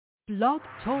Blog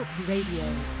Talk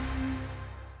Radio.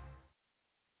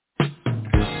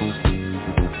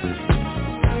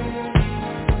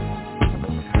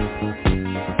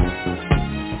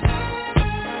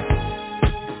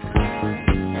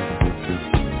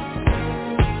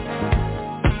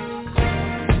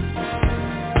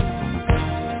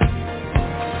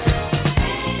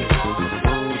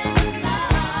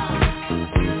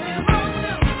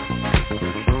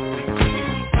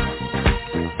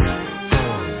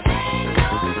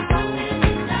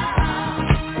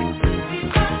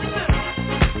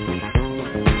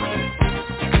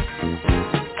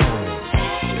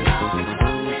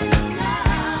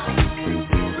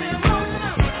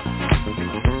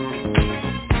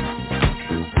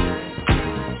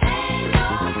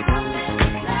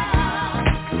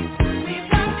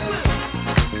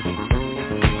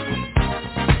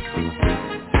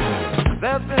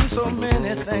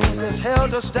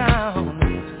 Us down,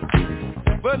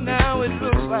 but now it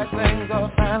looks like things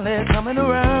are finally coming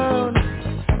around.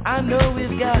 I know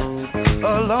we've got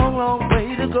a long, long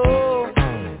way to go,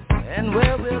 and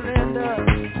where we'll end up,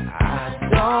 I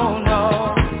don't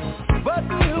know. But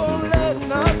we won't let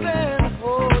nothing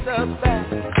hold us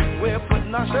back. We're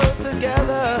putting our shows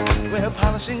together, we're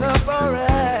polishing up our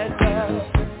act. And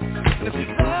if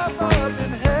you've never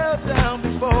been held down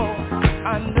before,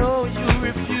 I know you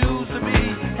refuse to be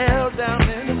held down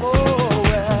anymore.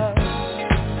 Well,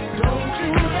 don't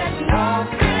you let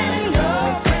nothing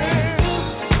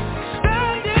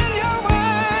stand in your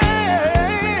way.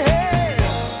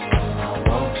 I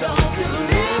want y'all to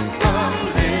live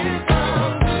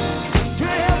to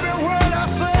every word I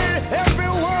say, every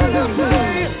word I say.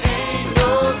 Ain't no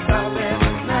stopping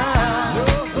us now.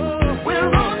 We're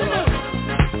on the move.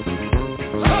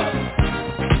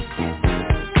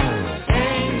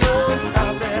 Ain't no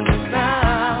stopping us now.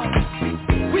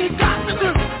 We got to do.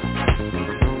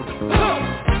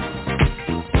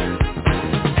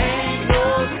 Ain't no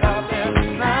stopping us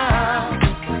now.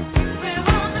 We're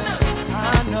on the move. I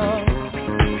know.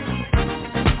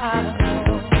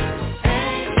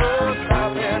 Ain't no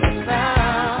stopping us now.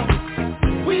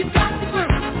 We got to do.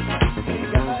 We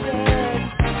got it.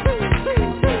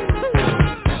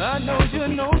 I know you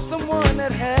know someone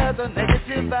that has a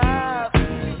negative vibe,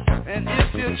 and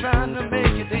if you're trying to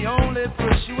make it, they only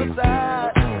push you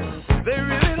aside. They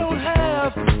really don't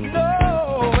have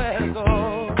nowhere to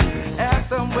go. Ask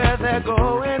them where they're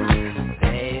going,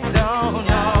 they don't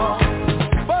know.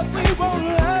 But we won't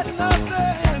let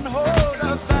nothing hold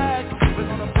us back. We're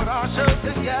gonna put our show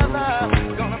together,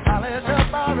 we're gonna polish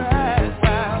up our act.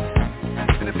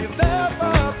 And if you've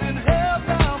never been held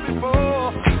down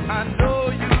before, I know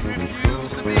you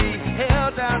refuse to be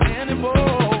held down anymore.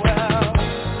 Well,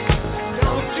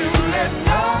 don't you let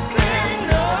nothing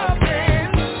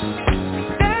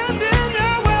stand in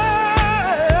your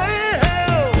way.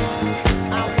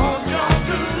 I want y'all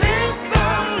to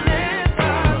listen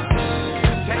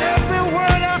to every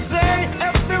word I say,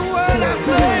 every word I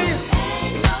say.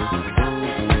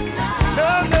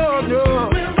 No.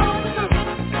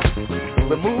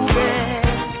 We're moving,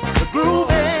 we're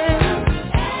grooving.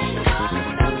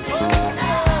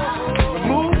 We're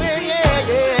moving, yeah.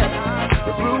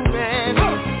 We're grooving.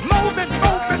 Moving.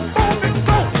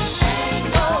 Ain't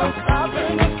no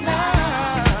stopping us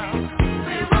now.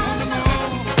 We're on the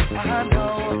move. I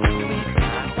know we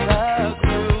got the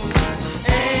groove.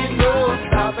 Ain't no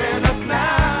stopping us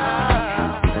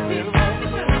now. We're on the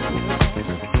move.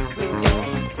 We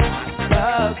got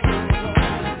the groove.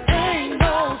 Ain't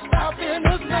no stopping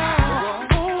us now.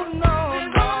 Oh no,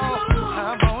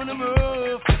 I'm on the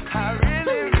move. I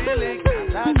really got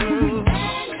that groove.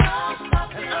 And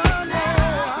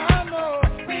I know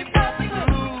we've got the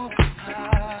groove.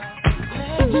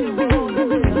 Let you on the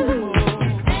move.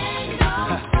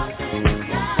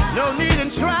 No need in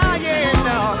trying,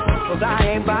 no, 'cause I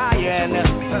ain't buying.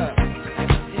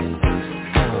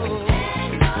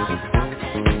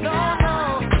 No,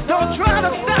 don't try to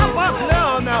stop us, no.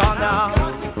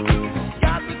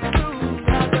 Got the groove.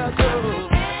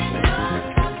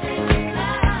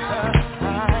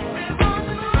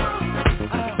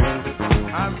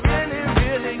 I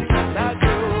really got that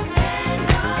groove.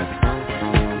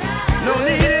 No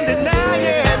need in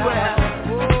denying, well,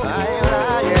 I ain't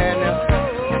lying. Ain't no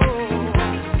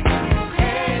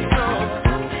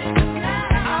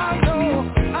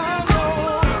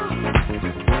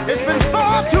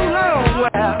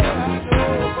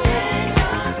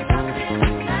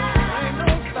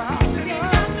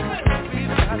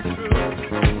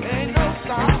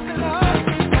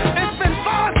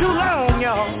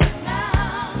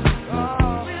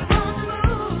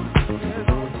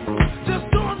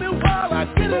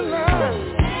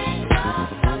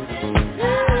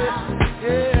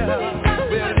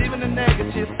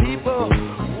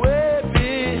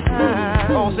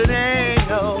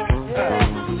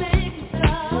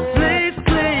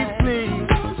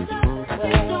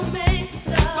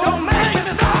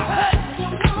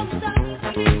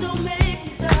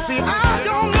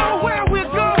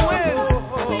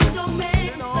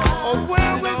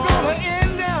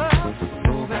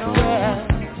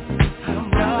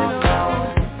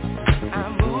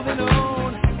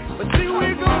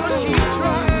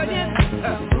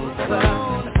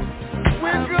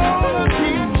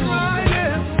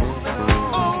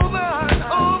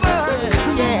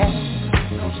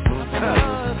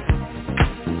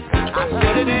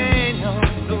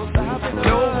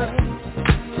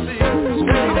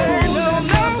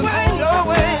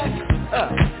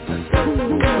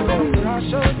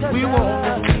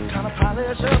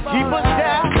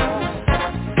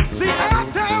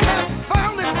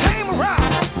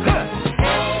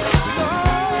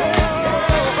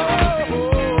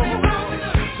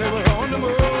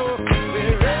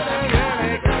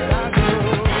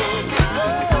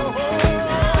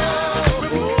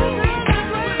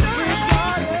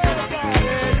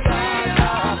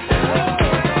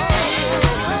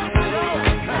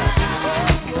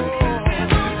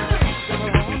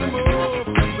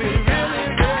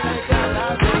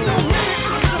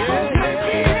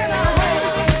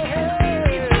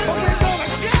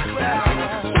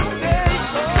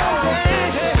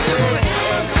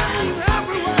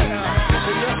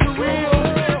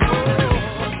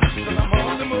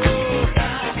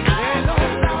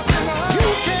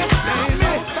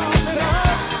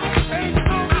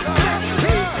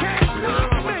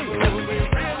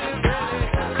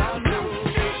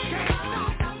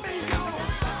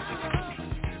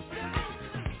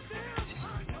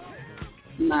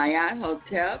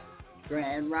Hotep,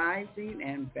 Grand Rising,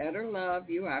 and Better Love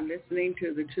You. I'm listening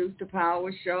to the Truth to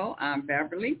Power show. I'm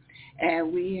Beverly,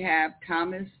 and we have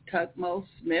Thomas Tutmose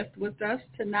Smith with us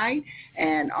tonight.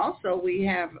 And also we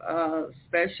have a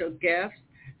special guest,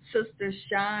 Sister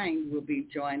Shine, will be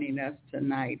joining us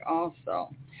tonight also.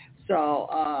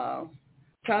 So,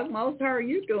 Tutmose, how are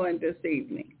you doing this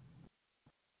evening?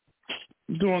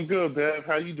 Doing good, Bev.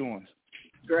 How you doing?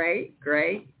 Great.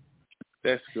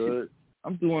 That's good.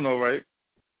 I'm doing all right.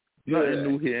 Nothing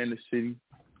new here in the city.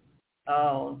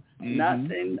 Oh,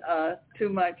 nothing too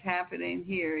much happening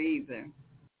here either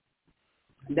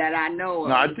that I know of.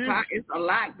 No, it's a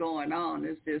lot going on.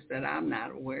 It's just that I'm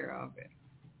not aware of it.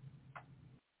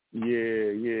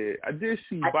 Yeah. I did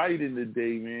see Biden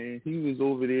today, man. He was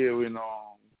over there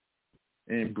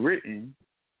in Britain,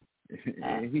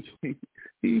 and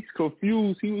he's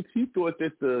confused. He thought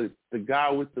that the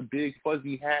guy with the big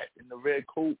fuzzy hat and the red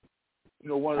coat,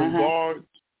 one of the guards.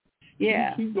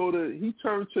 Yeah. He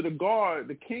turned to the guard.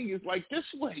 The king is like, this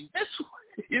way.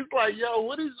 It's like, yo,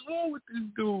 what is wrong with this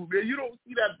dude, man? You don't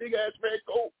see that big ass red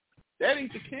coat? That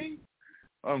ain't the king.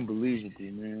 Unbelievable,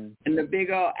 man. And the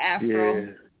big old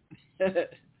afro.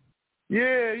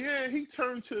 Yeah. He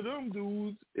turned to them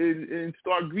dudes and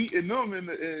started greeting them, and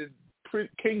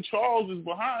King Charles is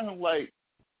behind him, like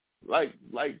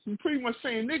he pretty much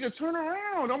saying, "Nigga, turn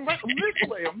around. I'm this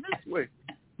way. I'm this way."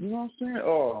 You know what I'm saying?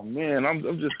 Oh man, I'm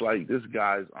just like, this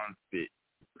guy's unfit,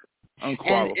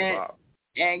 unqualified.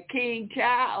 And King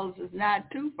Charles is not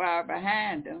too far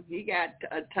behind him. He got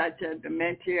a touch of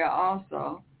dementia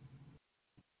also.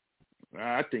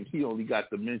 I think he only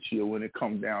got dementia when it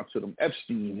comes down to them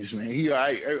Epsteins, man. He all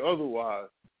right otherwise.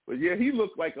 But yeah, he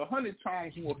looked like 100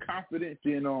 times more confident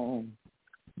than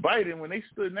Biden when they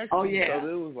stood next to each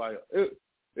other.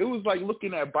 It was like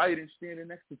looking at Biden standing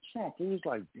next to Trump. It was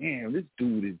like, damn, this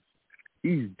dude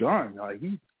he's done. Like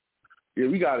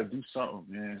we got to do something,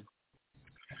 man.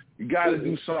 You got to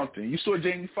do something. You saw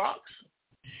Jamie Foxx?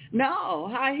 No,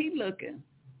 how he looking?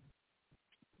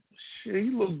 Shit, he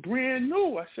looked brand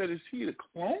new. I said, is he the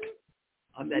clone?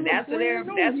 Oh, that's what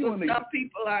some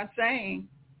people are saying,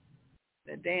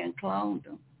 that they cloned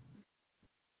him.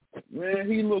 Man,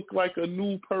 he looked like a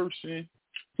new person.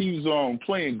 He was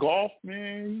playing golf,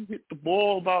 man. He hit the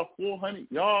ball about 400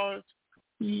 yards.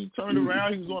 He turned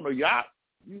around. He was on a yacht,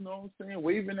 you know what I'm saying,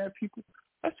 waving at people.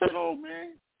 I said, oh,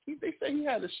 man, they say he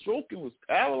had a stroke and was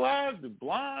paralyzed and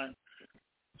blind.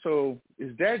 So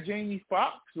is that Jamie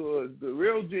Foxx or the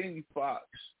real Jamie Foxx?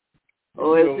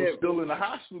 Oh, is it still in the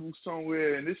hospital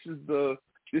somewhere? And this is the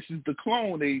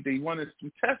clone. They wanted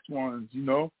some test ones,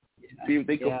 See if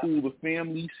they could fool the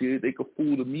family. See if they could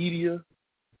fool the media.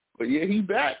 But yeah, he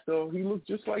back though. He looks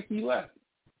just like he left.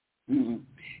 Mm-hmm.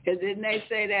 Didn't they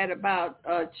say that about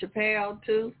Chappelle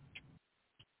too?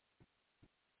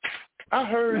 I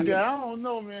heard that. I don't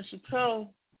know, man. Chappelle,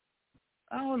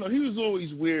 I don't know. He was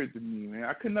always weird to me, man.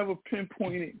 I could never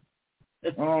pinpoint it.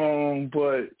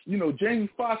 But Jamie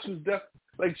Foxx was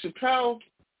like Chappelle.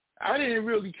 I didn't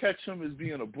really catch him as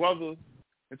being a brother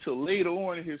until later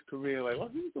on in his career. Like,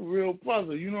 well, he's a real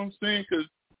brother. You know what I'm saying? Because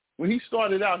when he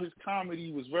started out, his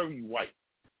comedy was very white.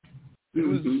 It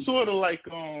was sort of like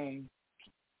when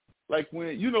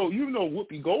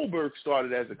Whoopi Goldberg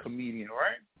started as a comedian,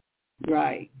 right?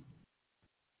 Right.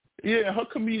 Yeah, her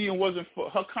comedy wasn't for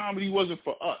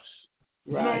us.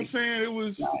 You know what I'm saying? It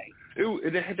was.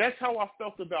 Right. That's how I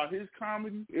felt about his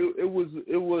comedy. It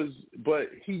was, but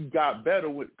he got better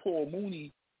with Paul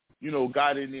Mooney.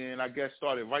 Got in there and I guess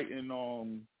started writing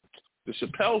the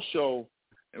Chappelle Show.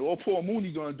 And all Paul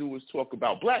Mooney gonna do is talk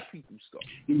about black people stuff.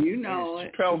 And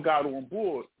Chappelle got on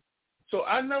board. So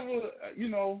I never,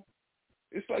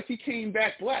 it's like he came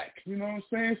back black. You know what I'm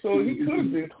saying? So he could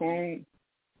have been cloned.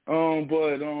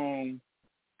 But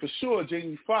for sure,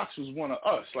 Jamie Foxx was one of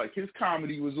us. Like his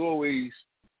comedy was always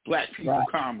black people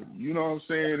comedy. You know what I'm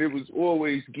saying? It was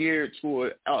always geared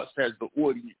toward us as the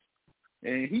audience.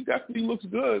 And he definitely looks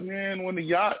good, man, on the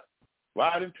yacht.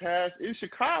 Riding past in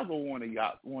Chicago on a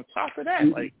yacht. On top of that,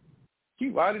 like he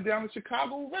riding down the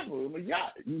Chicago River on a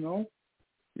yacht,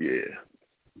 Yeah.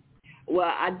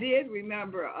 Well, I did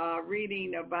remember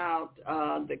reading about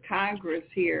the Congress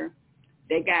here.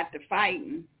 They got to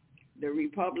fighting, the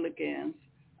Republicans.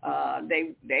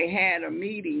 They had a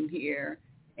meeting here,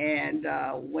 and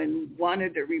when one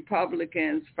of the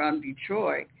Republicans from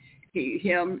Detroit,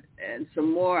 him and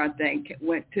some more, I think,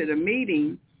 went to the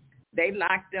meeting. They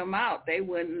locked them out. They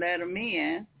wouldn't let them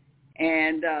in.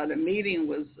 And the meeting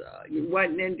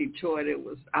wasn't in Detroit. It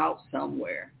was out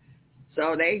somewhere.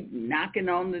 So they knocking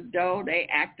on the door. They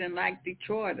acting like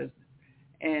Detroiters.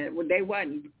 and well, they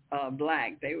wasn't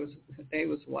black. They was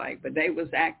white, but they was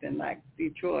acting like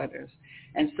Detroiters.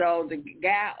 And so the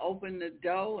guy opened the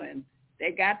door, and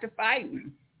they got to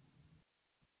fighting.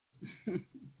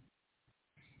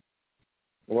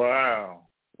 Wow.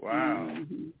 Wow.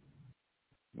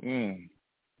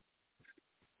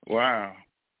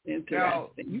 Interesting. Now,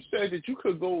 you said that you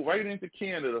could go right into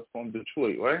Canada from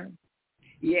Detroit, right?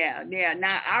 Yeah.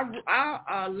 Now,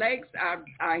 our lakes are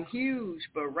huge,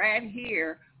 but right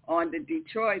here on the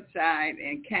Detroit side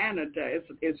in Canada,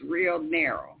 it's real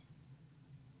narrow.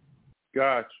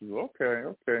 Got you.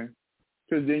 Okay.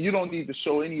 Because then you don't need to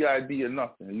show any ID or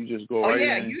nothing. You just go right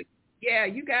in.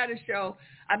 You got to show.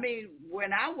 I mean,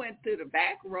 when I went through the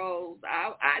back roads,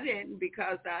 I didn't,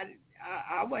 because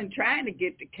I wasn't trying to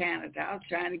get to Canada. I was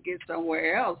trying to get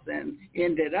somewhere else and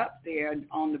ended up there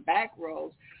on the back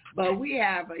roads. But we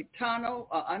have a tunnel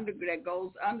that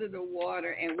goes under the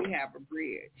water, and we have a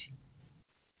bridge.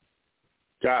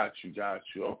 Got you.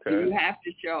 Okay. You have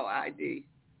to show ID.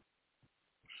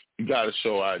 You got to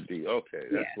show ID. Okay,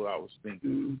 that's what I was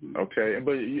thinking. Mm-hmm. Okay,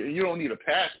 but you don't need a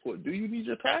passport. Do you need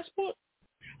your passport?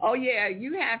 Oh, yeah,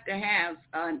 you have to have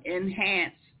an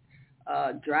enhanced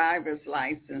driver's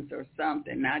license or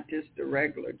something, not just a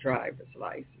regular driver's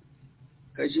license,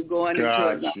 because you're going into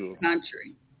another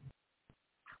country.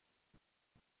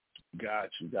 Got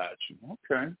you.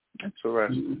 Okay,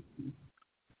 interesting.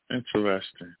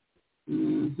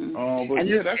 Mm-hmm. But and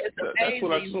yeah, that's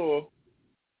what I saw.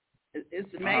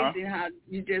 It's amazing how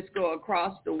you just go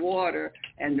across the water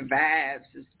and the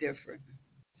vibes is different.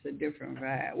 It's a different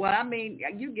vibe. Well, I mean,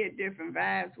 you get different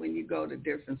vibes when you go to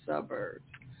different suburbs.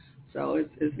 So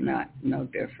it's not no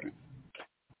different.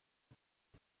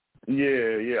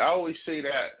 Yeah. I always say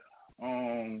that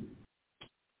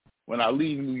when I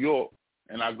leave New York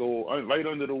and I go right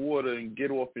under the water and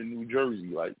get off in New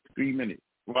Jersey, like 3 minutes.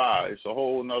 Wow, it's a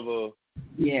whole nother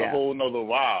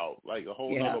wow, like a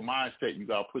whole nother mindset you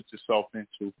gotta put yourself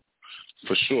into,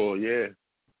 for sure. Yeah.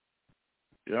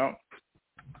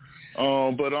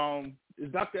 But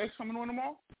is Dr. X coming on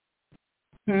tomorrow?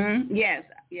 Yes.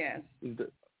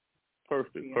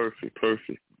 Perfect.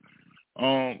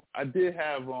 I did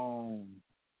have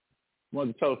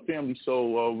wanted to tell the family,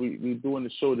 so we're doing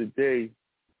the show today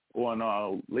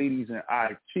on ladies in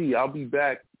IT. I'll be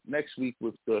back next week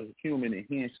with the Human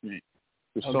Enhancement,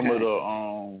 with some of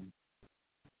the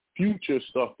future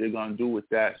stuff they're gonna do with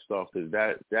that stuff, because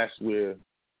that's where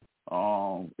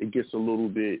it gets a little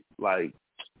bit like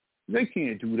they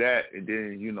can't do that, and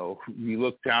then you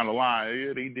look down the line,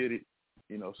 yeah, they did it,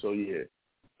 so yeah,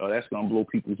 that's gonna blow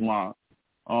people's mind.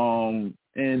 And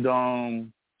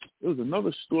there was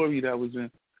another story that was in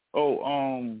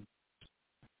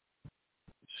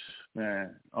I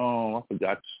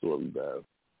forgot the story, Bev.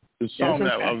 There's something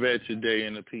that I read today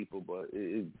in the People, but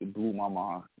it blew my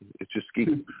mind. It just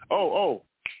keeps.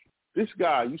 This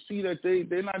guy, you see that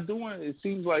they're not doing it. It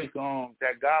seems like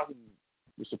that guy who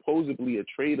was supposedly a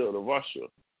traitor to Russia,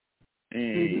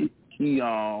 and he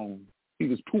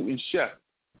was Putin's chef,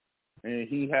 and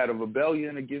he had a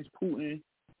rebellion against Putin,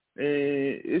 and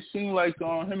it seemed like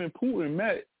him and Putin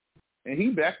met, and he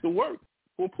back to work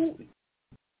for Putin.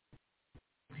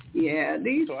 Yeah,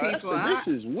 these people.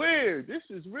 This is weird. This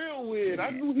is real weird. Yeah.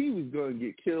 I knew he was going to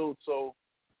get killed, so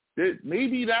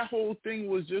maybe that whole thing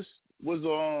was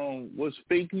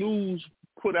fake news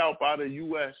put out by the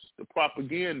U.S., the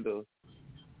propaganda,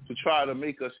 to try to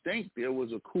make us think there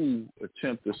was a coup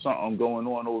attempt or something going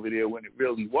on over there when it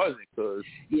really wasn't. Because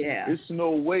there's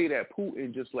no way that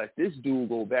Putin just let this dude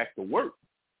go back to work.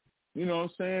 You know what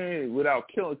I'm saying? Without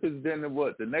killing, because then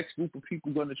the next group of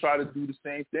people going to try to do the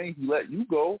same thing. He let you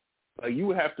go. Like, you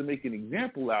would have to make an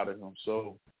example out of him.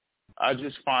 So I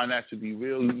just find that to be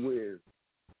really weird.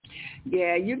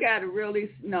 Yeah, you got to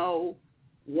really know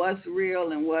what's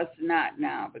real and what's not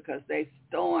now, because they're just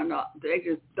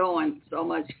throwing so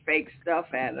much fake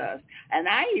stuff at us. And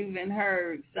I even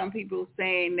heard some people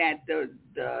saying that the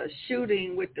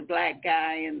shooting with the black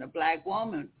guy and the black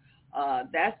woman,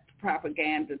 that's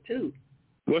propaganda too.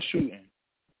 What shooting?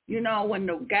 When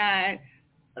the guy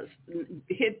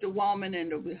hit the woman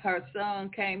and her son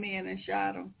came in and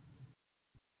shot him.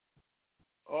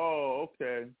 Oh,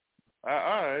 okay. All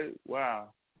right. Wow.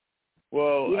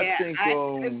 Well, yeah, I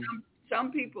think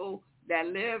some people that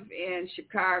live in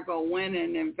Chicago went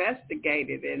and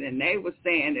investigated it, and they were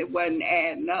saying it wasn't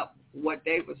adding up what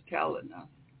they was telling us.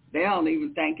 They don't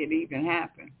even think it even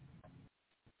happened.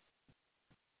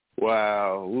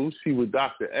 Wow. We'll see what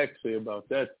Dr. X say about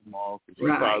that tomorrow, because he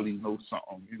probably knows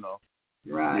something,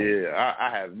 Right. Yeah,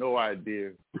 I have no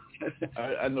idea.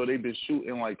 I know they've been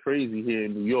shooting like crazy here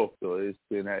in New York, though. It's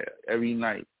been every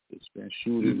night. It's been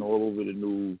shooting all over the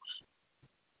news.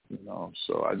 You know,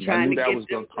 so I knew that was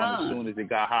going to come as soon as it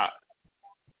got hot.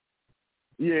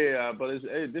 Yeah, but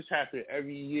this happens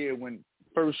every year when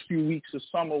first few weeks of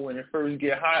summer when it first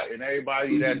get hot and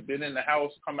everybody that's been in the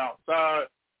house come outside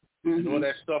and all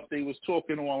that stuff they was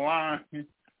talking online,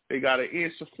 they got an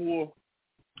answer for.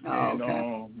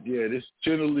 Yeah, this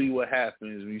generally what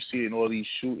happens when you see in all these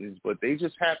shootings, but they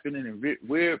just happen in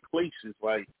weird places,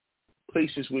 like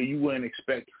places where you wouldn't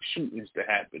expect shootings to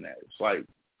happen at. It's like,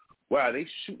 wow, they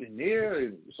shooting there,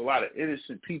 and it's a lot of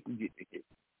innocent people getting hit.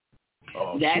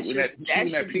 Shooting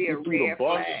at people through the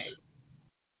bus.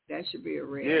 That should be a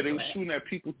red flag. Yeah, they flag. were shooting at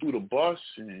people through the bus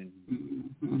and,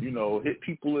 you know, hit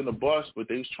people in the bus, but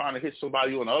they was trying to hit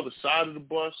somebody on the other side of the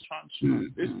bus.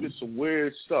 It's been some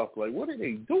weird stuff. Like, what are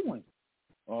they doing?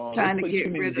 Trying to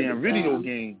get rid of the video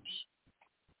games.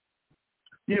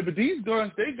 Yeah, but these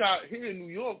guns they got here in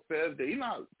New York, Fed, they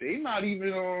not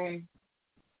even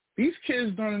these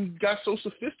kids done got so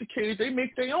sophisticated they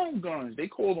make their own guns. They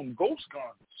call them ghost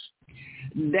guns.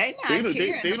 They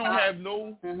don't have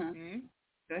no.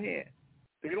 Go ahead.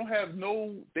 They don't have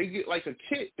no. They get like a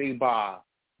kit they buy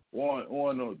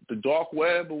on the dark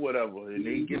web or whatever, and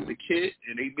they get the kit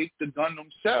and they make the gun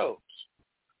themselves.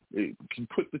 They can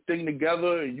put the thing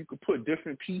together, and you can put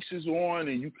different pieces on,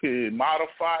 and you can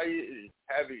modify it and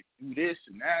have it do this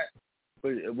and that.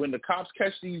 But when the cops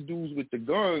catch these dudes with the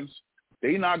guns,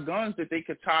 they not guns that they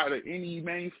could tie to any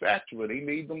manufacturer. They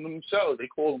made them themselves. They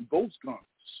call them ghost guns.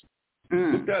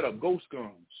 Look that up, ghost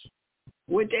guns.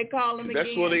 What they call them again?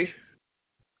 That's what they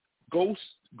ghost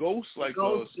like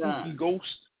spooky ghost.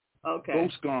 Okay.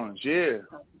 Ghost guns, yeah.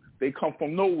 They come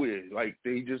from nowhere. Like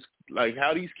they just like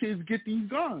how these kids get these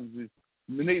guns.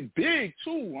 And they big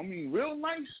too. I mean, real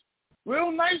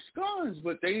nice guns,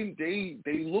 but they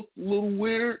look a little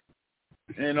weird.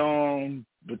 And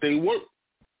but they work.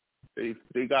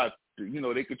 They got, you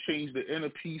know, they could change the inner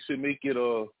piece and make it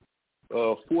a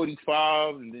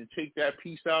 45, and then take that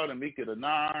piece out and make it a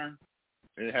 9,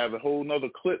 and have a whole nother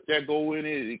clip that go in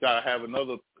it. You gotta have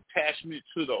another attachment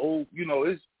to the old, you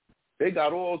know. They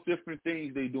got all different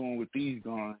things they doing with these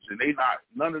guns, and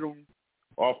none of them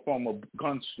are from a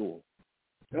gun store.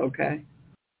 Okay.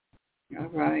 All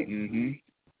right.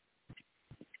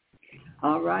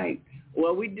 All right.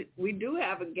 Well, we do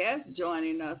have a guest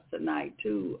joining us tonight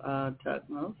too,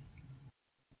 Tutmose.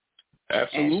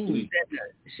 Absolutely. And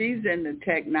she's in the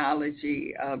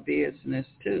technology business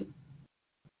too.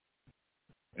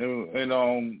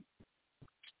 And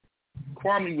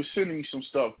Kwame was sending me some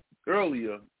stuff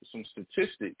earlier, some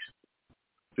statistics.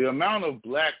 The amount of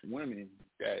black women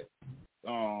that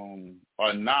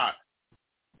are not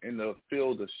in the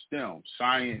field of STEM,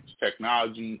 science,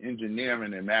 technology,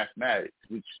 engineering, and mathematics,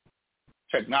 which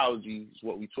technology is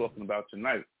what we're talking about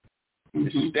tonight.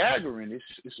 It's staggering.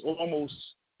 It's almost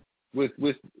with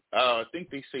I think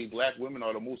they say black women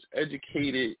are the most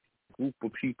educated group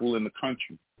of people in the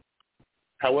country.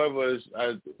 However,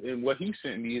 in what he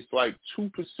sent me, it's like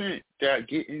 2% that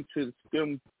get into the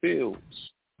STEM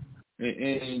fields.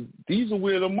 And these are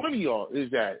where the money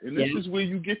is at. And this is where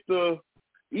you get the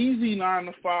easy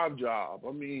 9-to-5 job.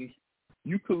 I mean,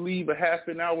 you could leave a half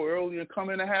an hour early and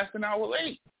come in a half an hour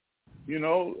late. You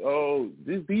know,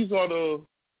 these are the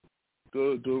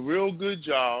real good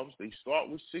jobs. They start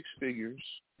with 6 figures.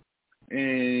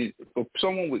 And for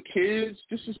someone with kids,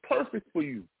 this is perfect for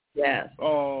you. Yes.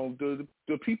 The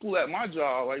people at my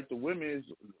job, like the women,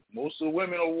 most of the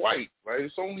women are white, right?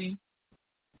 It's only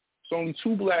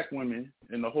 2 black women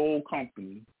in the whole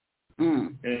company,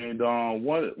 and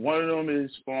one of them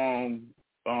is from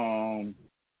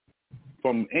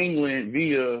England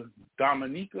via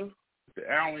Dominica, the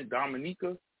island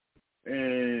Dominica,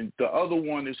 and the other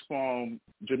one is from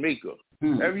Jamaica.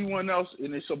 Everyone else,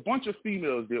 and it's a bunch of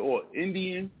females. They're all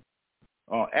Indian,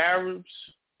 Arabs.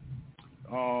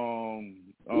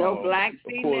 No black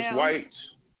females? Of course, whites.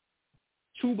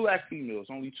 2 black females,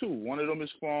 only 2. One of them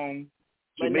is from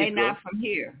Jamaica. But they're not from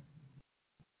here.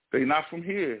 They're not from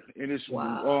here. And it's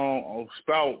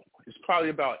it's probably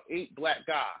about 8 black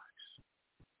guys.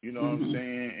 You know what I'm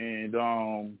saying? And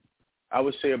I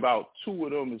would say about 2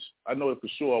 of them I know it for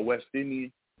sure, are West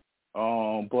Indian.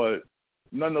 But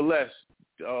nonetheless,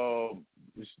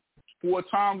 it's 4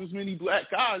 times as many black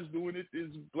guys doing it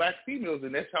as black females,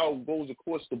 and that's how it goes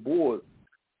across the board.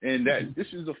 And that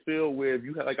this is a field where, if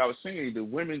you have, like I was saying, the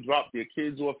women drop their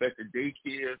kids off at the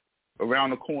daycare around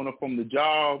the corner from the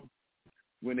job.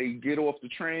 When they get off the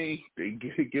train, they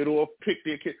get off, pick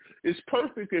their kids. It's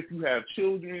perfect if you have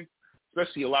children,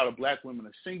 especially a lot of black women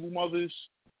are single mothers.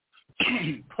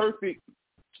 Perfect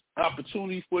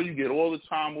opportunity for you. Get all the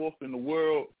time off in the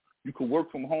world. You can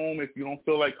work from home if you don't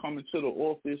feel like coming to the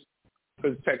office,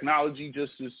 because technology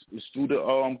just is through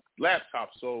the laptop.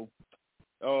 So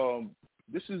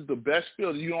this is the best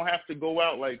field. You don't have to go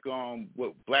out like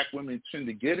what black women tend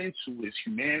to get into is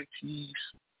humanities,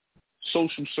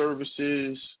 social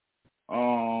services.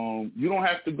 You don't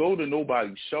have to go to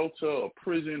nobody's shelter, a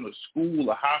prison, a school,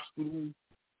 a hospital.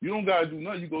 You don't got to do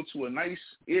nothing. You go to a nice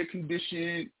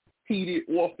air-conditioned, heated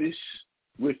office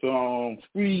with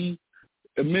free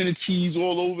amenities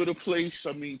all over the place.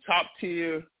 I mean, top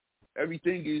tier.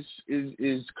 Everything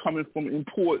is coming from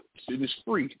imports. It is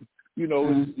free. You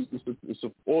know, it's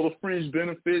all the fringe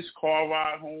benefits, car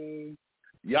ride home,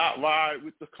 yacht ride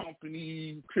with the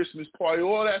company, Christmas party,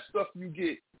 all that stuff you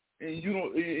get. And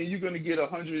you're gonna get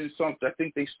 $100 and something. I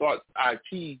think they start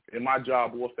IT and my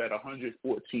job off at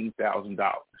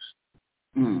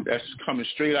 $114,000. That's coming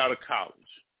straight out of college.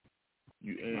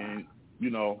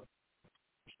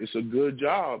 It's a good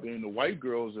job, and the white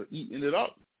girls are eating it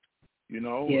up. And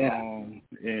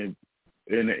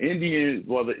the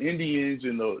Indians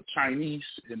and the Chinese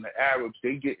and the Arabs,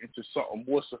 they get into something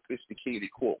more sophisticated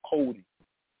called coding.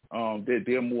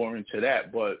 They're more into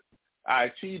that, but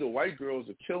IT, the white girls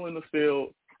are killing the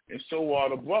field, and so are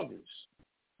the brothers.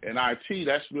 And IT,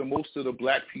 that's where most of the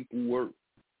black people work.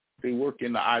 They work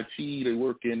in the IT. They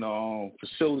work in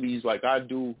facilities like I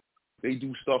do. They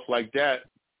do stuff like that.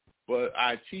 But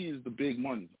IT is the big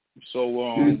money.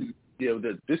 So,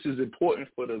 this is important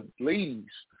for the ladies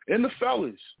and the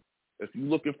fellas. If you're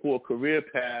looking for a career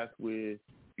path where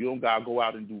you don't got to go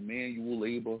out and do manual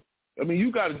labor. I mean,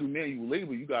 you got to do manual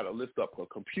labor. You got to lift up a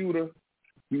computer.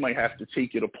 You might have to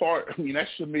take it apart. I mean, that's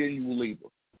your manual labor.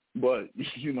 But,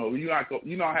 you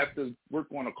don't have to work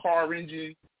on a car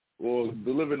engine or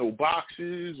deliver no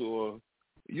boxes or,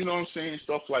 you know what I'm saying,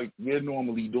 stuff like we're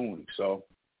normally doing. So,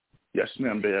 yes,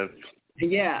 ma'am, Bev.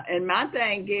 Yeah, and my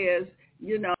thing is,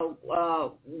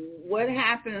 what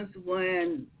happens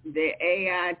when the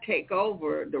AI take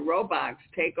over, the robots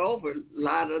take over a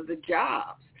lot of the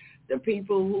jobs? The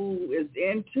people who is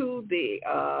into the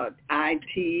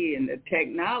IT and the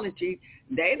technology,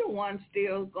 they the ones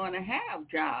still going to have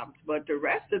jobs. But the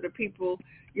rest of the people,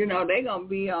 they're going to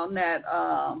be on that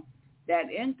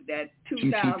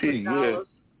 $2,000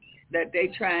 that they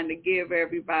trying to give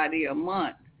everybody a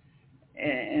month.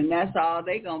 And that's all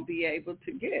they're going to be able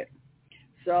to get.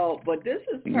 So, but this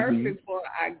is perfect for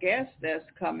our guest that's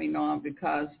coming on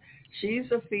because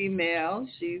she's a female.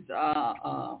 She's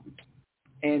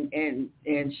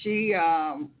and she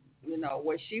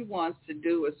what she wants to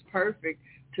do is perfect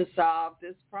to solve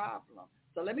this problem.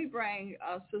 So let me bring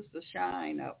Sister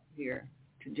Shine up here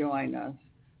to join us.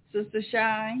 Sister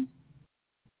Shine,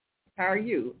 how are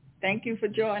you? Thank you for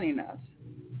joining us.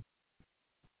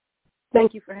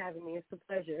 Thank you for having me. It's a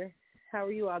pleasure. How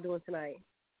are you all doing tonight?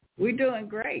 We're doing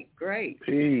great.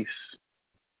 Peace.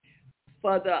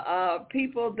 For the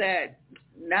people that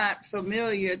not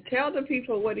familiar, tell the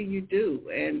people what do you do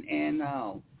and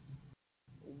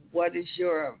what is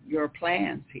your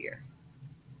plans here?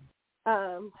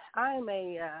 I'm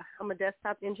a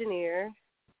desktop engineer.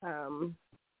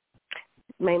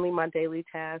 Mainly my daily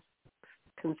tasks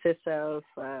consist of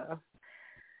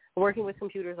working with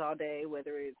computers all day,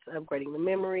 whether it's upgrading the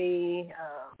memory,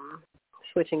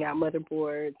 switching out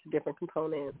motherboards, different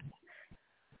components,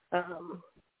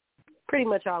 pretty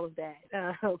much all of that,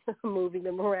 moving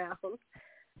them around.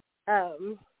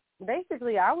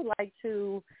 Basically, I would like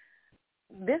to,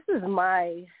 this is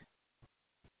my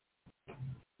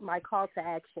call to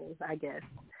action, I guess,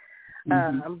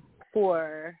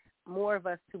 for more of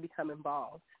us to become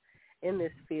involved in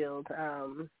this field,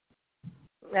 to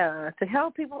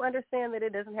help people understand that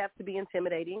it doesn't have to be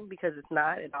intimidating, because it's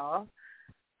not at all.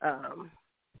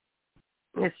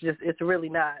 It's really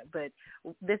not. But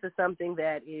this is something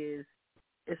that is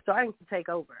starting to take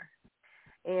over.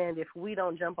 And if we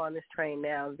don't jump on this train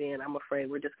now, then I'm afraid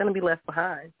we're just going to be left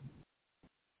behind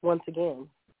once again.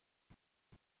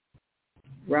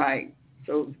 Right.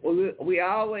 So we're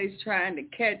always trying to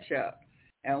catch up,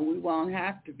 and we won't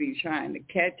have to be trying to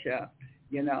catch up.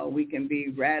 We can be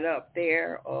right up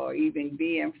there or even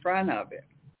be in front of it.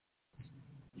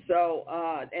 So,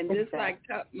 and just like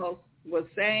Tutmose was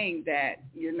saying that,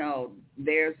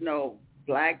 there's no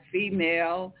black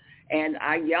female, and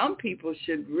our young people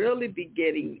should really be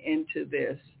getting into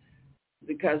this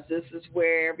because this is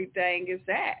where everything is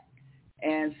at.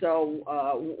 And so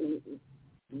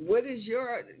what is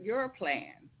your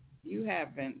plan? You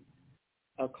haven't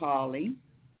a calling,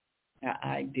 an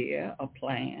idea, a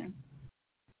plan.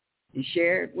 You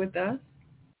share it with us?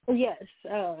 Yes,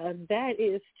 that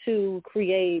is to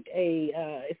create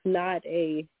it's not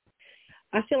a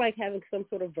I feel like having some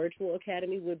sort of virtual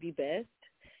academy would be best,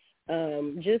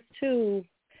 just to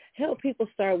help people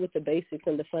start with the basics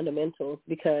and the fundamentals,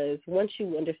 because once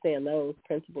you understand those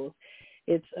principles,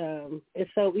 it's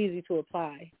so easy to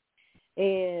apply.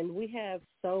 And we have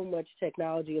so much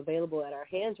technology available at our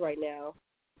hands right now,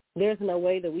 there's no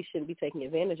way that we shouldn't be taking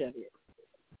advantage of it.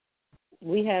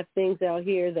 We have things out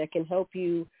here that can help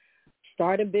you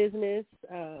start a business,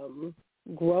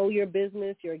 grow your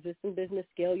business, your existing business,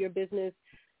 scale your business,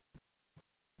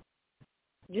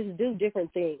 just do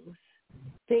different things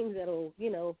that'll,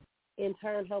 in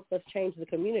turn help us change the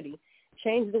community,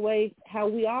 change the way how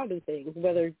we all do things,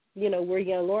 whether, we're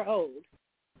young or old.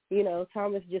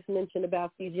 Thomas just mentioned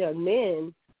about these young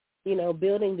men,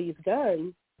 building these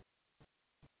guns.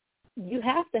 You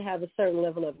have to have a certain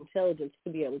level of intelligence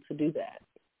to be able to do that.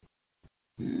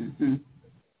 Mm-hmm.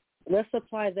 Let's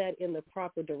apply that in the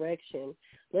proper direction.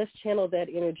 Let's channel that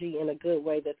energy in a good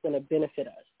way that's going to benefit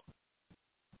us.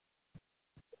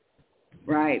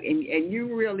 Right, and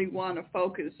you really want to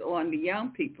focus on the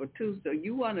young people too. So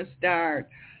you want to start.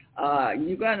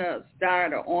 You're going to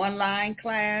start an online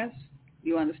class.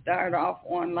 You want to start off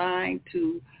online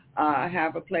to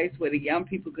have a place where the young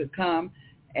people could come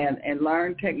and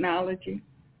learn technology.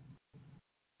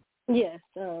 Yes,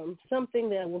 something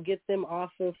that will get them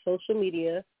off of social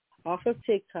media, off of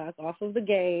TikTok, off of the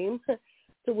game,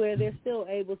 to where they're still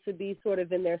able to be sort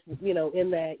of in their,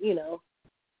 in that,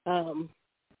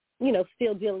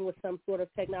 still dealing with some sort of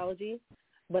technology,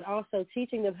 but also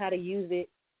teaching them how to use it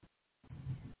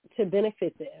to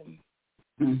benefit them,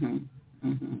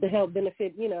 to help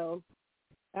benefit,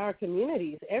 our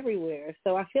communities everywhere.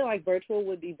 So I feel like virtual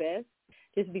would be best,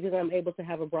 just because I'm able to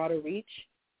have a broader reach.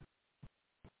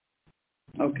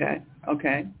 Okay.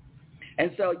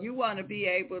 And so you want to be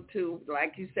able to,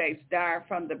 like you say, start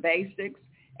from the basics,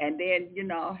 and then,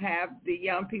 have the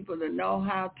young people to know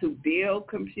how to build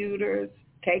computers,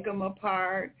 take them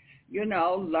apart,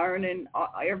 learning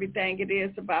everything it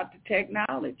is about the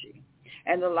technology.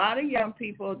 And a lot of young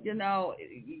people,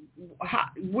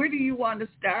 where do you want to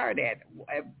start at?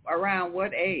 Around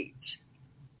what age?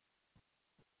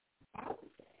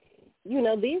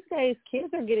 These days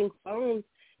kids are getting phones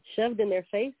shoved in their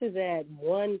faces at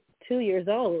 1-2 years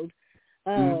old.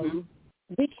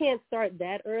 We can't start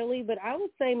that early, but I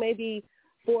would say maybe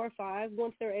 4 or 5,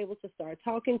 once they're able to start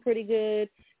talking pretty good,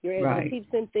 you're able to teach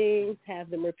them things, have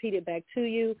them repeat it back to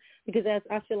you, because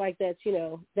I feel like that's,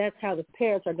 that's how the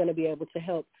parents are going to be able to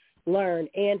help learn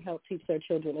and help teach their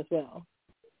children as well.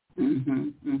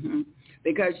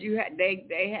 Because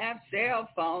they have cell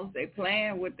phones. They're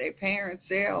playing with their parents'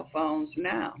 cell phones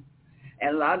now.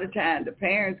 And a lot of times the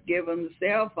parents give them the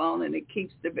cell phone, and it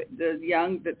keeps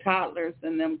the toddlers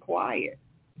and them quiet,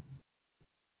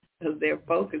 because they're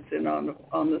focusing on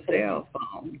the cell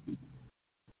phone.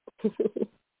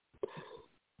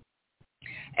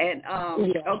 And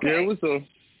okay, yeah,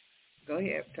 go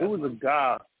ahead. It was a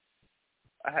guy.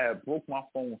 I had broke my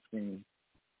phone screen,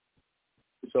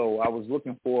 so I was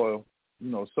looking for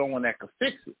someone that could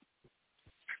fix it.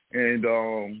 And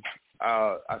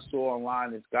I saw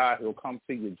online this guy. He'll come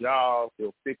to your job.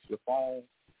 He'll fix your phone.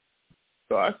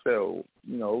 So I said, it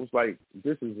was like,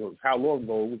 this is how long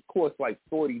ago? It would cost like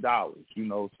 $40,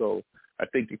 So I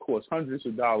think it costs hundreds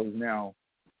of dollars now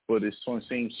for this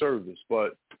same service.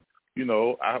 But,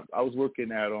 I was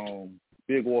working at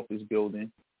big office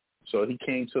building. So he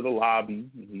came to the lobby.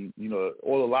 He,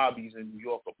 all the lobbies in New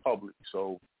York are public.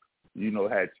 So,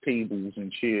 had tables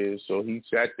and chairs. So he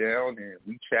sat down and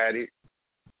we chatted.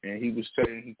 And he was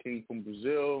saying he came from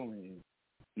Brazil and,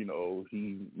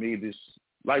 he made this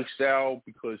lifestyle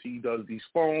because he does these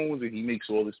phones and he makes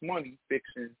all this money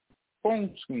fixing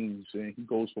phone screens, and he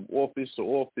goes from office to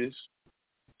office.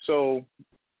 So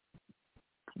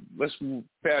let's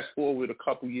fast forward a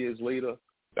couple years later,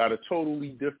 got a totally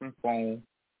different phone.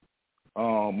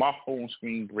 My phone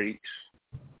screen breaks.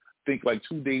 I think like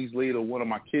 2 days later, one of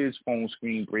my kids' phone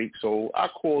screen breaks. So I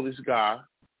call this guy,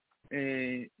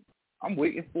 and I'm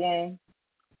waiting for him.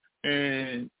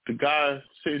 And the guy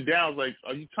sitting down was like,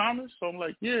 "Are you Thomas?" So I'm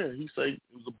like, "Yeah." He's like, "It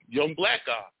was a young black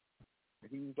guy."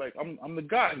 And he was like, I'm the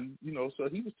guy, So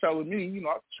he was telling me,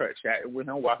 I was chatting with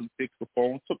him while he fixed the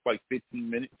phone. It took like 15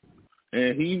 minutes.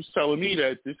 And he was telling me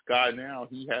that this guy now,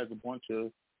 he has a bunch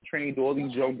of trained all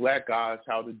these young black guys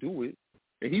how to do it.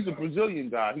 And he's a Brazilian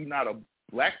guy. He's not a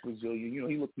black Brazilian.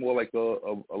 He looks more like a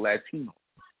Latino.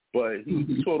 But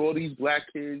he taught all these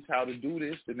black kids how to do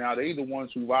this, and now they the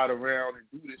ones who ride around and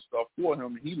do this stuff for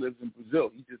him, and he lives in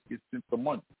Brazil. He just gets sent the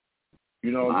money.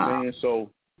 You know what I'm saying?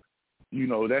 So,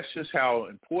 that's just how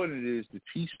important it is to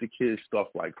teach the kids stuff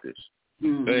like this.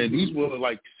 Mm-hmm. And these were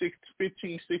like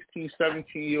 15, 16,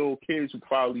 17-year-old kids who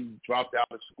probably dropped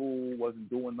out of school, wasn't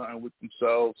doing nothing with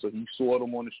themselves, so he saw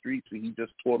them on the streets and he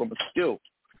just taught them a skill.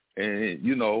 And,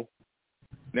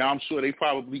 now I'm sure they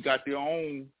probably got their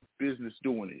own business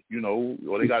doing it,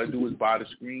 all they got to do is buy the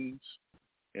screens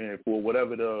and for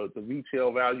whatever the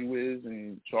retail value is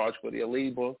and charge for their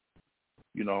labor,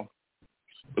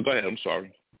 But go ahead, I'm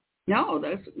sorry. No,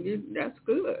 that's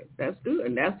good. That's good.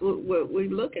 And that's what we're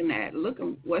looking at.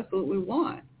 What's what we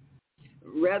want.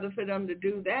 Rather for them to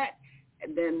do that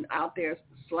than out there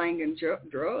slanging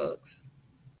drugs.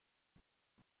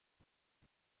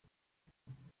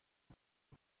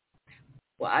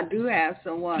 Well, I do have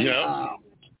someone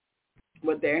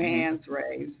with their hands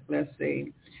raised. Let's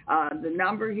see. The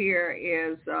number here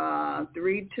is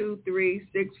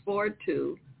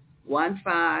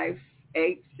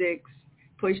 323-642-1586.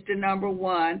 Push the number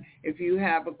 1 if you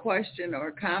have a question or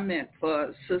a comment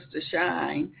for Sister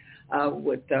Shine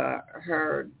with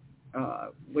her,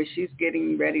 what she's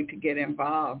getting ready to get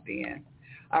involved in.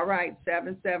 All right,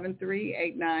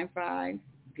 773-895.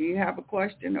 Do you have a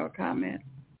question or a comment?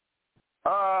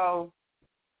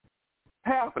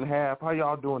 Half and half. How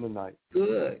y'all doing tonight?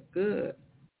 Good.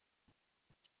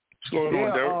 What's going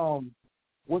on, Derek?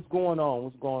 What's going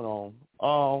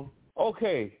on?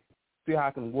 Okay. See how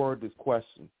I can word this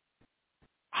question.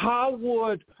 How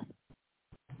would,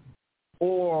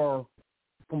 or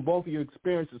from both of your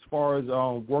experiences as far as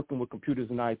working with computers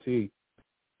and IT,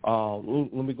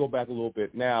 let me go back a little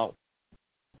bit. Now,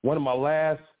 one of my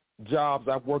last jobs,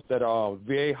 I worked at a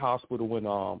VA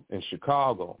hospital in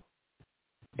Chicago,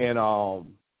 and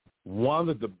one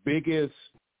of the biggest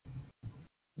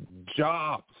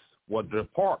jobs,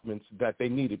 departments that they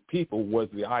needed people was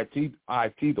the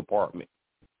IT department.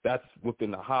 That's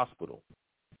within the hospital.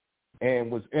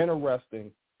 And what's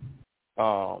interesting,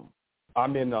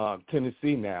 I'm in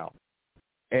Tennessee now,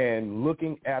 and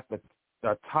looking at the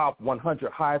top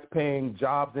 100 highest paying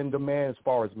jobs in demand as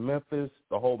far as Memphis,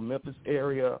 the whole Memphis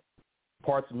area,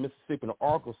 parts of Mississippi and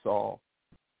Arkansas,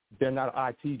 they're not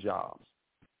IT jobs.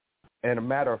 And a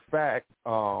matter of fact,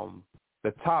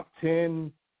 the top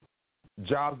 10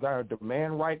 jobs that are in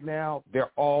demand right now,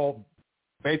 they're all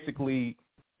basically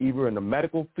either in the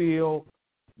medical field,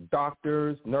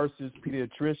 doctors, nurses,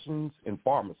 pediatricians, and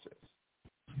pharmacists.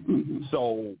 Mm-hmm.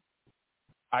 So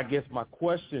I guess my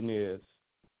question is,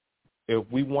 if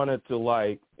we wanted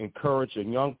to encourage a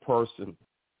young person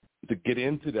to get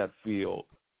into that field,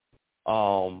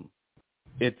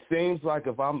 it seems like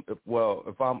if I'm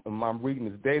reading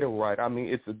this data right, I mean,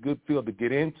 it's a good field to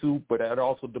get into, but it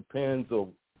also depends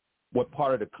on what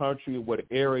part of the country or what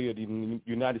area of the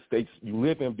United States you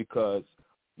live in, because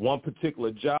one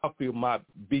particular job field might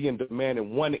be in demand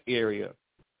in one area,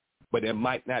 but it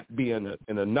might not be in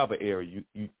another area.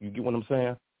 You get what I'm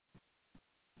saying?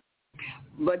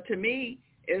 But to me,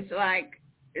 it's like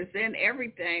it's in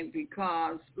everything,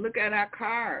 because look at our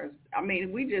cars. I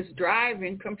mean, we just drive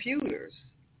in computers.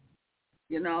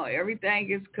 Everything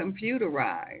is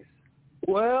computerized.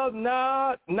 Well,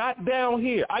 not down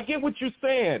here. I get what you're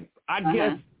saying. I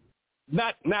guess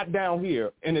not down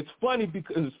here. And it's funny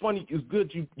because it's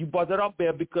good you brought that up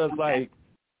there, because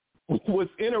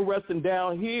what's interesting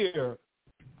down here,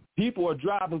 people are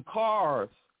driving cars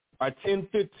are 10,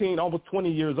 15, almost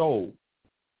 20 years old.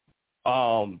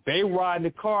 They ride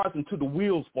the cars until the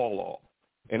wheels fall off.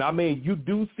 And I mean, you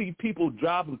do see people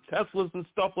driving Teslas and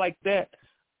stuff like that,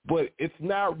 but it's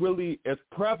not really as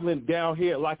prevalent down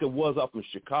here like it was up in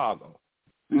Chicago.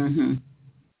 Mm-hmm.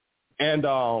 And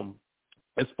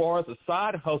as far as the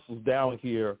side hustles down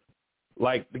here,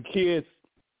 like the kids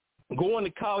going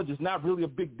to college is not really a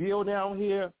big deal down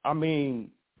here. I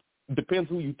mean, depends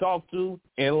who you talk to.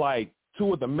 And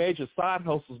two of the major side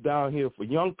hustles down here for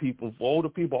young people, for older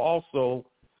people also,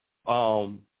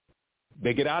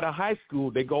 they get out of high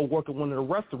school, they go work at one of the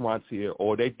restaurants here,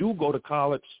 or they do go to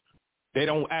college. They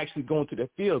don't actually go into the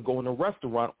field, go in a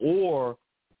restaurant, or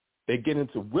they get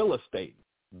into real estate.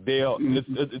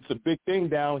 It's a big thing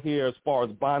down here as far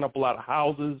as buying up a lot of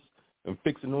houses and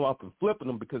fixing them up and flipping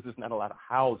them, because there's not a lot of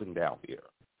housing down here,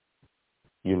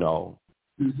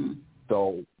 Mm-hmm.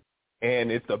 So,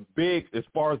 and it's a big, as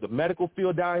far as the medical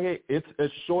field down here, it's a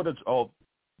shortage of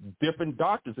different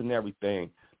doctors and everything.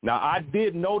 Now, I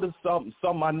did notice something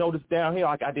I noticed down here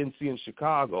like I didn't see in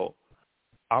Chicago.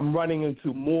 I'm running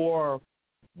into more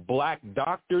black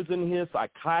doctors in here,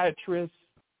 psychiatrists,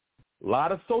 a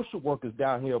lot of social workers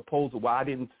down here, opposed to what I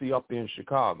didn't see up there in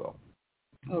Chicago.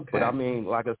 Okay. But I mean,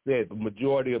 like I said, the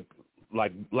majority of,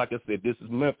 like I said, this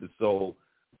is Memphis, so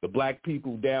the black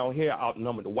people down here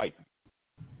outnumber the white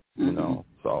people,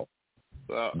 So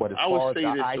But as I far would say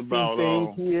as the this IT about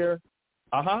thing here,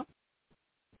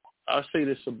 I'll say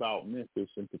this about Memphis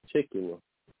in particular.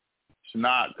 It's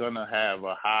not gonna have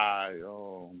a high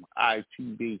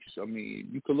IT base. I mean,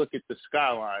 you could look at the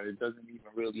skyline; it doesn't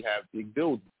even really have big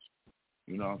buildings.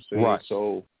 You know what I'm saying? Right.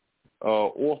 So,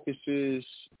 offices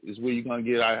is where you're gonna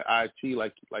get IT.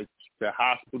 Like the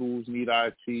hospitals need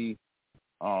IT.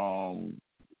 And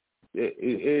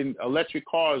electric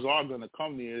cars are gonna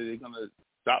come there. They're gonna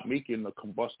stop making the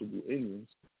combustible engines.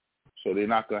 So they're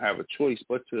not going to have a choice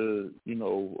but to,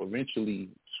 eventually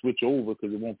switch over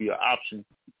because it won't be an option.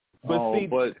 But see,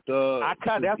 that's why I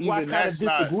kind of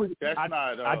disagree.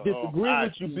 I disagree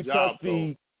with you because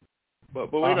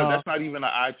But wait up, that's not even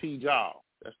an IT job.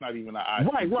 That's not even an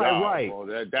IT job. Right.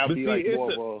 That'd be like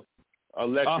more of a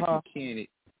electric mechanic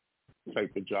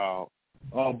type of job.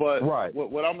 But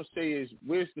what I'm going to say is,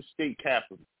 where's the state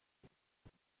capital?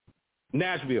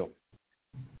 Nashville.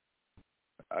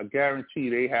 I guarantee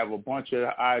they have a bunch of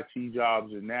IT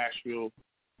jobs in Nashville.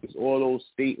 Because all those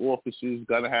state offices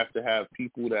gonna have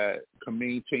people that can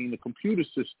maintain the computer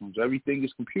systems. Everything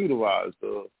is computerized.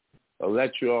 The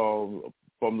electric,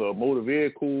 from the motor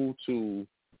vehicle to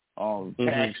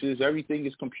taxes, everything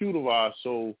is computerized.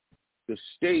 So the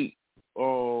state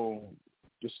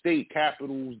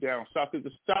capitals down south.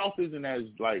 Because the South isn't as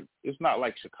it's not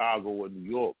like Chicago or New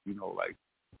York.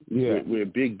 Where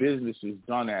big business is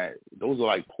done at. Those are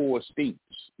like poor states,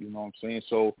 you know what I'm saying?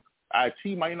 So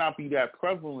IT might not be that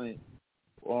prevalent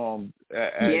down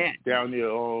there.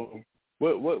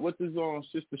 What does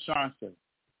Sister Sean say?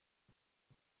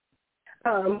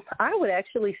 I would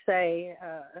actually say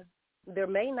there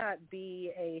may not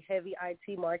be a heavy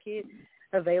IT market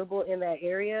available in that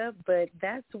area, but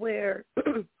that's where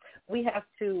we have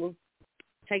to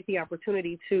take the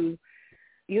opportunity to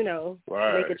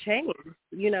make a change,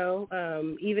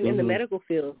 even in the medical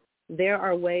field. There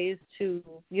are ways to,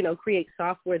 create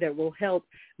software that will help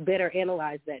better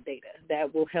analyze that data,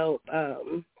 that will help,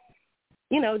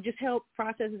 just help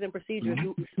processes and procedures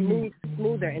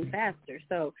smoother and faster.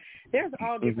 So there's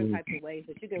all different types of ways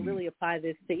that you can really apply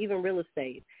this to even real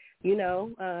estate.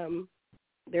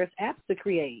 There's apps to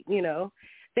create,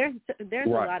 There's a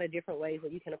lot of different ways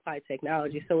that you can apply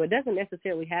technology. So it doesn't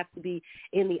necessarily have to be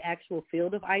in the actual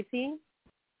field of IT.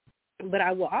 But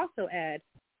I will also add,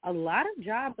 a lot of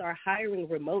jobs are hiring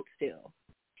remote still.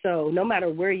 So no matter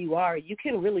where you are, you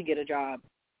can really get a job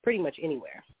pretty much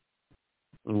anywhere.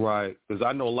 Right, because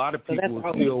I know a lot of people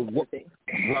still work.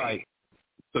 Right,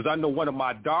 because I know one of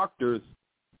my doctors,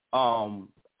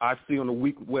 I see on a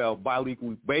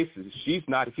bi-weekly basis. She's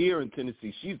not here in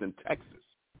Tennessee. She's in Texas.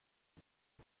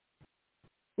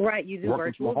 Right, you do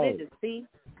virtual visits, see?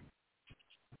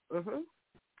 But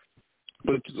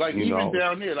even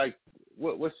down there,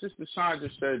 what Sister Sean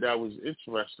just said, that was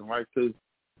interesting, right? Because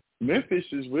Memphis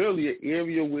is really an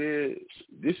area where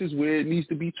this is where it needs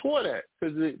to be taught at,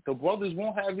 because the brothers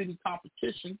won't have any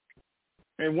competition.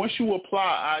 And once you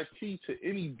apply IT to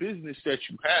any business that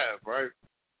you have, right?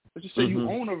 Let's just say you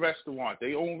own a restaurant.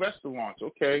 They own restaurants,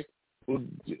 okay? Well,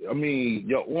 I mean,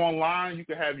 you're online. You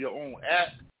can have your own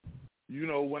app.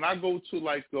 When I go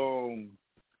to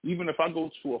even if I go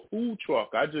to a food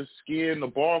truck, I just scan the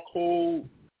barcode.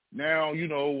 Now,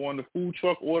 on the food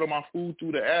truck, order my food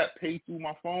through the app, pay through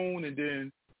my phone, and then,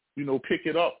 pick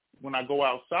it up when I go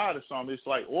outside or something. It's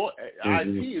like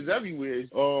IT is everywhere.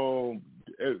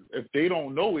 If they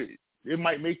don't know it, it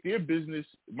might make their business,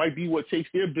 it might be what takes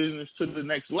their business to the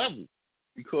next level.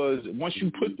 Because once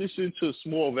you put this into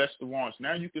small restaurants,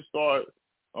 now you can start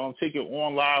taking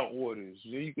online orders.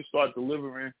 Then you can start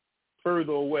delivering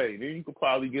further away. Then you could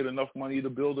probably get enough money to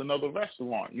build another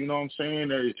restaurant. You know what I'm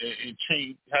saying? And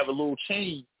change, have a little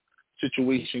chain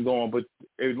situation going. But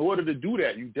in order to do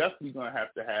that, you're definitely going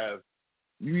to have,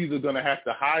 you're either going to have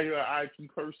to hire an IT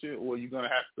person, or you're going to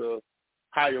have to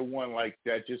hire one like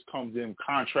that just comes in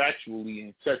contractually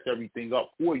and sets everything up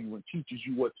for you and teaches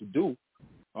you what to do.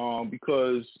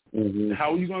 Because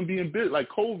how are you going to be in business? Like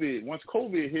COVID, once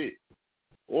COVID hit,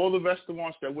 all the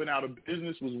restaurants that went out of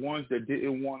business was ones that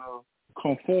didn't want to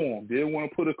conform. They didn't want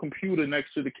to put a computer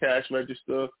next to the cash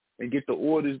register and get the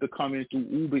orders to come in through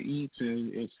Uber Eats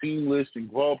and Seamless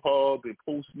and Grubhub and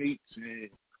Postmates and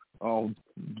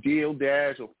Deal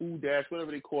Dash or Food Dash,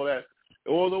 whatever they call that.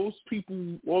 All those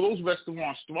people, all those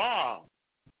restaurants thrived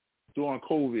during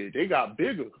COVID. They got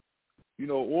bigger.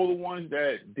 All the ones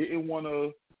that didn't want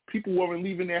to, people weren't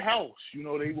leaving their house. They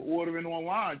were ordering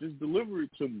online, just deliver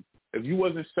it to them. If you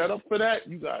wasn't set up for that,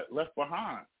 you got left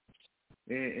behind.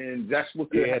 And that's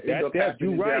what you're right.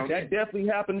 That definitely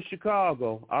happened in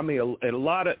Chicago. I mean, a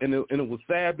lot of, and it was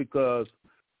sad because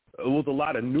It was a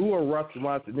lot of newer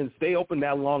restaurants, and then stay open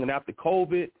that long. And after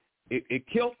COVID, it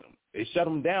killed them. It shut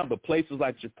them down. But places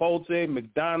like Chipotle,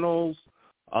 McDonald's,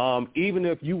 even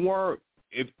if you weren't,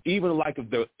 if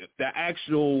the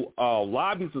actual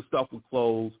lobbies and stuff were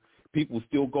closed, people would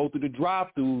still go through the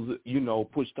drive-thrus,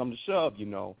 push them to shove,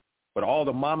 But all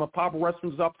the mom and pop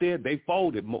restaurants up there, they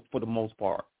folded for the most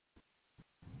part.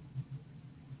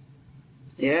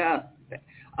 Yeah.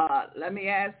 Let me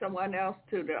add someone else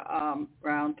to the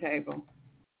round table.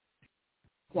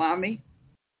 Kwame?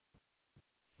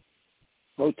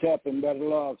 Hotep and better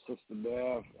love, Sister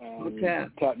Bev,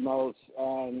 and Tutmose,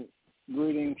 and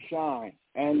greetings, Shine,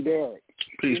 and Derek.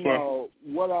 Peace, bro.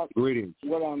 Greetings.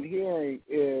 What I'm hearing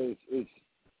is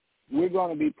we're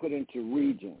going to be put into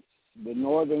regions, the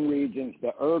northern regions,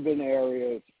 the urban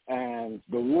areas, and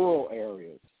the rural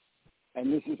areas.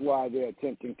 And this is why they're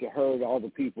attempting to herd all the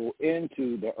people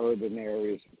into the urban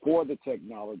areas for the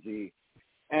technology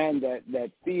and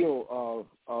that feel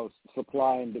of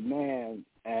supply and demand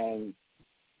and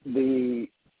the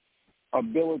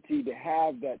ability to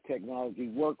have that technology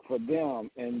work for them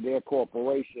and their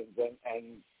corporations and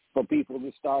for people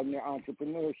to start in their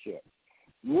entrepreneurship.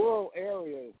 Rural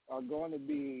areas are going to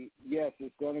be, yes,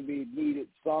 it's going to be needed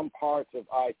some parts of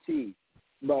IT,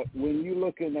 but when you're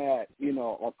looking at,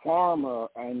 a farmer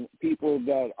and people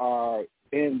that are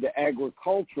in the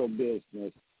agricultural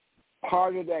business,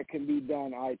 part of that can be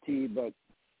done IT, but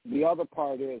the other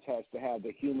part has to have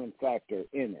the human factor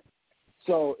in it.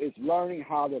 So it's learning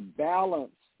how to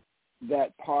balance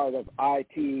that part of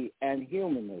IT and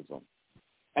humanism.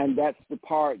 And that's the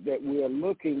part that we're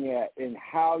looking at in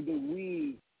how do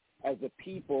we as a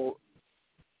people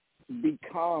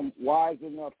become wise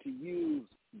enough to use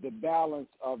the balance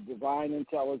of divine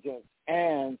intelligence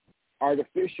and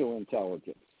artificial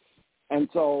intelligence. And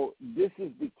so this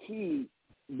is the key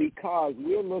because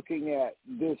we're looking at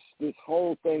this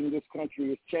whole thing, this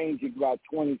country is changing by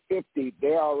 2050.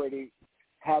 They're already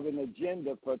have an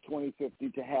agenda for 2050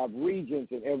 to have regions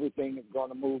and everything is going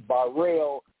to move by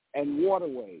rail and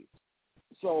waterways.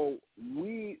 So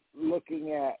we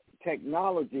looking at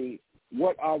technology,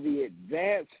 what are the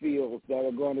advanced fields that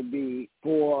are going to be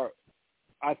for,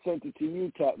 I sent it to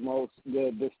you, Tutmose,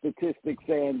 the statistics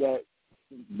saying that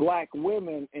black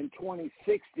women in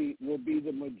 2060 will be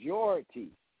the majority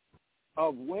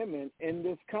of women in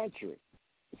this country.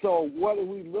 So what are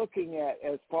we looking at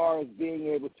as far as being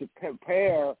able to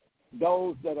prepare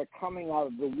those that are coming out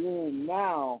of the womb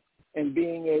now and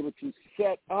being able to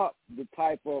set up the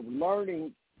type of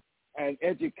learning and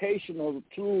educational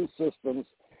tool systems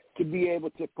to be able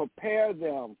to prepare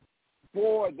them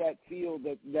for that field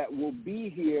that will be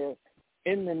here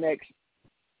in the next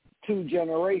 2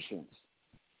 generations?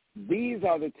 These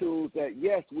are the tools that,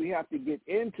 yes, we have to get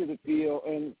into the field.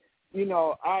 And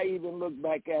I even look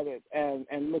back at it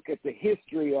and look at the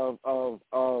history of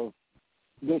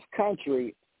this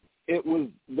country. It was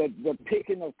the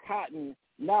picking of cotton.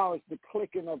 Now it's the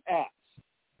clicking of apps.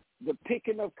 The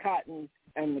picking of cotton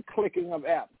and the clicking of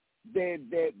apps.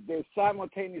 They're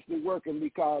simultaneously working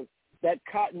because that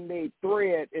cotton made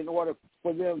thread in order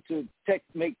for them to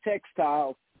make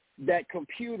textiles. That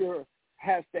computer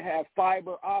has to have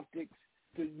fiber optics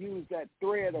to use that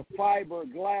thread of fiber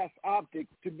glass optics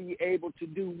to be able to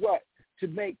do what? To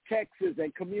make texts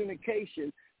and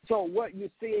communication. So what you're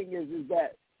seeing is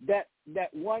that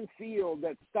one field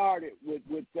that started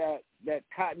with that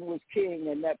cotton was king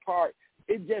and that part,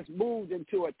 it just moved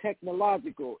into a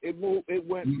technological. It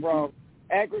went from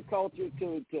agriculture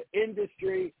to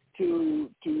industry to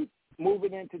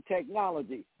moving into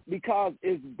technology because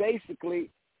it's basically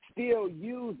still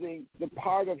using the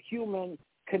part of human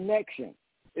connection.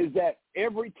 Is that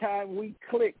every time we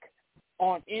click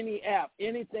on any app,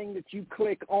 anything that you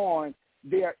click on,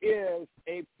 there is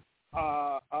a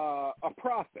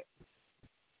profit.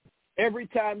 Every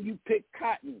time you pick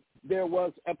cotton, there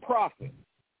was a profit.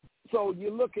 So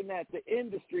you're looking at the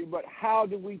industry, but how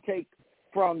do we take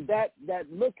from that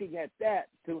looking at that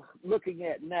to looking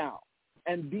at now?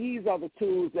 And these are the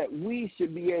tools that we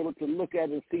should be able to look at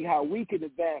and see how we can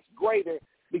advance greater,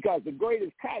 because the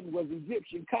greatest cotton was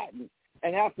Egyptian cotton.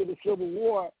 And after the Civil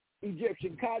War,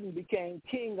 Egyptian cotton became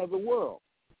king of the world.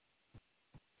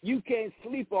 You can't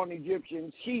sleep on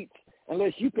Egyptian sheets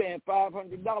unless you're paying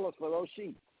 $500 for those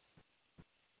sheets.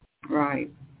 Right.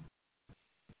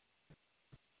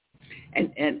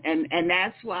 And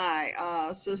that's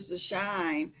why, Sister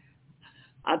Shine,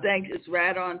 I think it's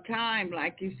right on time.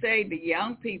 Like you say, the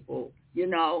young people,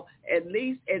 at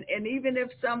least, and even if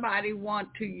somebody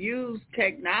want to use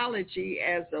technology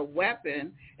as a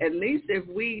weapon, at least if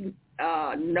we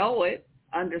know it,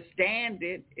 understand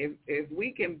it, if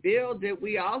we can build it,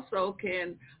 we also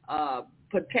can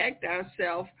protect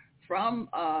ourselves from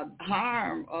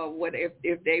harm or what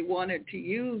if they wanted to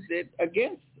use it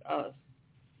against us.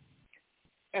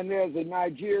 And there's a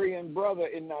Nigerian brother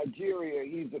in Nigeria.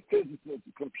 He's a physicist,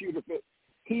 a computer physicist.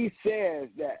 He says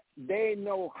that they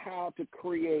know how to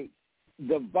create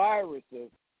the viruses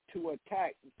to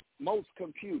attack most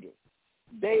computers.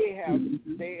 They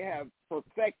have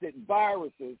perfected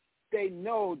viruses they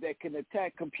know that can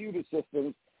attack computer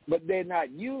systems, but they're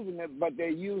not using it, but they're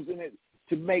using it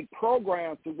to make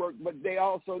programs to work. But they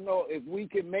also know if we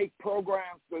can make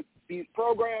programs for these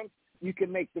programs, you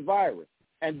can make the virus.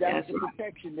 And that's the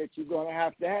protection that you're going to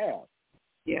have.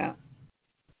 Yeah.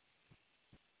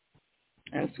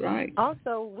 That's right.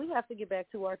 Also, we have to get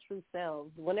back to our true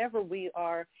selves. Whenever we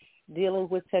are dealing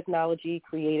with technology,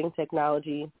 creating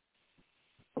technology,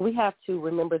 we have to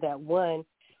remember that, one,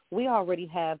 we already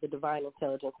have the divine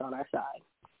intelligence on our side.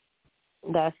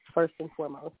 That's first and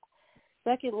foremost.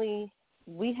 Secondly,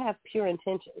 we have pure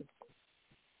intentions.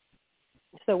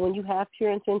 So when you have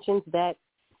pure intentions, that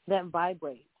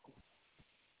vibrates.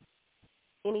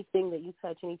 Anything that you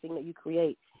touch, anything that you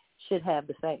create should have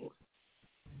the same.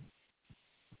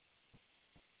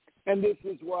 And this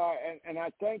is why, and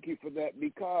I thank you for that,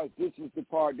 because this is the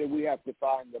part that we have to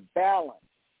find the balance.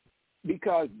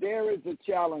 Because there is a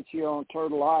challenge here on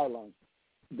Turtle Island,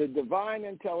 the divine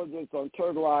intelligence on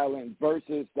Turtle Island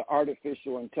versus the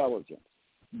artificial intelligence.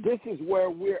 This is where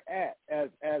we're at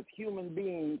as human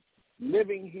beings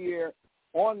living here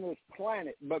on this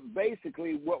planet. But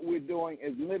basically what we're doing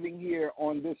is living here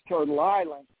on this Turtle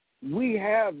Island. We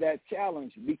have that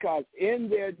challenge because in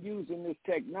their using this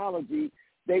technology,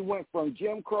 they went from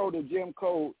Jim Crow to Jim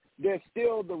Crow. There's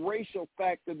still the racial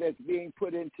factor that's being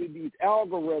put into these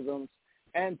algorithms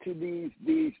and to these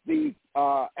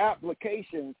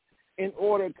applications in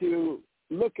order to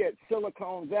look at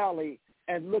Silicon Valley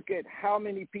and look at how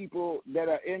many people that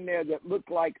are in there that look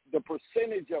like the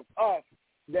percentage of us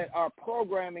that are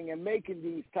programming and making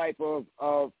these type of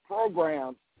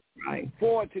programs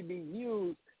for it to be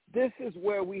used. This is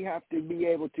where we have to be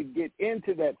able to get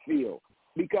into that field.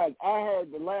 Because I heard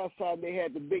the last time they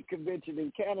had the big convention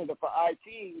in Canada for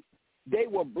IT, they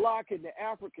were blocking the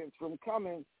Africans from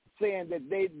coming, saying that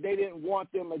they didn't want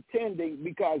them attending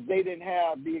because they didn't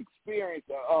have the experience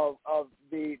of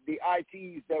the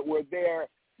ITs that were there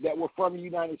that were from the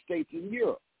United States and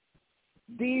Europe.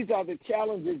 These are the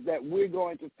challenges that we're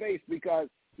going to face because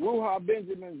Ruha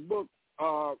Benjamin's book,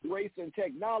 Race and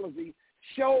Technology,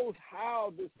 shows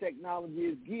how this technology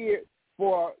is geared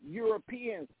for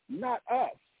Europeans, not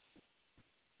us.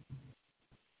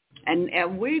 And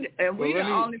we the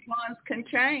only ones can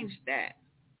change that.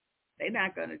 They're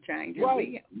not going to change it.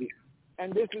 Right.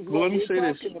 And this is what we're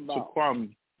talking about. To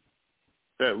Kwame,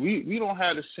 that we don't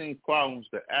have the same problems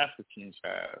that Africans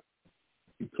have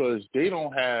because they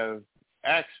don't have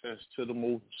access to the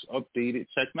most updated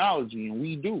technology, and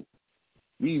we do.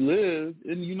 We live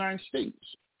in the United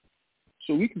States.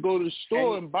 So we can go to the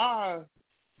store and buy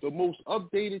the most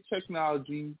updated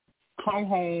technology, come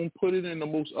home, put it in the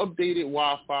most updated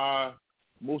Wi-Fi,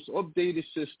 most updated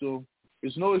system.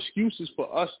 There's no excuses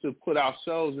for us to put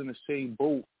ourselves in the same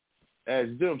boat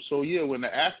as them. So, yeah, when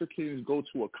the Africans go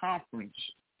to a conference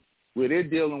where they're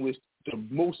dealing with the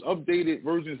most updated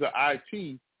versions of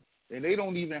IT, and they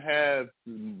don't even have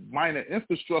minor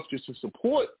infrastructure to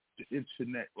support the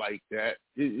internet like that,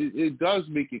 it does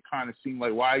make it kind of seem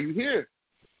like, why are you here?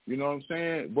 You know what I'm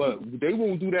saying? But they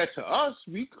won't do that to us.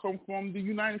 We come from the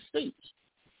United States.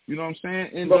 You know what I'm saying?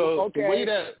 And the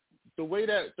way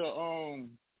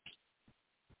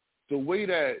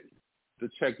that the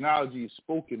technology is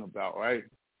spoken about, right?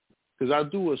 Because I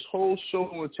do a whole show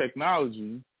on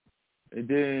technology, and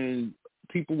then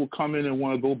people will come in and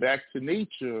want to go back to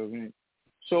nature. And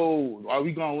so, are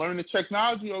we going to learn the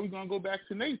technology, or are we going to go back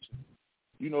to nature?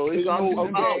 You know, it's no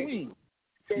in between.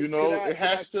 You know, we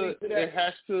have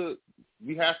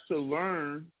to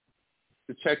learn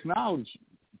the technology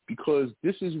because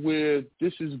this is where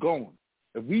this is going.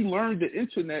 If we learned the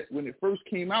internet when it first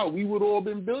came out, we would all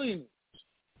been billionaires,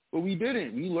 but we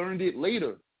didn't. We learned it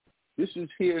later. This is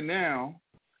here now,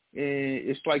 and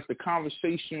it's like the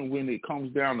conversation when it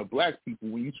comes down to black people.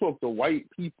 When you talk to white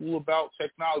people about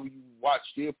technology, you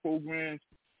watch their programs,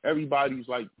 everybody's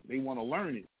like, they want to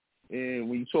learn it. And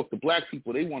when you talk to black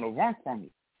people, they want to run from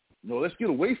it. No, let's get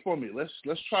away from it. Let's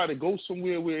try to go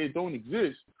somewhere where it don't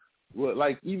exist. Well,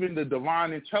 like even the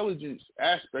divine intelligence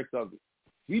aspect of it.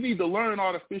 We need to learn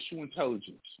artificial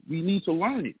intelligence. We need to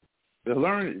learn it. To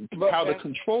learn how to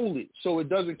control it so it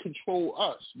doesn't control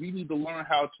us. We need to learn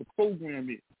how to program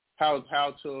it,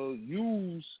 how to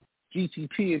use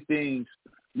GTP and things.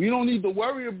 We don't need to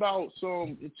worry about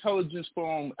some intelligence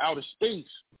from outer space.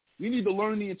 We need to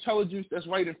learn the intelligence that's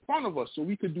right in front of us so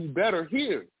we could do better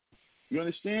here. You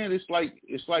understand? It's like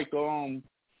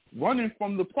running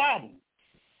from the problem.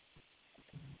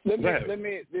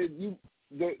 The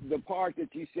part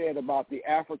that you said about the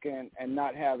African and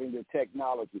not having the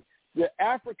technology. The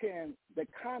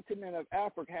continent of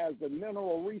Africa has the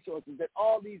mineral resources that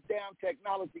all these damn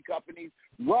technology companies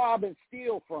rob and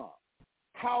steal from.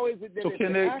 How is it that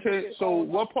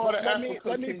what part of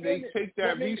Africa can they take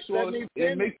that resource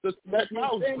and make the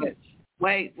technology?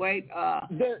 Wait.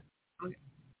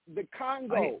 The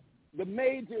Congo, the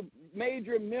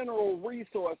major mineral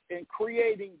resource in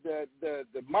creating the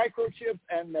microchips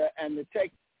and the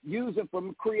tech using for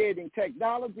creating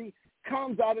technology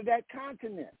comes out of that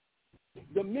continent.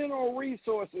 The mineral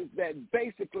resources that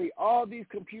basically all these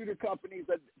computer companies,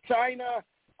 China,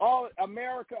 all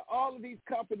America, all of these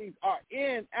companies are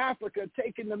in Africa,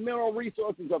 taking the mineral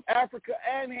resources of Africa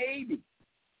and Haiti.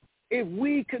 If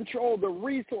we control the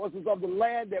resources of the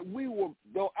land that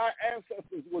our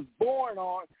ancestors was born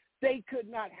on, they could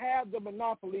not have the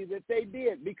monopoly that they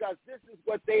did, because this is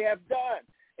what they have done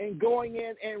in going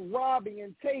in and robbing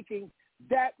and taking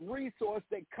that resource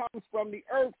that comes from the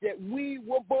earth that we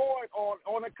were born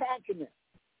on a continent.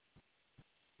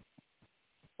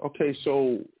 Okay,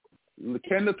 so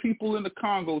can the people in the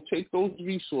Congo take those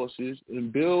resources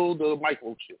and build a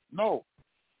microchip? No.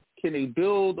 Can they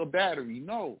build a battery?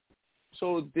 No.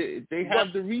 So they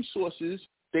have the resources.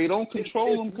 They don't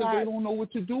control them because they don't know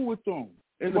what to do with them.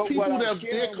 And the people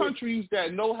their countries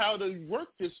that know how to work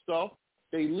this stuff,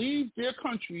 they leave their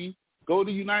country, go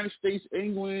to the United States,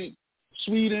 England,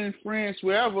 Sweden, France,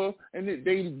 wherever, and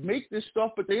they make this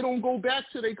stuff, but they don't go back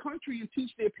to their country and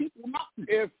teach their people nothing.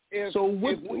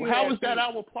 How is that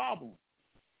our problem?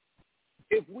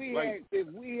 If we had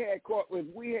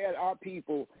our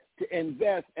people to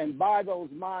invest and buy those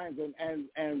mines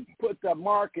and put the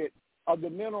market of the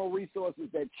mineral resources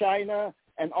that China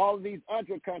and all of these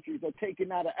other countries are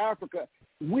taking out of Africa,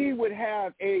 we would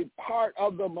have a part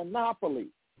of the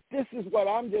monopoly. This is what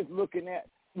I'm just looking at.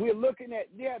 We're looking at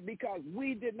because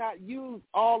we did not use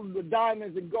all of the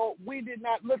diamonds and gold. We did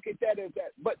not look at that as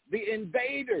that. But the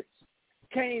invaders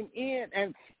came in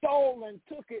and stole and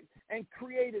took it and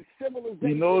created civilization.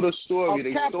 You know the story.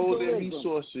 They stole their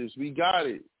resources. We got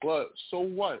it. But so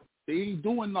what? They ain't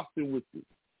doing nothing with it.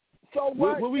 So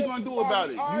what are we going to do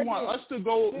about it? You want us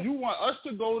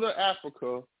to go to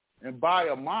Africa and buy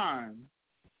a mine,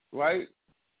 right?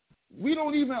 We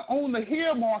don't even own the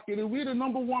hair market, and we're the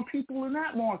number one people in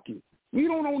that market. We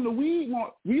don't own the weed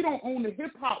market. We don't own the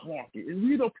hip-hop market, and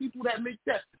we're the people that make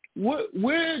that.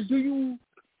 Where do you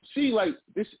see, like,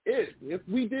 this is? If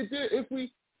we did this,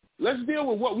 let's deal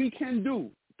with what we can do.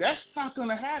 That's not going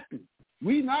to happen.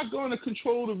 We're not going to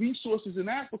control the resources in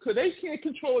Africa. They can't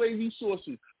control their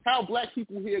resources. How black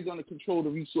people here are going to control the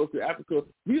resources in Africa?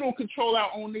 We don't control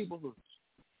our own neighborhoods.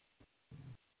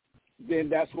 Then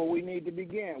that's where we need to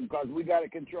begin, because we got to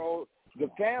control the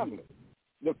family.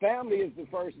 The family is the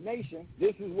first nation.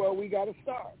 This is where we got to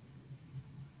start.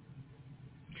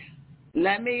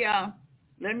 Let me add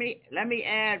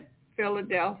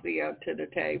Philadelphia to the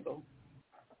table.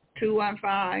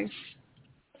 215.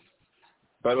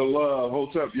 Better love.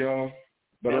 Hold up, y'all.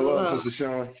 Better love, Sister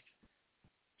Sean.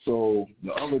 So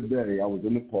the other day, I was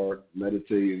in the park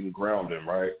meditating, grounding,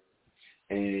 right?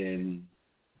 And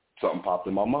something popped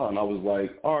in my mind. I was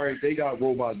like, all right, they got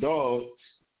robot dogs.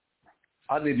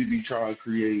 I need to be trying to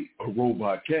create a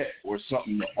robot cat or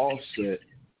something to offset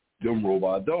them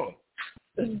robot dogs.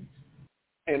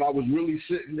 And I was really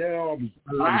sitting down.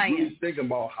 I was really thinking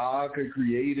about how I could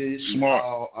create it, and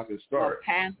how I could start.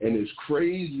 And it's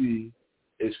crazy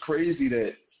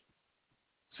that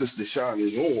Sister Sean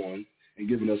is on and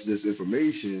giving us this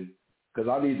information, because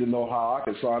I need to know how I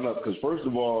can sign up. Because first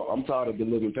of all, I'm tired of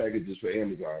delivering packages for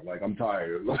Amazon. Like, I'm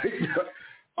tired.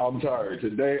 I'm tired.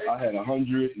 Today I had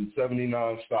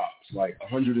 179 stops,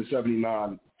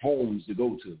 179 homes to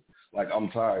go to. Like, I'm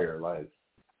tired. Like,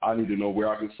 I need to know where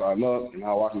I can sign up and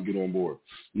how I can get on board.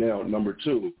 Now, number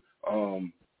two,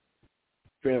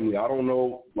 family, I don't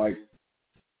know, like,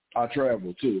 I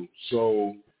travel too.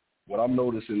 So what I'm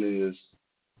noticing is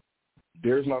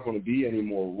there's not going to be any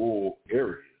more rural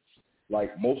areas.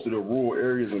 Like, most of the rural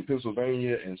areas in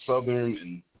Pennsylvania and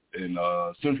southern and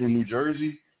central New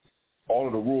Jersey, all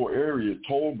of the rural areas,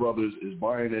 Toll Brothers is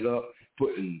buying it up,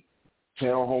 putting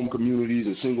townhome communities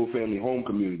and single-family home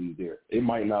communities there. It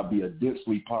might not be a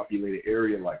densely populated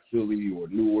area like Philly or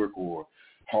Newark or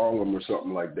Harlem or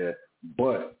something like that,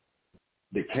 but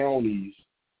the counties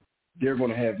they're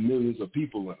going to have millions of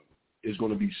people in them. It's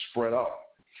going to be spread out.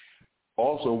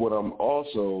 Also,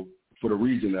 for the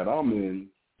region that I'm in,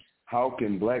 how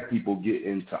can black people get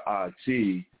into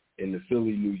IT in the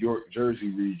Philly, New York, Jersey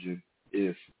region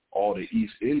if all the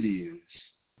East Indians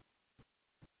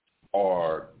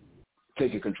are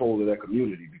taking control of that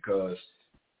community? Because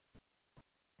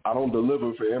I don't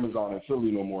deliver for Amazon in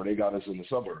Philly no more. They got us in the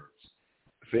suburbs.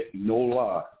 No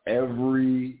lie.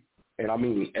 And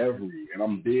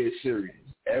I'm dead serious,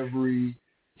 every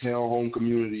townhome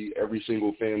community, every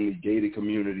single family gated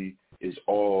community is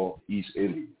all East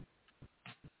Indian.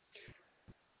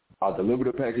 I delivered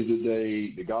a package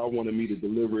today. The guy wanted me to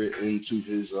deliver it into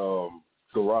his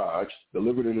garage.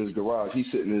 Delivered in his garage. He's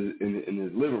sitting in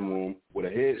his living room with a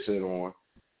headset on.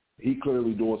 He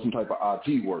clearly doing some type of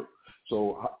IT work.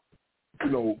 So,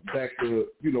 back to,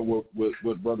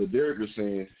 what Brother Derek was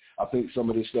saying, I think some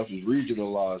of this stuff is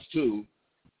regionalized too,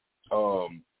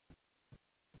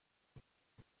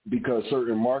 because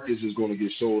certain markets is going to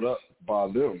get sold up by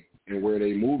them and where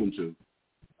they moving to.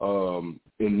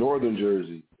 In northern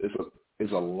Jersey,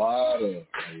 it's a lot of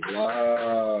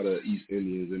East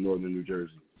Indians in northern New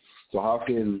Jersey. So how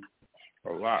can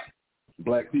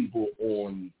black people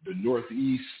on the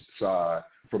northeast side,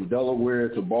 from Delaware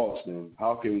to Boston,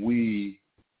 how can we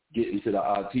get into the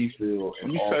IT field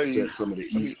and offset some of the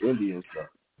East Indian stuff?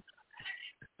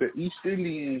 The East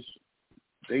Indians,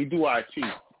 they do IT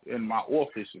in my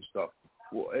office and stuff.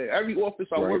 Well, every office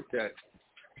I worked at,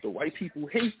 the white people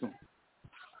hate them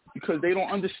because they don't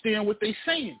understand what they're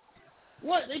saying.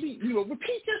 What? They be,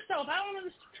 repeat yourself. I don't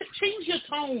understand. Change your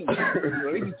tone.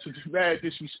 They be mad,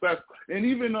 disrespectful. And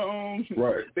even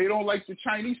they don't like the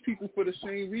Chinese people for the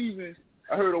same reason.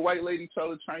 I heard a white lady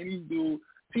tell a Chinese dude,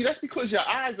 see, that's because your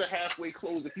eyes are halfway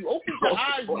closed. If you open your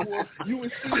eyes more, you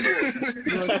would see more.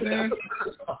 You know what I'm saying?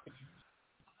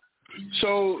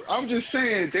 So I'm just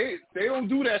saying, they don't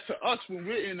do that to us when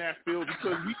we're in that field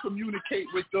because we communicate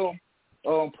with them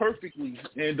perfectly.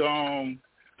 And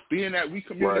being that we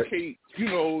communicate,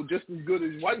 just as good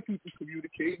as white people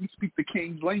communicate, we speak the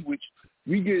King's language.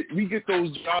 We get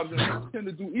those jobs, and we tend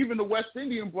to do. Even the West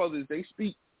Indian brothers, they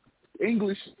speak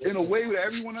English in a way that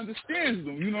everyone understands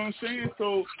them. You know what I'm saying?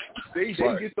 So they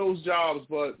get those jobs.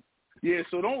 But yeah,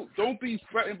 so don't be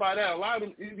threatened by that. A lot of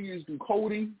them Indians do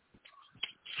coding.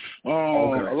 A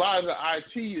lot of the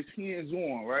IT is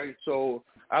hands-on, right? So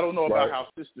I don't know about how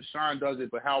Sister Shine does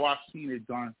it, but how I've seen it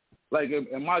done. Like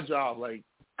in my job, like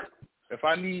if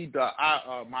I need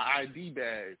my ID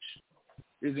badge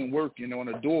isn't working on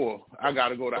a door, I got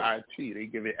to go to IT. They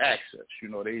give it access.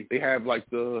 They have like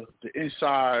the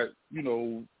inside,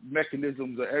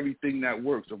 mechanisms of everything that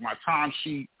works. If my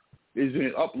timesheet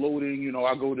isn't uploading,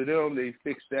 I go to them. They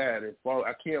fix that. If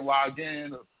I can't log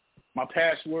in, my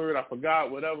password, I forgot,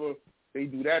 whatever, they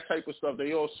do that type of stuff.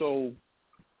 They also,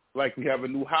 like we have a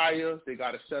new hire, they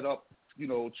got to set up,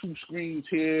 2 screens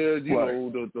here,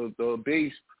 the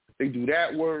base. They do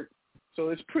that work. So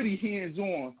it's pretty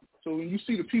hands-on. So when you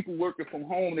see the people working from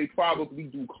home, they probably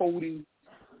do coding.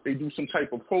 They do some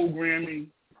type of programming.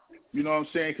 You know what I'm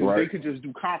saying? Because they could just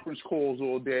do conference calls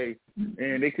all day,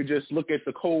 and they could just look at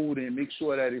the code and make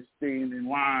sure that it's staying in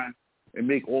line and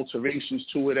make alterations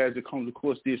to it as it comes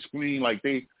across their screen. Like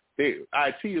IT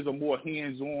is a more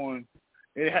hands-on.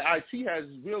 And IT has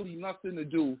really nothing to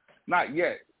do, not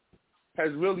yet,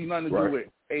 has really nothing to do with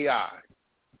AI.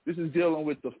 This is dealing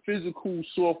with the physical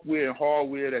software and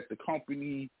hardware that the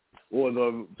company or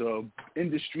the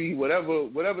industry,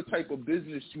 whatever type of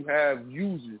business you have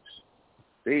uses.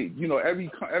 They, every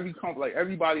company, like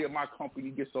everybody at my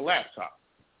company gets a laptop.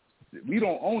 We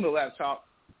don't own the laptop.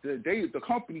 The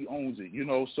company owns it,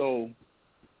 So,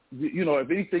 if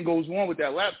anything goes wrong with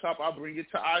that laptop, I bring it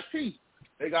to IT.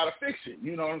 They gotta fix it.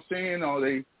 You know what I'm saying? Or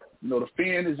they, the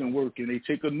fan isn't working. They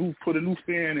put a new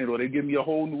fan in, or they give me a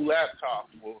whole new laptop,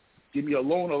 or give me a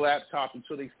loaner laptop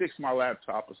until they fix my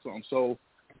laptop or something. So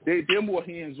they're more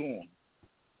hands-on.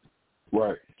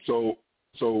 Right. So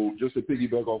just to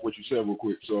piggyback off what you said real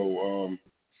quick. So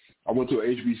I went to a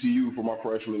HBCU for my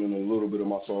freshman and a little bit of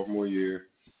my sophomore year.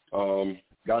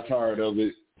 Got tired of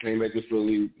it, came back to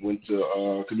Philly, went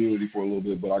to community for a little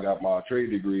bit, but I got my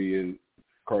trade degree in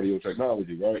cardio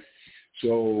technology, right?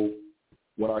 So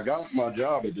when I got my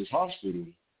job at this hospital,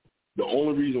 the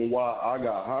only reason why I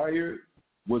got hired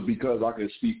was because I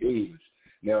could speak English.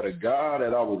 Now, the guy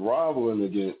that I was rivaling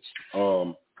against,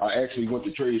 I actually went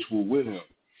to trade school with him.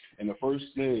 And the first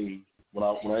thing, when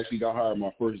I actually got hired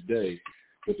my first day,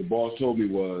 what the boss told me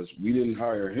was, we didn't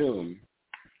hire him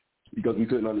because we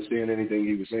couldn't understand anything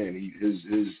he was saying.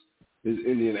 His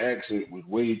Indian accent was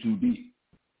way too deep.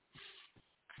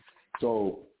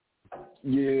 So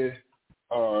Yeah.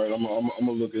 All right. I'm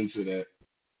gonna look into that.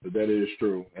 But that is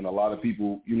true, and a lot of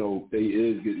people, you know, they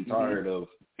is getting tired of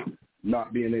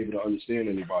not being able to understand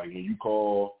anybody. When you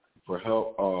call for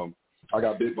help, I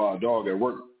got bit by a dog at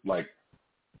work like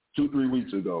 2-3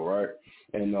 weeks ago, right?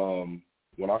 And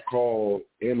when I called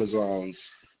Amazon's,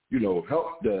 you know,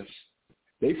 help desk,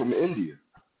 they from India.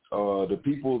 The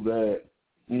people that,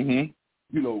 you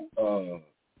know,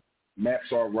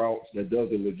 maps our routes, that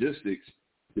does the logistics,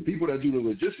 the people that do the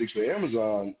logistics for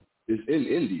Amazon is in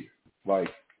India. Like,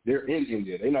 they're in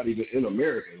India. They're not even in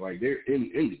America. Like, they're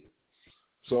in India.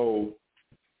 So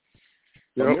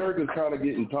America's kind of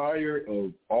getting tired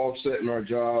of offsetting our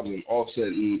jobs and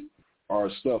offsetting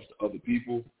our stuff to other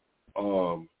people.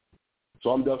 So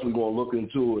I'm definitely going to look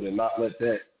into it and not let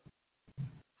that,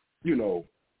 you know,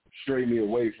 stray me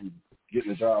away from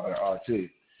getting a job at RT.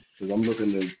 Because I'm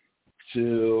looking to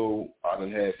chill. I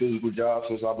done had physical jobs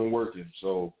since I've been working.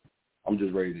 So I'm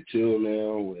just ready to chill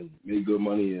now and make good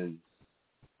money and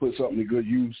put something to good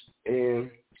use. And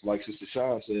like Sister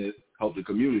Sean said, help the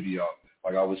community out.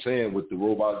 Like I was saying with the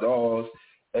robot dogs,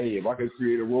 hey, if I could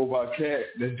create a robot cat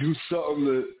that do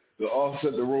something to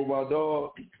offset the robot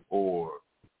dog, or,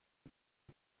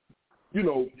 you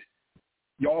know,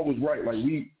 y'all was right. Like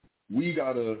we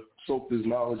got to soak this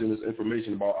knowledge and this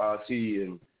information about IT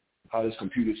and how this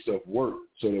computer stuff works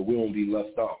so that we won't be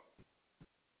left out.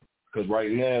 Because right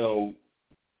now,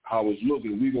 how it's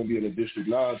looking, we're going to be in a District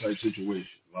 9 type situation.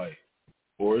 Like,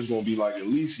 or it's going to be like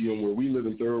Elysium where we live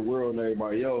in third world and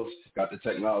everybody else got the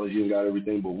technology and got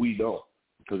everything, but we don't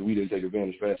because we didn't take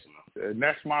advantage fast enough. And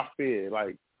that's my fear.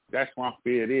 Like, that's my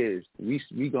fear. It is.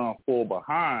 We going to fall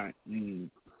behind. And,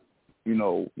 you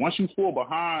know, once you fall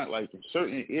behind, like in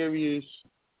certain areas,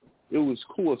 it was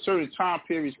cool at certain time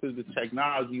periods because the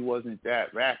technology wasn't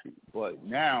that rapid. But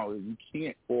now you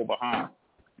can't fall behind.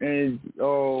 And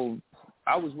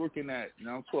I was working at,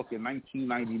 I'm talking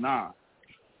 1999.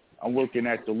 I'm working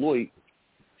at Deloitte,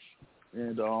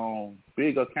 and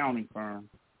big accounting firm,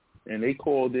 and they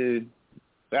called in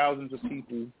thousands of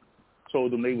people,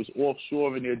 told them they was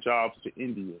offshoring their jobs to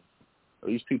India.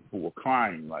 These people were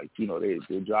crying, like, you know,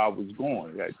 their job was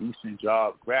gone. They got decent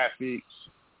job, graphics,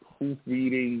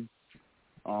 proofreading,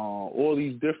 all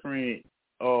these different,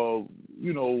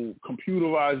 you know,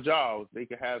 computerized jobs. They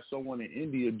could have someone in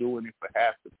India doing it for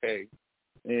half the pay.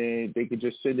 And they could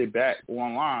just send it back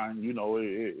online. You know,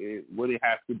 it wouldn't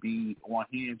have to be on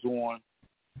hands-on.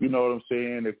 You know what I'm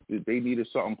saying? If they needed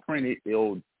something printed,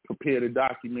 they'll prepare the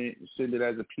document and send it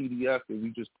as a PDF, and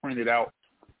we just print it out.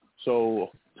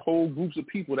 So whole groups of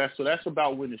people. That's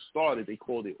about when it started. They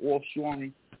called it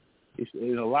offshoring.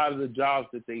 And a lot of the jobs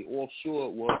that they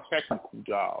offshored were technical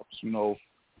jobs. You know,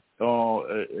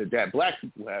 that black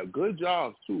people have good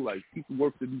jobs too. Like people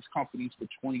worked in these companies for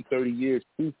 20, 30 years,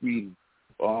 proofreading.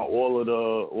 All of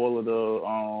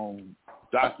the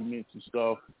documents and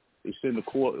stuff, they send to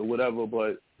court or whatever,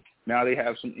 but now they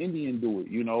have some Indian do it,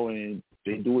 you know, and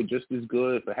they do it just as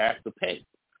good for half the pay.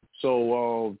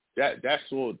 So that's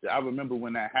all. I remember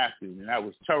when that happened, and that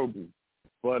was terrible.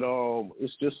 But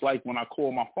it's just like when I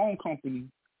call my phone company,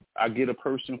 I get a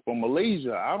person from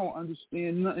Malaysia. I don't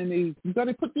understand nothing. You got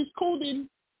to put this code in.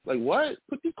 Like, what?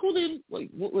 Put the code in. Like,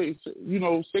 wait, you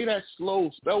know, say that slow.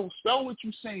 Spell what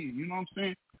you're saying. You know what I'm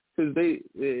saying? Because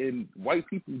and white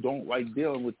people don't like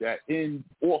dealing with that in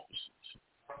offices.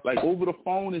 Like, over the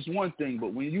phone is one thing,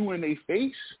 but when you in their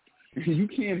face, you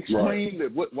can't explain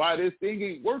why this thing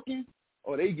ain't working,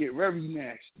 or they get very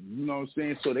nasty. You know what I'm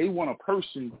saying? So they want a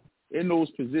person in those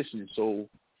positions. So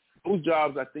those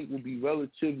jobs, I think, will be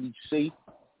relatively safe.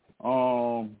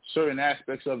 Certain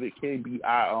aspects of it can be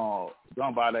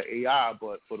done by the AI,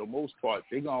 but for the most part,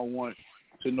 they're going to want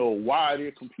to know why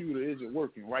their computer isn't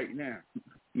working right now.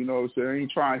 You know what I'm saying? I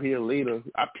ain't trying to hear later.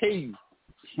 I pay you.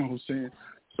 You know what I'm saying?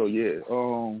 So, yeah.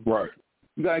 Right.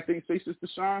 You got anything to say, Sister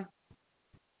Sean?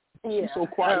 Yeah. You're so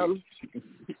quiet.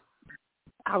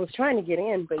 I was trying to get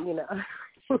in, but, you know.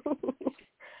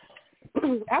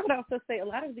 I would also say a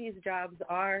lot of these jobs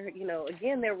are, you know,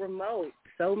 again, they're remote.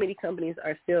 So many companies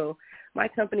are still, my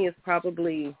company is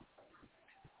probably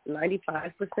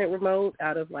 95% remote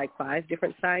out of like 5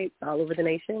 different sites all over the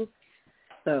nation.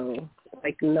 So,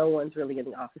 like, no one's really in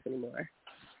the office anymore.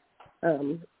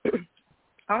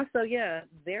 Also, yeah,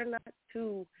 they're not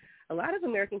too, a lot of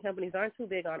American companies aren't too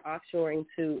big on offshoring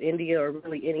to India or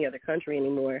really any other country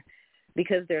anymore,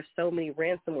 because there's so many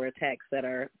ransomware attacks that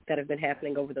have been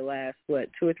happening over the last 2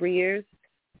 or 3 years.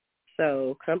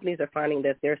 So companies are finding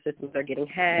that their systems are getting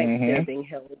hacked. Mm-hmm.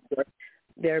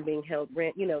 They're being held,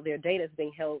 you know, their data is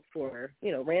being held for,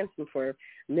 you know, ransom for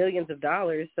millions of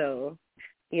dollars. So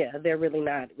they're really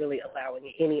not really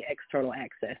allowing any external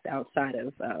access outside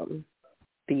of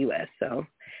the U.S. So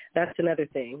that's another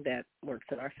thing that works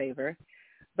in our favor.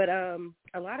 But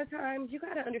a lot of times you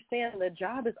got to understand the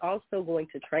job is also going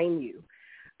to train you.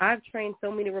 I've trained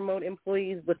so many remote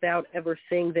employees without ever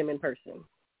seeing them in person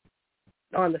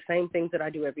on the same things that I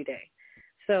do every day.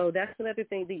 So that's another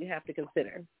thing that you have to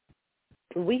consider.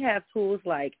 We have tools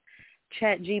like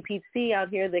ChatGPT out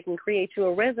here that can create you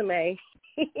a resume.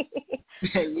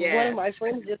 Yes. One of my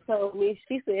friends just told me,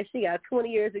 she said she got 20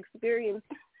 years experience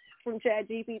from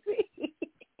ChatGPT.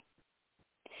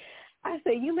 I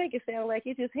said, you make it sound like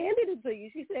it just handed it to you.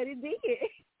 She said it did.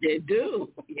 They do,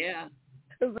 yeah.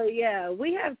 But, yeah,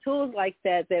 we have tools like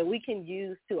that we can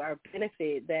use to our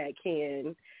benefit that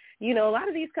can, you know, a lot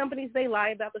of these companies, they lie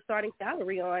about the starting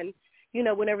salary on, you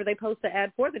know, whenever they post the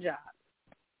ad for the job.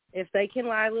 If they can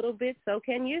lie a little bit, so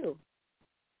can you.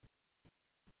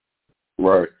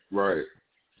 Right.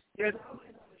 There's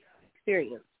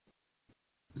experience.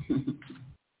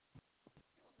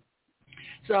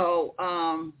 So,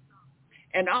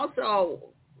 and also,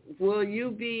 will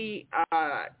you be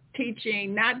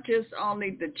teaching not just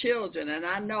only the children, and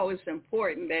I know it's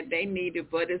important that they need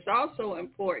it, but it's also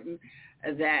important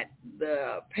that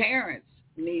the parents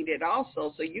need it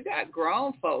also. So you got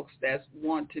grown folks that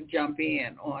want to jump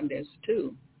in on this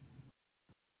too.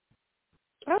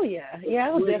 Oh, yeah. Yeah, I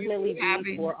will definitely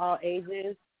be for all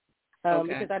ages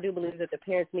because I do believe that the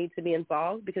parents need to be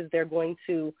involved because they're going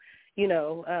to, you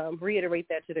know, reiterate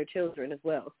that to their children as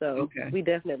well. So we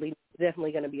definitely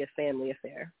going to be a family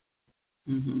affair.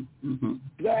 Can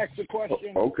I ask a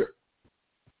question? Okay.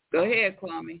 Go ahead,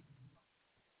 Kwame.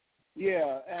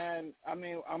 Yeah, and I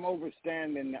mean, I'm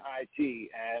overstanding the IT,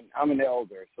 and I'm an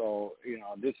elder, so, you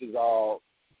know, this is all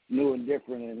new and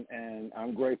different, and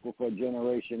I'm grateful for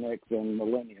Generation X and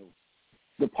Millennials.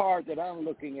 The part that I'm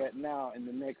looking at now in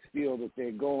the next field that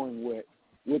they're going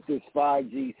with this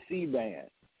 5G C-band,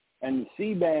 and the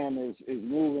C-band is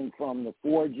moving from the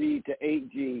 4G to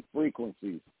 8G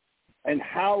frequencies. And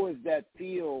how is that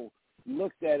field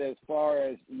looked at as far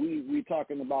as we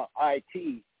talking about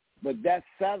IT, but that's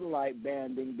satellite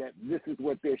banding, that this is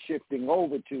what they're shifting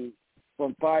over to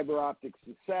from fiber optics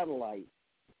to satellite.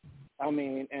 I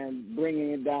mean, and bringing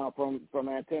it down from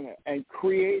antenna and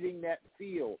creating that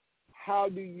field. How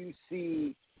do you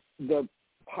see the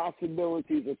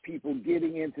possibilities of people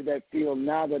getting into that field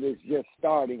now that it's just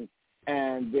starting,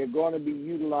 and they're going to be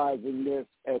utilizing this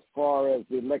as far as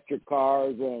the electric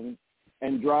cars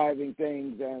and driving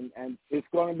things, and it's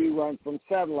going to be run from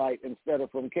satellite instead of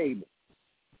from cable?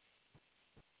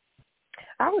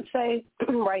 I would say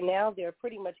right now they're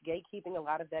pretty much gatekeeping a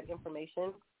lot of that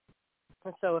information.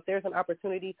 And so if there's an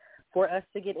opportunity for us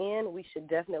to get in, we should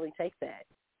definitely take that.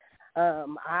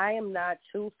 I am not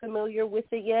too familiar with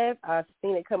it yet. I've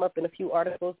seen it come up in a few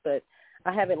articles, but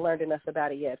I haven't learned enough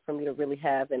about it yet for me to really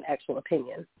have an actual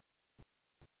opinion.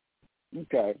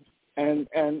 Okay. And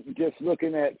just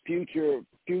looking at future,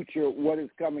 what is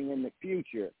coming in the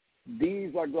future,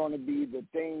 these are going to be the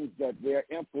things that they're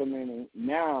implementing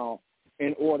now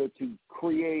in order to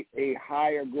create a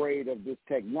higher grade of this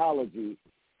technology.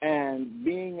 And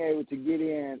being able to get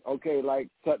in, okay, like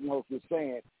Tutmose was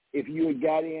saying, if you had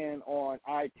got in on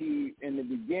IT in the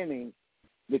beginning,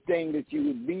 the thing that you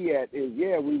would be at is,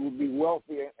 we would be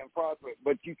wealthy and prosperous,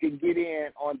 but you can get in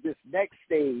on this next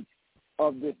stage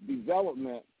of this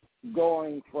development,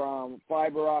 going from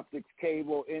fiber optics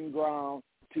cable in-ground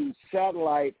to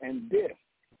satellite and dish.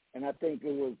 And I think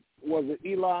it was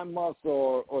it Elon Musk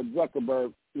or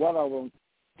Zuckerberg, one of them,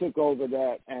 took over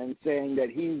that and saying that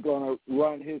he's going to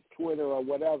run his Twitter or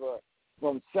whatever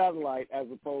from satellite as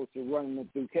opposed to running it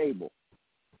through cable.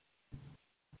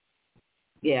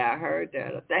 Yeah, I heard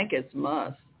that. I think it's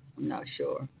Musk. I'm not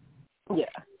sure. Yeah,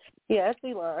 it's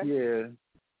Elon. Yeah.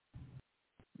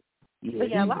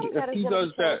 But a lot of that is going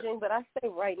to be changing, but I say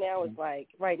right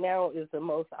now is the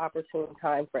most opportune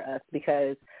time for us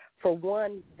because, for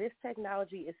one, this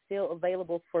technology is still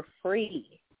available for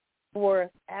free, for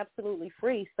absolutely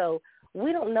free. So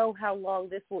we don't know how long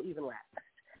this will even last.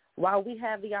 While we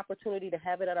have the opportunity to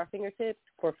have it at our fingertips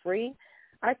for free,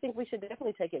 I think we should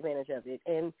definitely take advantage of it.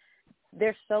 And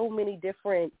there's so many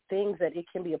different things that it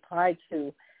can be applied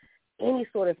to, any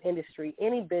sort of industry,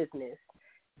 any business,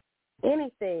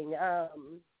 anything.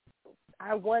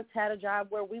 I once had a job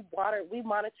where we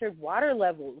monitored water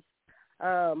levels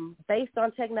based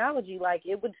on technology. Like,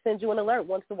 it would send you an alert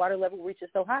once the water level reaches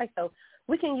so high. So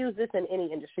we can use this in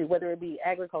any industry, whether it be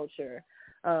agriculture,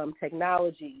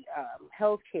 technology,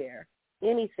 healthcare,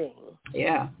 anything.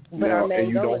 Yeah. But our main and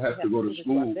you goal don't is have to go to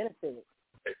school. benefit.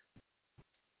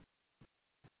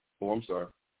 Oh, I'm sorry.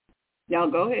 No,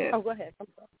 go ahead. Oh, go ahead. I'm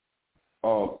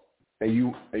sorry. And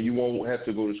you won't have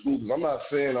to go to school, because I'm not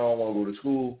saying I don't want to go to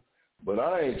school, but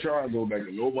I ain't trying to go back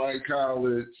to nobody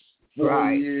college,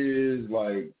 4 years.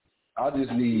 Like, I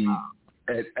just need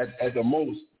at the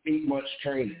most 8 months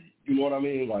training. You know what I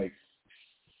mean? Like,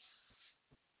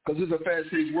 because it's a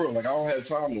fast-paced world. Like, I don't have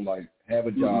time to like have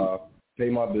a job, pay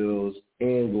my bills,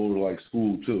 and go to like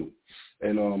school too.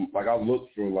 And like, I look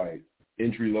for like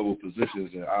entry-level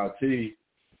positions in IT,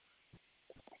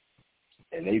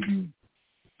 and they be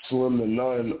slim to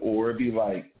none, or it be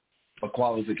like a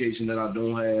qualification that I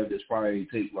don't have that's probably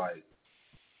take like,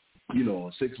 you know,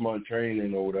 a 6-month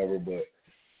training or whatever. But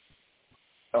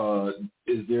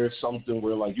is there something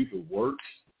where like you could work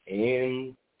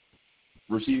and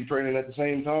receive training at the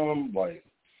same time? Like,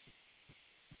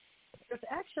 there's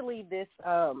actually this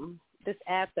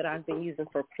app that I've been using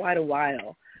for quite a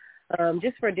while,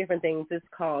 just for different things. It's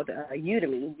called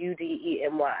Udemy,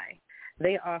 Udemy.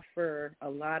 They offer a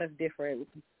lot of different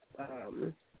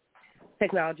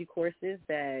technology courses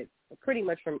that are pretty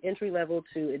much from entry level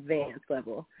to advanced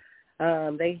level.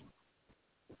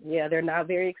 They're not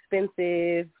very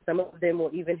expensive. Some of them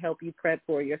will even help you prep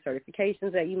for your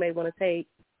certifications that you may want to take.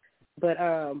 But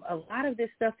a lot of this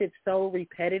stuff is so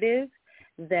repetitive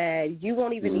that you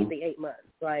won't even need the 8 months.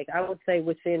 Like, I would say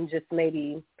within just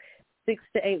maybe 6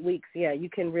 to 8 weeks, you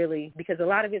can really, because a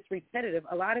lot of it's repetitive.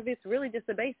 A lot of it's really just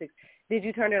the basics. Did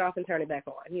you turn it off and turn it back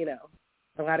on? You know,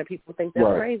 a lot of people think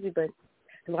that's crazy, but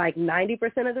like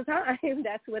 90% of the time,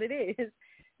 that's what it is.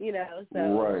 You know,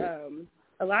 so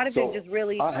a lot of it just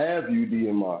really. I have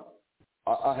UDMI.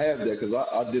 I have that because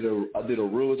I did a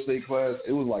real estate class.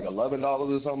 It was like $11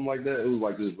 or something like that. It was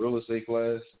like this real estate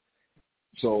class.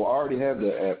 So I already have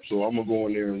that app. So I'm gonna go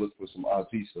in there and look for some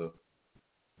IT stuff.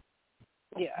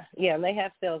 Yeah, and they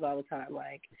have sales all the time.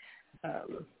 Like,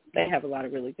 they have a lot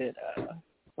of really good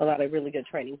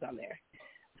trainings on there.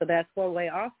 So that's one way.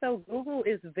 Also, Google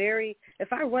is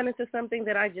if I run into something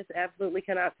that I just absolutely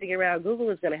cannot figure out, Google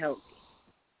is going to help me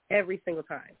every single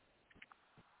time.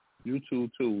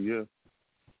 YouTube too, yeah.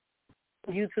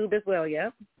 YouTube as well,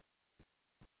 yeah.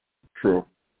 True.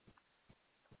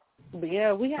 But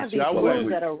yeah, we have these tools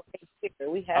that are right here.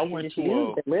 We have to just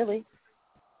use them, really.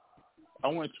 I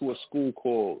went to a school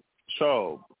called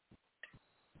Chubb,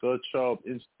 the Chubb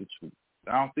Institute.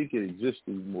 I don't think it exists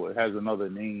anymore. It has another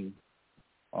name.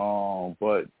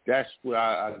 But that's where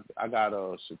I got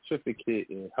a certificate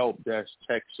in help desk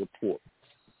tech support.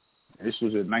 This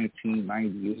was in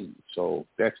 1998, so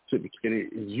that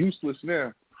certificate is useless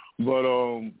now. But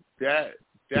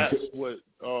that's what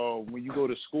when you go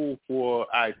to school for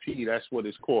IT, that's what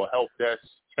it's called, help desk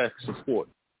tech support.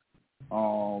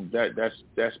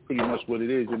 That's pretty much what it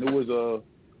is, and it was a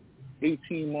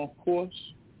 18-month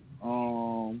course.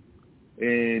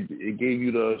 And it gave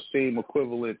you the same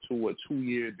equivalent to a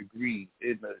 2-year degree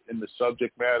in the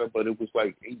subject matter, but it was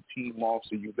like 18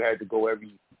 months, and you had to go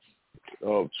every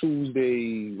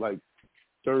Tuesday, like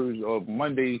Thursday, or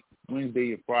Monday,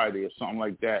 Wednesday, and Friday, or something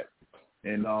like that.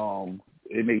 And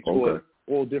they taught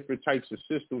all different types of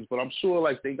systems, but I'm sure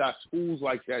like they got schools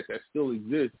like that still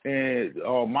exist. And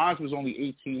mine was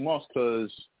only 18 months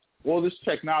because all this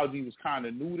technology was kind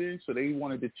of new then, so they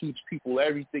wanted to teach people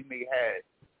everything they had.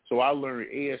 So I learned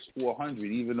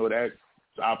AS400, even though that's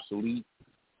obsolete.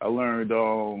 I learned,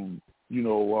 the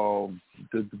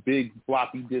big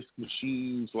floppy disk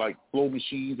machines, like flow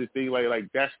machines and things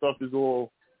like that stuff it was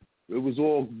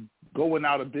all going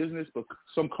out of business, but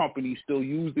some companies still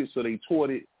used it, so they taught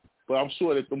it. But I'm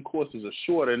sure that them courses are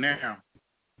shorter now.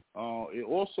 And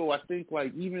also, I think,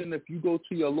 like, even if you go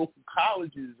to your local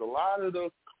colleges, a lot of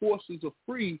the courses are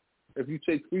free if you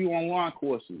take free online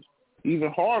courses.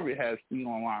 Even Harvard has free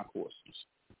online courses.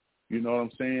 You know what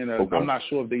I'm saying? I'm not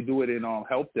sure if they do it in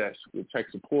help desk with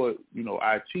tech support,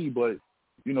 IT, but,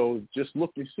 just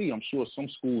look and see. I'm sure some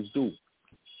schools do.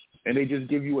 And they just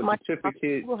give you a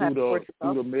certificate through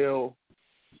the mail.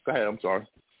 Go ahead, I'm sorry.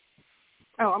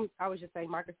 Oh, I was just saying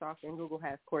Microsoft and Google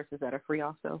has courses that are free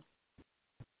also.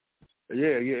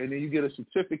 Yeah, and then you get a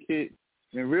certificate,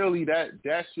 and really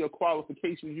that's your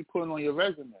qualifications you put on your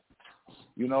resume.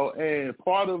 And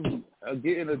part of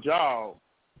getting a job,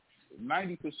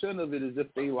 90% of it is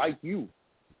if they like you.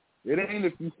 It ain't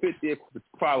if you fit their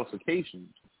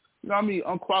qualifications. You know how many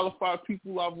unqualified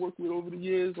people I've worked with over the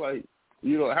years? Like,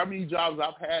 how many jobs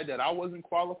I've had that I wasn't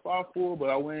qualified for, but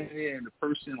I went in there and the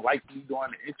person liked me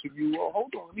during the interview. Oh,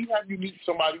 hold on, let me have you meet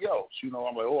somebody else. I'm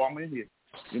like, oh, I'm in here.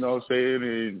 You know what I'm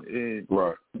saying? And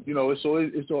right.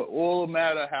 It's all a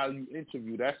matter how you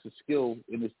interview. That's a skill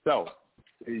in itself.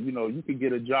 You can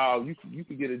get a job. You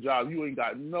can get a job you ain't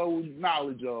got no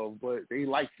knowledge of, but they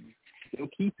like you. they'll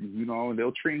keep you, you know, and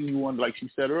they'll train you on, like she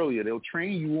said earlier, they'll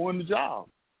train you on the job,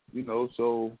 you know,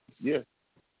 so, yeah.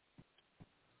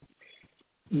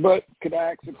 But could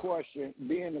I ask a question?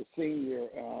 Being a senior,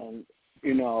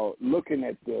 you know, looking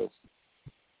at this,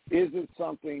 is it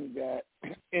something that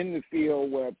in the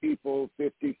field where people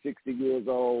 50, 60 years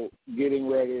old, getting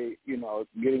ready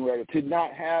to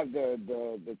not have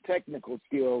the technical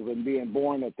skills and being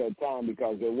born at that time,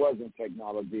 because there wasn't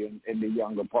technology in the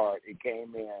younger part. It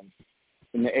came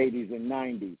in the 80s and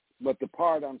 90s. But the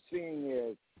part I'm seeing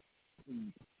is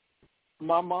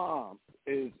my mom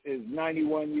is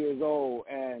 91 years old,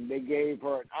 and they gave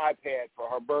her an iPad for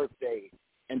her birthday,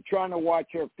 and trying to watch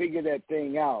her figure that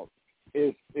thing out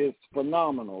is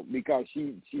phenomenal, because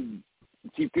she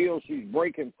feels she's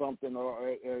breaking something,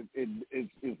 or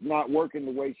it's not working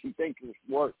the way she thinks it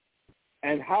works.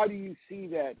 And how do you see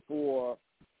that for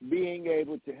being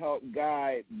able to help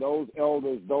guide those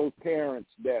elders, those parents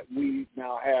that we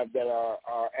now have that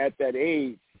are at that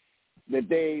age, that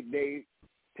they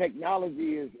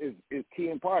technology is key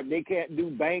in part. They can't do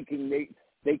banking.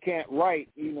 They can't write,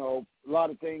 you know, a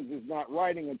lot of things is not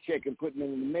writing a check and putting it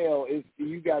in the mail.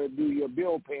 You got to do your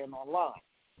bill paying online.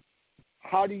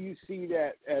 How do you see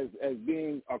that as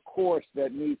being a course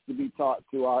that needs to be taught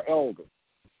to our elders?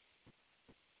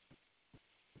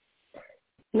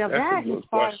 Now that, as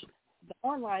far as the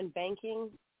online banking,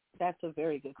 that's a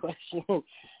very good question.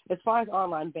 As far as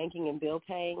online banking and bill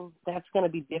paying, that's going to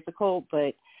be difficult.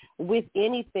 But with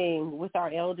anything, with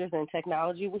our elders and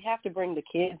technology, we have to bring the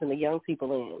kids and the young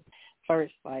people in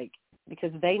first, like,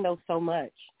 because they know so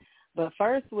much. But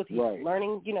first, with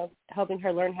learning, you know, helping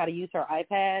her learn how to use her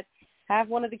iPad, have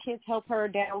one of the kids help her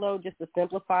download just a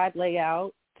simplified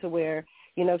layout to where,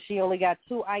 you know, she only got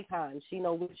 2 icons. She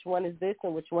knows which one is this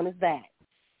and which one is that.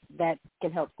 That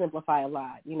can help simplify a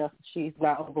lot. You know, she's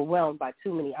not overwhelmed by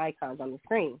too many icons on the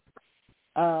screen.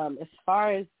 As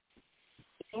far as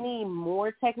any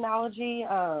more technology,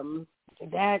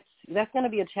 that's going to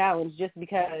be a challenge, just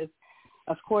because,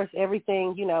 of course,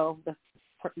 everything, you know,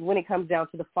 when it comes down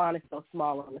to the font is so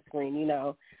small on the screen, you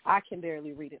know, I can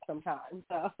barely read it sometimes.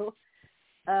 So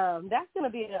that's going to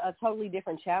be a totally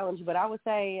different challenge. But I would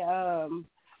say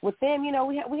with them, you know,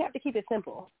 we have to keep it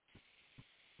simple,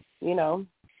 you know.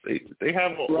 They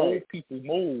have an old people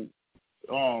mode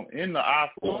in the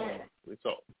iPhone.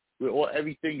 Where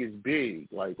everything is big,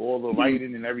 like all the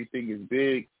writing and everything is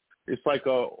big. It's like a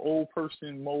old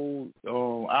person mode. I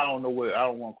don't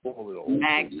want to call it an old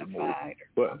magnified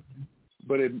mode,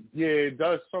 but it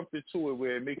does something to it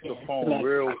where it makes the phone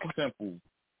real simple.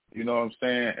 You know what I'm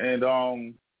saying? And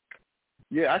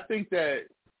I think that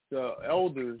the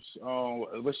elders,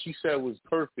 what she said was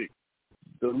perfect.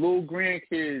 The little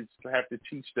grandkids have to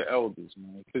teach the elders,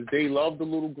 man, because they love the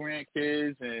little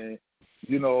grandkids, and,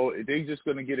 you know, they just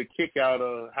going to get a kick out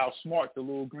of how smart the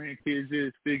little grandkids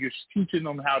is, teaching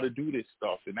them how to do this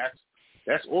stuff. And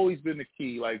that's always been the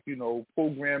key, like, you know,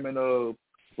 programming a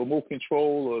remote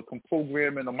control or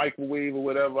programming a microwave or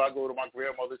whatever. I go to my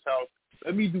grandmother's house.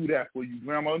 Let me do that for you,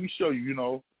 Grandma. Let me show you, you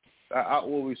know. I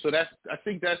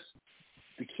think that's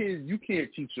the kids, you can't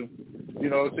teach them, you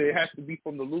know. So it has to be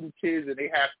from the little kids, and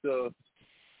they have to,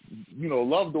 you know,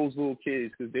 love those little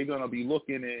kids, because they're going to be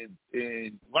looking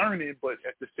and learning, but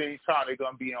at the same time, they're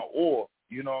going to be in awe,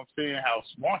 you know what I'm saying, how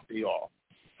smart they are,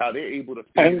 how they're able to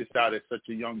figure this out at such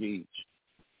a young age.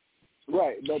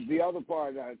 Right, but the other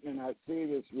part, and I see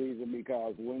this reason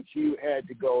because when she had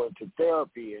to go into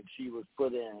therapy and she was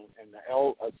put in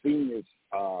a senior's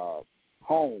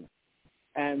home,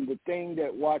 and the thing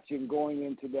that watching going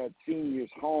into that senior's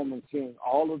home and seeing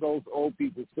all of those old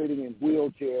people sitting in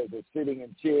wheelchairs or sitting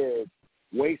in chairs,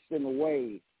 wasting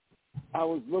away, I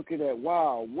was looking at,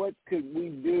 wow, what could we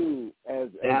do as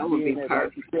being,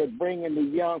 like you said, bringing the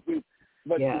young people,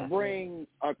 but to bring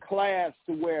a class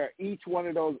to where each one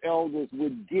of those elders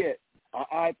would get an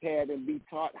iPad and be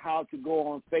taught how to go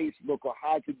on Facebook or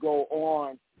how to go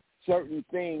on certain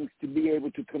things to be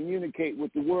able to communicate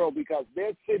with the world, because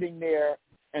they're sitting there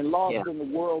and lost in the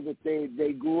world that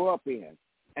they grew up in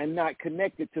and not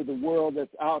connected to the world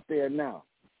that's out there now.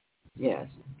 Yes,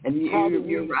 and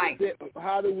you're right.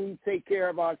 How do we take care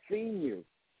of our seniors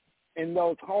in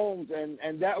those homes?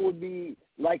 And that would be,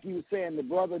 like you were saying, the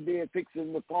brother did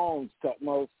fixing the phones,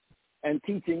 Tutmose, and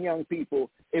teaching young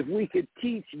people. If we could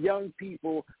teach young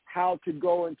people how to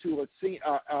go into a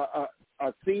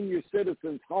senior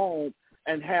citizen's home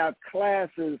and have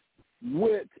classes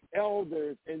with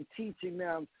elders and teaching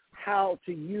them how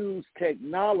to use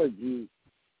technology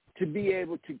to be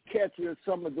able to capture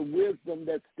some of the wisdom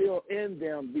that's still in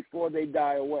them before they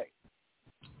die away.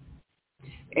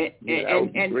 That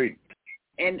would be great.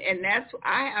 And that's,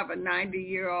 I have a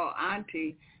 90-year-old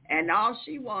auntie, and all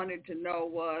she wanted to know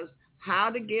was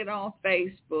how to get on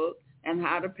Facebook and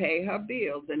how to pay her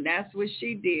bills. And that's what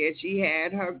she did. She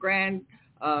had her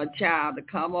grandchild to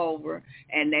come over,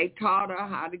 and they taught her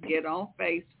how to get on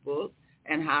Facebook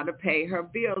and how to pay her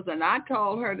bills. And I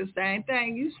told her the same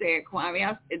thing you said,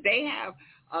 Kwame. They have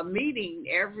a meeting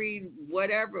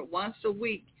once a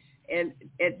week and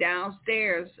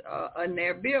downstairs in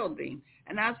their building.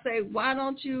 And I say, why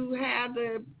don't you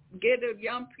get the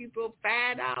young people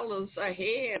 $5 a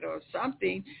head or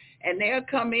something, and they'll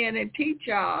come in and teach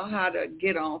y'all how to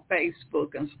get on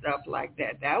Facebook and stuff like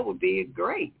that. That would be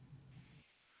great.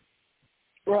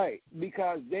 Right,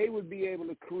 because they would be able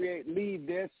to lead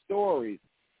their stories,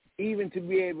 even to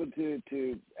be able to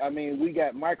I mean, we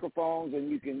got microphones,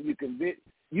 and you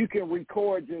can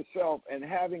record yourself, and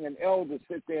having an elder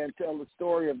sit there and tell the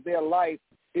story of their life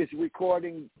is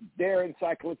recording their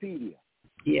encyclopedia.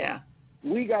 Yeah.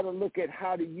 We got to look at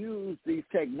how to use these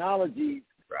technologies.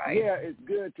 Right. Yeah, it's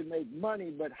good to make money,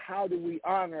 but how do we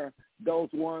honor those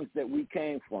ones that we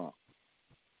came from?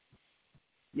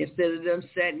 Instead of them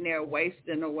sitting there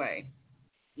wasting away.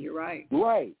 You're right.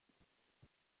 Right.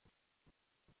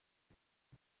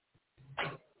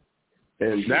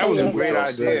 And that was a great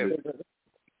idea.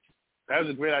 That was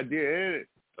a great idea.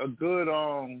 A good,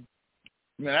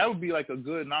 that would be like a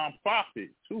good nonprofit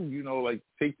too. You know, like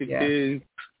take the kids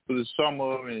for the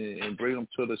summer and bring them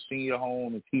to the senior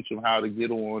home and teach them how to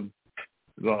get on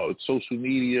social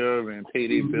media and pay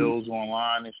their bills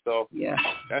online and stuff. Yeah,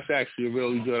 that's actually a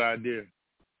really good idea.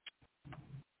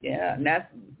 Yeah, and that's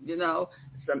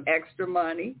some extra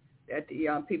money that the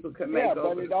young people can make. Yeah,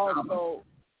 but it also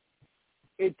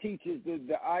it teaches the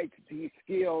IT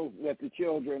skills that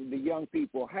the young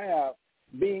people have,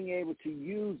 being able to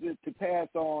use it to pass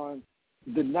on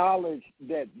the knowledge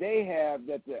that they have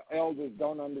that the elders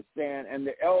don't understand, and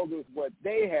the elders what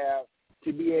they have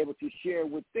to be able to share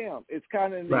with them. It's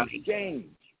kind of an exchange.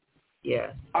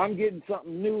 Yeah. I'm getting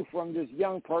something new from this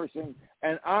young person,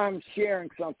 and I'm sharing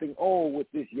something old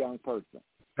with this young person.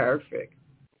 Perfect.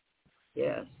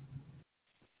 Yes.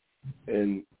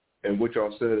 And what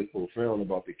y'all said is profound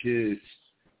about the kids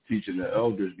teaching the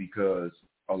elders, because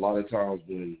a lot of times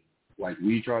when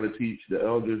we try to teach the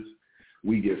elders,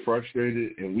 we get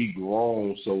frustrated and we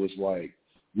grown, so it's like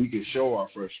we can show our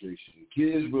frustration.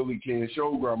 Kids really can't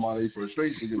show grandma their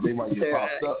frustration because they might get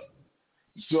popped up.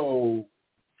 So,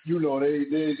 they're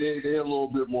a little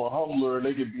bit more humbler, and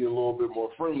they can be a little bit more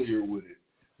friendlier with it.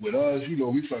 With us,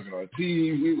 we sucking our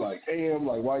teeth. We like, damn,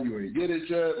 why you ain't get it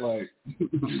yet?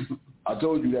 I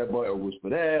told you that button was for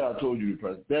that. I told you to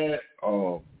press that.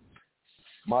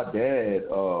 My dad,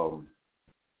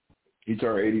 he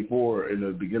turned 84 in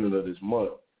the beginning of this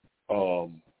month.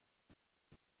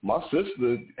 My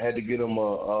sister had to get him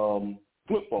a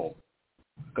flip phone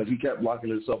because he kept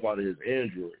locking himself out of his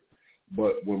Android.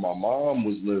 But when my mom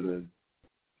was living,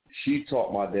 she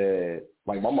taught my dad,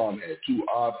 my mom had 2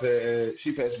 iPads.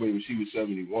 She passed away when she was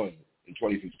 71 in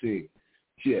 2015.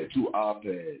 She had 2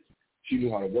 iPads. She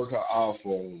knew how to work her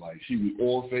iPhone. She was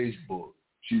on Facebook.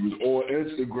 She was on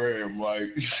Instagram.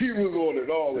 She was on it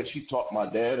all. And she taught my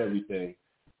dad everything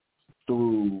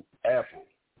through Apple.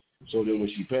 So then when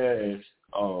she passed,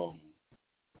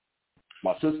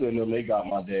 my sister and them, they got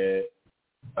my dad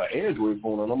an Android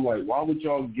phone, and I'm like, why would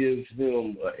y'all give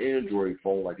him an Android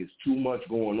phone? It's too much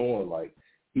going on.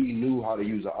 He knew how to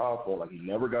use an iPhone. He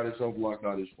never got himself locked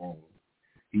out of his phone.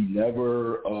 He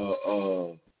never,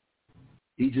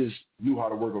 he just knew how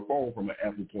to work a phone from an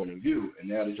Apple point of view. And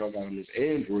now that y'all got him this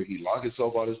Android, he locked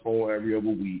himself out of his phone every other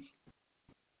week.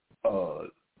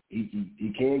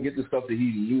 He can't get the stuff that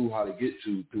he knew how to get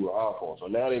to through an iPhone. So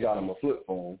now they got him a flip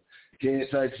phone. Can't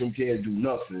text him, can't do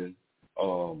nothing.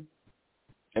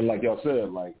 And like y'all said,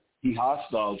 he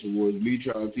hostile towards me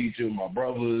trying to teach him, my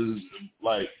brothers.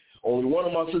 Only one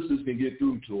of my sisters can get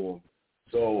through to him.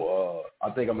 So I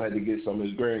think I'm going to have to get some of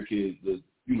his grandkids to,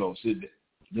 sit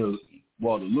the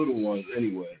little ones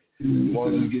anyway. The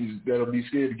ones that'll be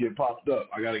scared to get popped up.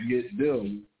 I got to get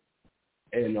them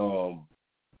and,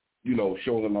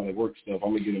 show them how to work stuff.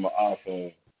 I'm going to get them an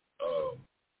iPhone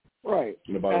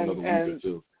in about another week or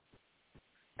two.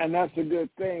 And that's a good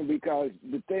thing, because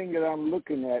the thing that I'm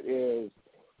looking at is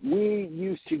we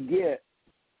used to get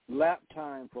lap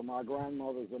time from our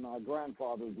grandmothers and our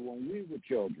grandfathers when we were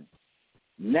children.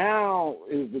 Now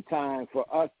is the time for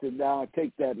us to now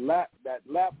take that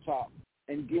laptop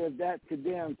and give that to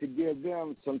them, to give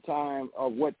them some time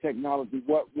of what technology,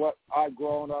 what I've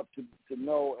grown up to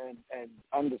know and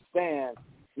understand.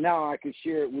 Now I can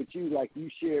share it with you like you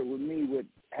shared with me with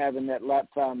having that lap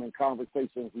time and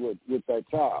conversations with that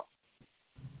child.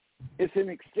 It's an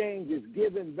exchange. It's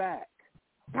giving back.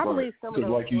 I believe some of those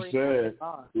like you stories said, have been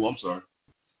lost. Well, I'm sorry.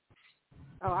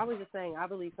 Oh, I was just saying, I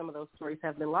believe some of those stories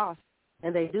have been lost,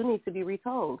 and they do need to be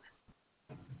retold.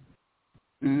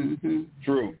 Mm-hmm.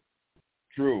 True.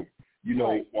 You know,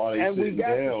 right. while they and we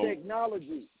got down, the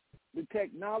technology. The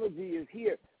technology is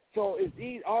here. So it's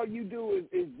easy. All you do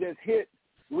is just hit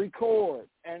record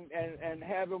and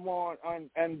have them on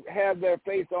and have their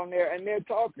face on there, and they're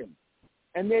talking.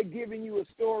 And they're giving you a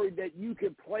story that you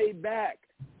can play back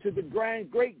to the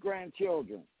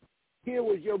great-grandchildren. Here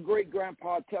was your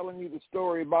great-grandpa telling you the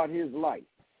story about his life.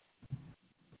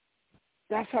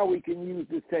 That's how we can use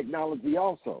this technology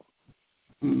also.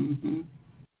 Mm-hmm.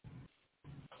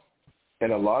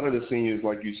 and a lot of the seniors,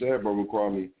 like you said, Brother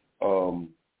Kwame,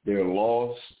 they're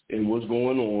lost in what's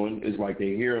going on. It's like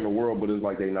they're here in the world, but it's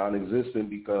like they're non-existent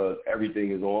because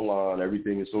everything is online,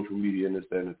 everything is social media, and this,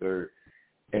 that, and the third.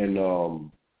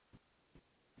 And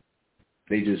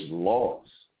they just lost,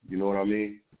 you know what I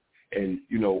mean? And,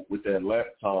 you know, with that lap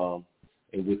time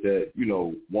and with that, you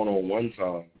know, one-on-one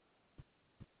time,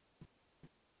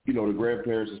 you know, the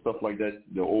grandparents and stuff like that,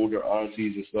 the older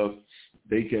aunties and stuff,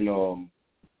 they can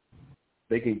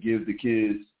give the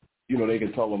kids, you know, they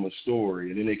can tell them a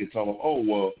story, and then they can tell them, oh,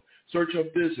 well, search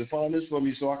up this and find this for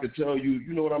me so I can tell you,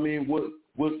 you know what I mean, what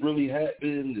really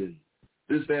happened and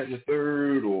this, that, and the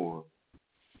third, or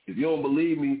if you don't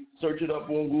believe me, search it up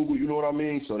on Google, you know what I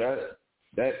mean? So that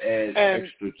adds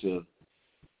extra to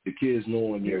the kids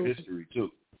knowing their history,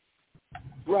 too.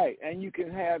 Right, and you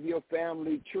can have your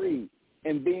family tree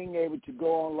and being able to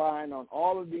go online on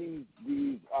all of these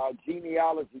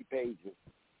genealogy pages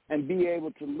and be able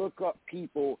to look up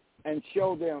people and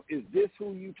show them, is this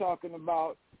who you talking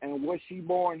about, and was she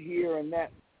born here and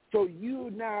that? So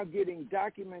you now getting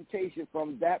documentation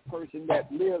from that person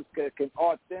that lives can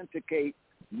authenticate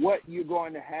what you're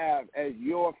going to have as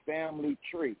your family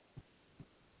tree.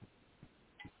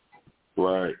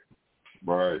 Right.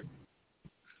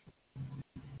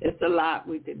 It's a lot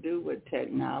we could do with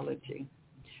technology.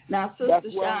 Now, Sister That's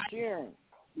what Shine, I'm sharing.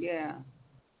 Yeah.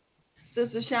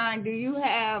 Sister Shine, do you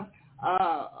have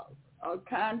a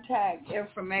contact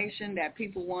information that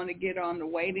people want to get on the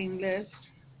waiting list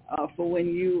for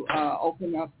when you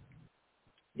open up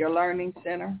your learning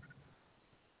center?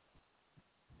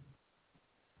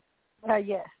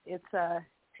 Yes, it's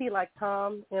T like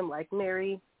Tom, M like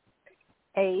Mary,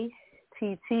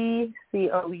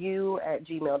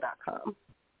 ATTCOU@gmail.com.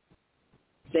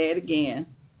 Say it again.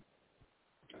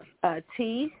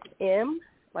 T, M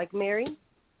like Mary,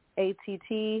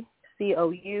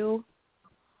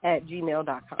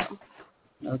 ATTCOU@gmail.com.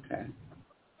 Okay.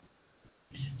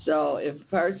 So if a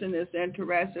person is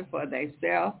interested for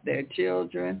themselves, their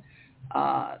children,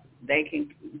 they can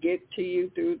get to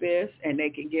you through this, and they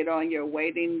can get on your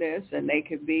waiting list, and they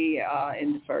could be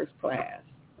in the first class.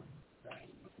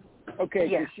 Okay,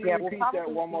 yeah, can you repeat we'll that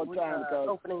one more time?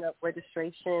 Opening up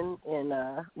registration in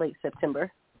late September.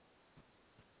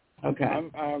 Okay.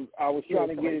 I was trying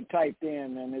to get it typed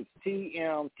in, and it's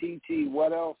TMTT.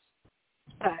 What else?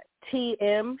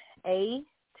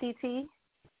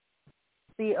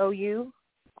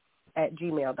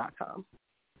 TMATTCOU@gmail.com.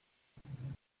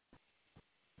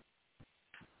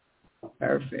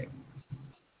 Perfect.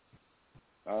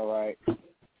 All right.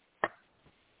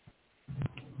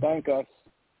 Thank us.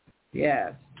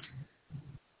 Yes.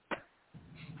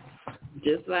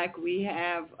 Just like we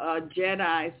have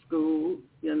Jedi School,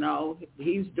 you know,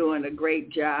 he's doing a great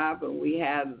job, and we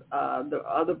have the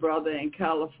other brother in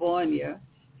California,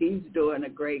 he's doing a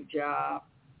great job,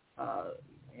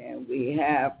 and we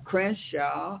have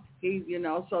Crenshaw, he's, you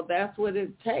know, so that's what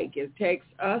it takes. It takes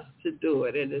us to do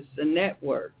it, and it's a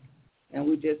network, and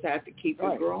we just have to keep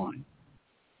it growing.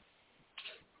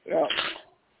 Yeah,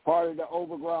 part of the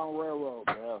Overground Railroad,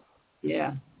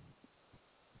 Yeah.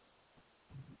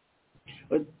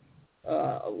 But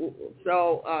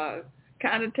so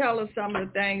kind of tell us some of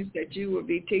the things that you will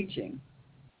be teaching,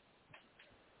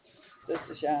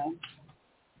 Sister Shine.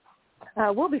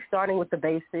 We'll be starting with the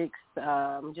basics,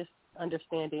 just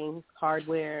understanding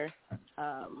hardware,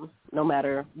 no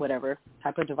matter whatever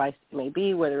type of device it may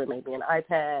be, whether it may be an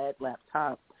iPad,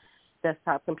 laptop,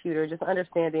 desktop computer, just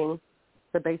understanding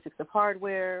the basics of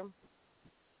hardware,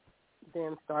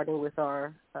 then starting with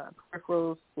our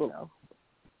peripherals, you know.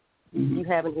 Mm-hmm. You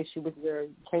have an issue with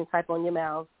you can't type on your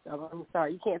mouse. I'm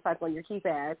sorry, you can't type on your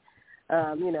keypad.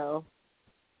 You know,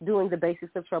 doing the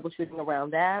basics of troubleshooting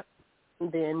around that, and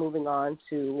then moving on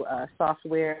to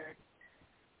software,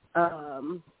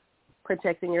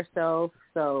 protecting yourself.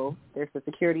 So there's a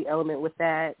security element with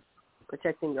that,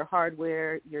 protecting your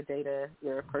hardware, your data,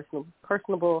 your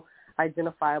personable,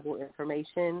 identifiable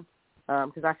information,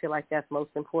 because I feel like that's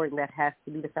most important. That has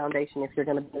to be the foundation if you're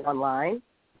going to be online.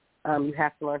 You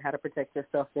have to learn how to protect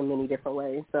yourself in many different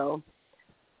ways. So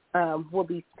we'll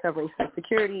be covering some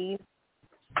security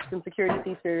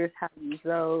features, how to use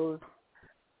those,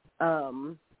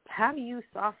 how to use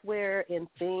software and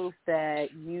things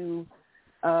that you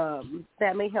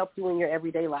that may help you in your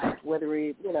everyday life, whether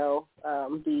it,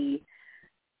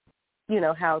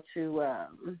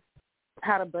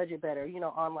 how to budget better,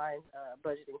 online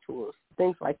budgeting tools,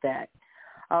 things like that.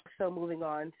 Also moving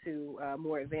on to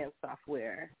more advanced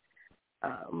software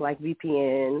like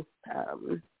VPN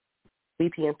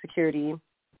security,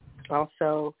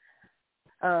 also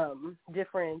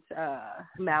different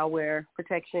malware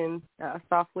protection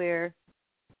software.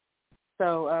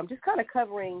 So just kind of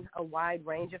covering a wide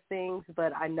range of things,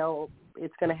 but I know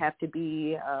it's going to have to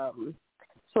be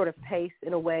sort of paced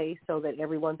in a way so that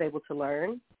everyone's able to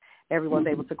learn, everyone's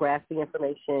able to grasp the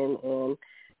information and,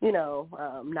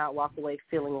 not walk away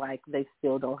feeling like they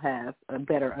still don't have a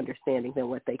better understanding than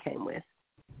what they came with.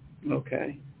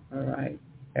 Okay. All right.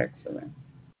 Excellent.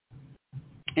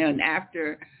 And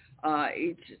after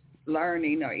each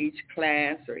learning or each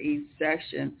class or each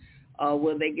session,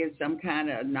 will they get some kind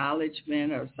of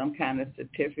acknowledgement or some kind of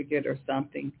certificate or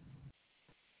something?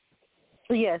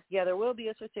 Yes, there will be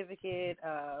a certificate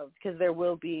because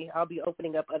I'll be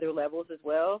opening up other levels as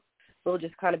well. We'll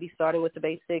just kind of be starting with the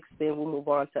basics, then we'll move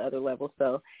on to other levels.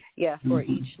 So, for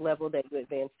each level that you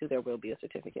advance to, there will be a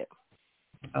certificate.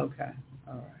 Okay,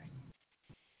 all right.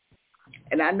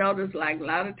 And I notice, like, a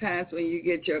lot of times when you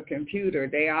get your computer,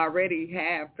 they already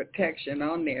have protection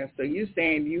on there. So you're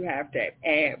saying you have to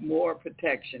add more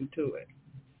protection to it.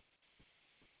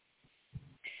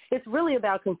 It's really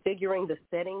about configuring the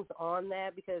settings on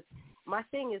that, because my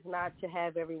thing is not to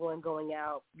have everyone going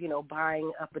out,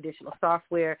 buying up additional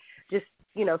software, just,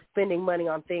 spending money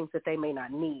on things that they may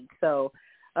not need. So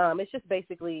it's just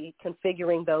basically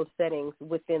configuring those settings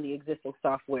within the existing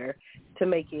software to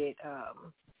make it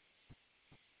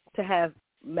to have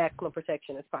maximum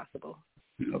protection as possible,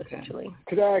 essentially.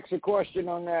 Could I ask a question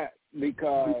on that?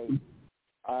 Because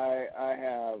I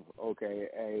have,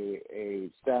 a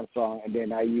Samsung, and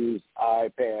then I use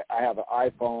iPad. I have an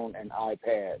iPhone and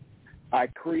iPad. I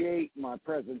create my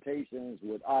presentations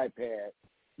with iPad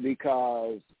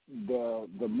because the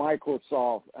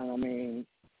Microsoft, and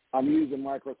I'm using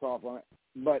Microsoft on it,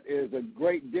 but there's a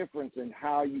great difference in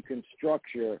how you can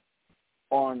structure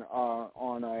on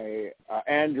a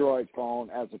Android phone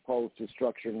as opposed to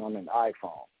structuring on an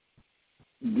iPhone.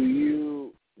 Do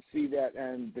you see that?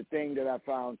 And the thing that I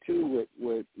found too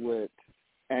with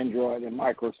Android and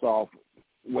Microsoft,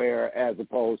 where as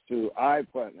opposed to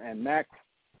iPhone and Mac,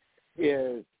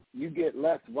 is you get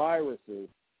less viruses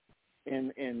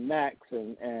in Macs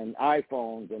and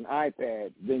iPhones and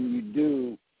iPads than you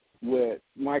do with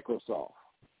Microsoft.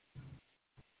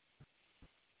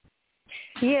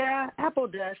 Yeah, Apple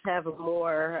does have a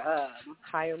more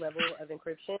higher level of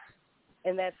encryption,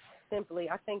 and that's simply,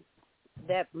 I think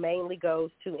that mainly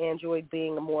goes to Android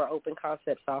being a more open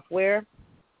concept software.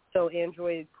 So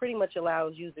Android pretty much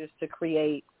allows users to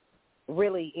create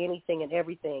really anything and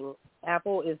everything.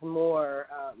 Apple is more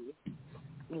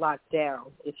locked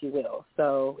down, if you will.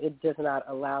 So it does not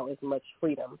allow as much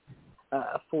freedom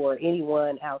for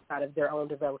anyone outside of their own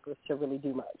developers to really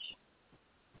do much.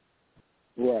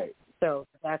 Right. So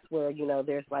that's where,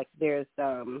 there's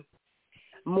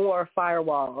more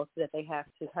firewalls that they have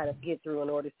to kind of get through in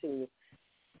order to,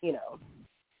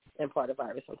 impart a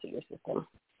virus onto your system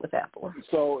with Apple.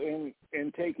 So in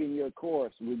taking your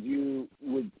course,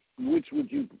 which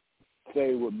would you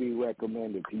say would be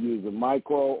recommended, to use a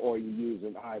micro or you use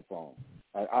an iPhone,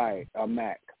 a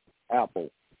Mac,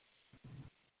 Apple?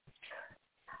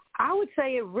 I would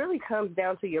say it really comes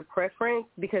down to your preference,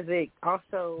 because it's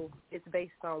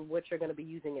based on what you're going to be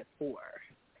using it for.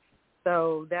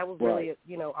 So that will really,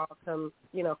 all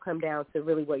come down to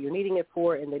really what you're needing it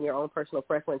for, and then your own personal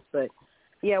preference. But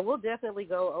yeah, we'll definitely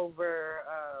go over,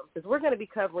 because we're going to be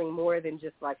covering more than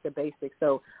just like the basics.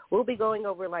 So we'll be going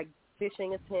over like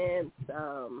phishing attempts,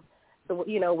 so,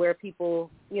 where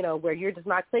people, where you're just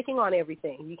not clicking on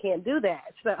everything. You can't do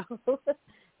that. So,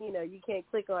 you can't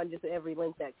click on just every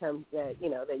link that comes that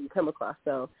you come across.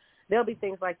 So there'll be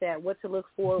things like that, what to look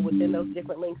for within those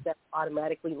different links that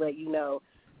automatically let you know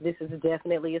this is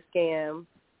definitely a scam.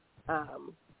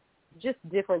 Just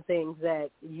different things that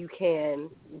you can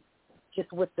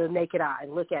just with the naked eye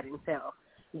look at it and tell,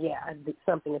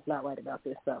 something is not right about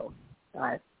this. So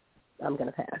I'm going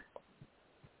to pass.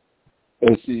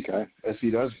 And see,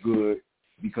 that's good,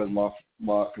 because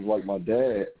my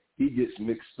dad, he gets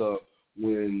mixed up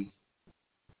when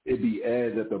it be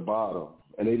ads at the bottom,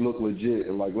 and they look legit.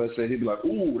 And like, let's say he'd be like,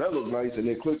 ooh, that looks nice, and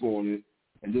then click on it,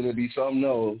 and then it'd be something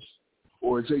else,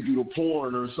 or it take you to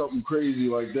porn or something crazy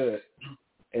like that.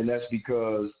 And that's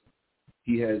because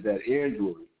he has that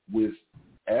Android. With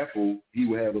Apple, he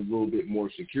would have a little bit more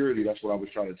security. That's what I was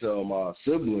trying to tell my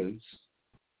siblings.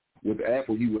 With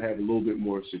Apple, he would have a little bit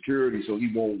more security, so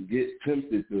he won't get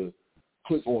tempted to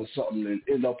click on something and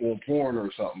end up on porn or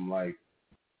something like.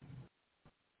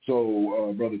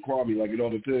 So, Brother Kwame, like, it all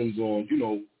depends on, you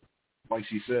know, like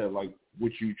she said, like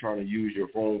what you trying to use your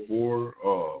phone for,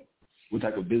 what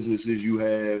type of businesses you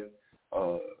have.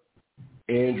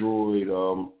 Android,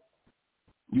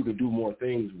 you can do more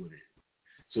things with it.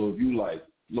 So if you like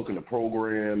looking to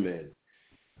program, and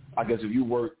I guess if you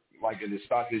work like in the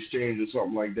stock exchange or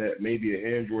something like that, maybe an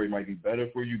Android might be better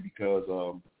for you, because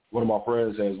one of my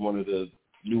friends has one of the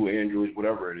new Androids,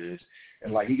 whatever it is,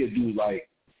 and like he could do like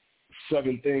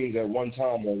 7 things at one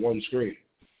time on one screen.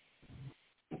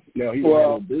 Now, he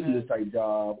has a business type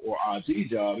job or IT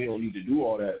job. He don't need to do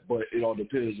all that, but it all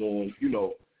depends on, you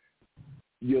know,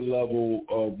 your level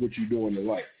of what you're doing in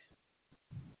life.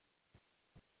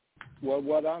 Well,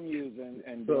 what I'm using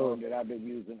and doing that I've been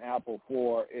using Apple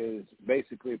for is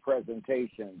basically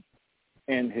presentations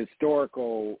and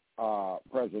historical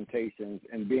presentations,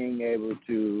 and being able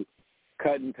to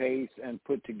cut and paste and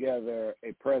put together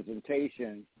a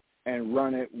presentation and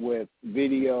run it with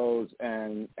videos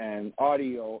and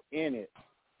audio in it,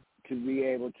 to be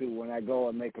able to, when I go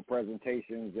and make a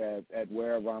presentations at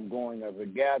wherever I'm going as a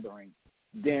gathering,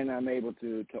 then I'm able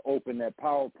to open that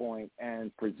PowerPoint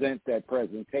and present that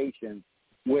presentation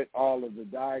with all of the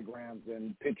diagrams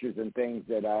and pictures and things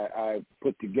that I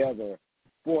put together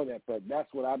for that. But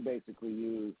that's what I basically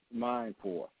use mine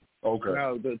for. Okay.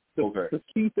 Now, the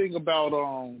key thing about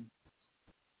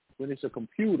when it's a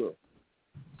computer,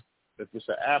 if it's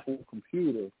an Apple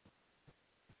computer,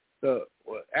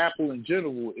 Apple in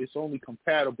general, it's only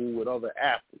compatible with other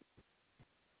Apples.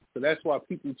 So that's why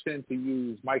people tend to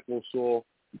use Microsoft,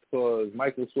 because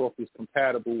Microsoft is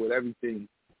compatible with everything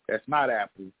that's not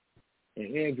Apple,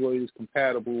 and Android is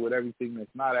compatible with everything that's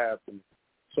not Apple.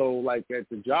 So, like, at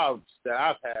the jobs that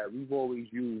I've had, we've always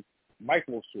used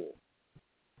Microsoft.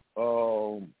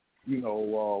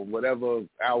 Whatever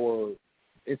our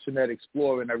Internet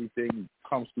Explorer and everything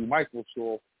comes through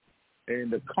Microsoft,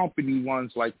 and the company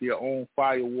runs like their own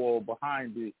firewall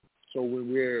behind it. So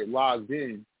when we're logged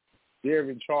in, they're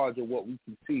in charge of what we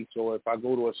can see. So if I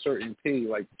go to a certain page,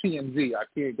 like TMZ, I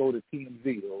can't go to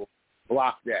TMZ or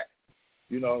block that.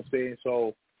 You know what I'm saying?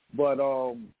 So, but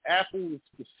Apple is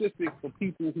specific for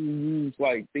people who use,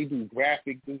 like, they do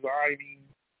graphic designing,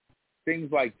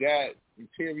 things like that,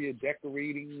 interior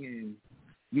decorating, and,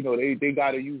 you know, they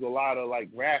got to use a lot of,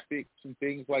 like, graphics and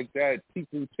things like that.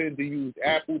 People tend to use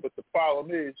Apple, but the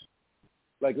problem is,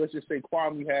 like, let's just say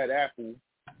Kwame had Apple,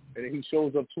 and then he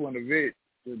shows up to an event,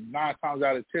 9 times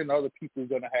out of 10, other people are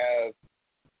going to have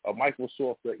a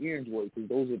Microsoft or Android, because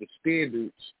those are the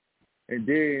standards, and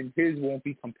then his won't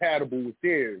be compatible with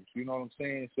theirs. You know what I'm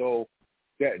saying? So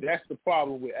that's the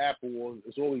problem with Apple.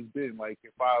 It's always been, like,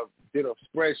 if I did a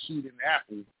spreadsheet in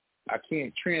Apple, I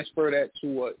can't transfer that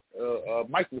to a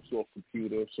Microsoft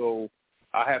computer, so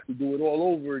I have to do it all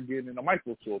over again in a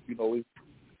Microsoft. You know,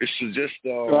 it's just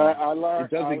I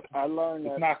learned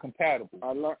it's not compatible.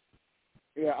 I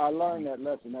learned that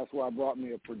lesson. That's why I brought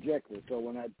me a projector. So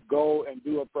when I go and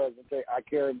do a presentation, I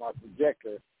carry my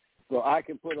projector so I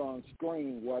can put on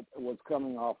screen what's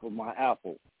coming off of my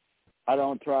Apple. I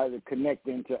don't try to connect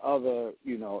into other,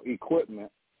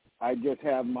 equipment. I just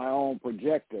have my own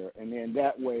projector, and then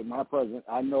that way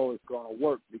I know it's going to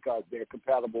work because they're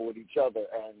compatible with each other,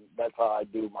 and that's how I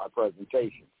do my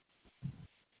presentation.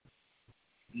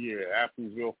 Yeah,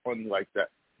 Apple's real funny like that.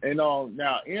 And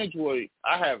now Android,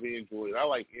 I have Android. I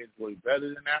like Android better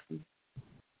than Apple.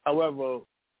 However,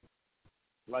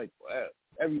 like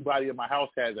everybody in my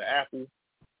house has an Apple,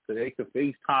 so they can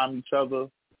FaceTime each other,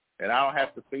 and I don't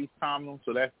have to FaceTime them,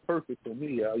 so that's perfect for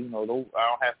me. I don't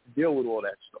have to deal with all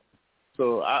that stuff.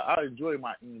 So I enjoy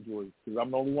my Android because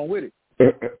I'm the only one with it.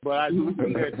 But I do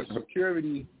think that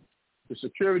the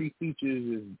security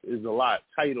features is a lot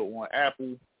tighter on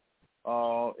Apple,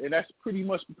 and that's pretty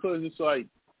much because it's like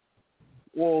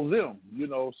all of them,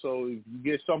 So if you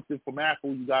get something from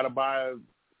Apple, you got to buy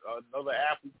another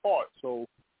Apple part. So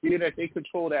being that they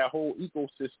control that whole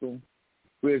ecosystem,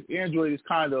 whereas Android is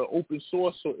kind of open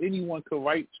source, so anyone can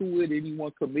write to it,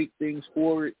 anyone can make things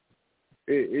for it.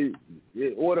 In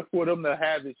order for them to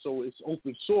have it so it's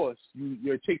open source,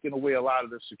 you're taking away a lot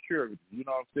of the security. You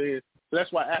know what I'm saying? So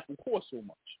that's why Apple costs so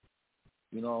much.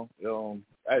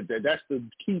 That's the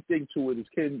key thing to it is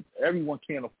everyone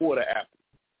can't afford an Apple.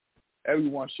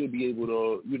 everyone should be able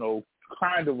to,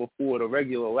 kind of afford a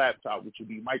regular laptop, which would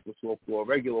be Microsoft, or a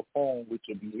regular phone, which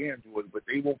would be Android, but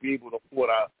they won't be able to afford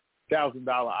a $1,000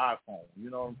 iPhone. You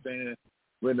know what I'm saying?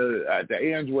 When the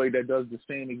Android that does the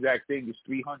same exact thing is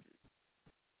 $300.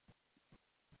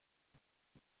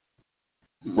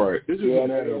 Right. This is a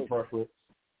matter of preference.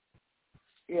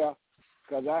 Yeah,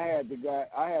 because I had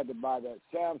to buy that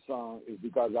Samsung is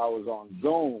because I was on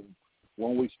Zoom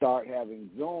when we start having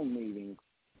Zoom meetings,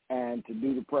 and to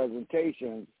do the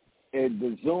presentations,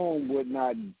 the Zoom would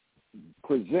not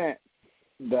present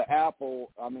the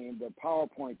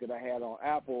PowerPoint that I had on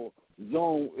Apple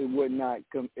Zoom. It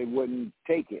wouldn't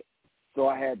take it. So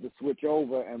I had to switch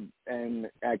over and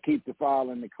I keep the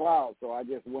file in the cloud. So I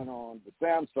just went on the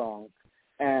Samsung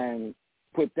and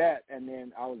put that, and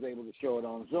then I was able to show it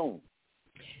on Zoom.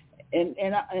 And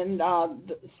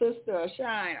Sister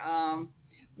Shine,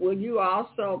 will you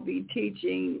also be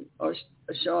teaching or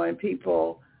showing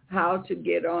people how to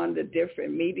get on the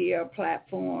different media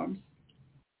platforms,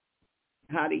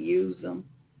 how to use them,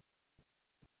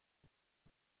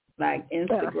 like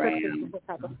Instagram?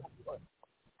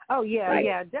 Oh yeah, right.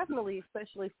 Yeah, definitely,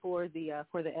 especially for the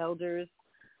elders.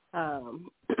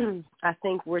 I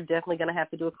think we're definitely going to have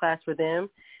to do a class for them,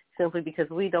 simply because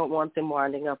we don't want them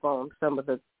winding up on some of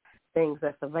the things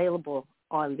that's available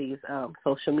on these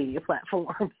social media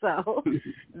platforms. So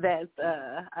that's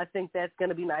I think that's going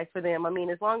to be nice for them. I mean,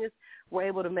 as long as we're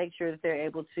able to make sure that they're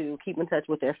able to keep in touch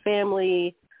with their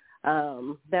family,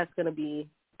 that's going to be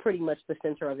pretty much the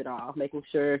center of it all, making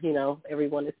sure,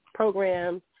 everyone is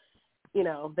programmed,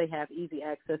 they have easy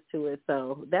access to it.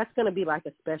 So that's going to be like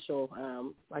a special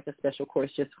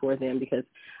course just for them, because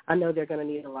I know they're going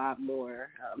to need a lot more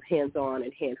hands-on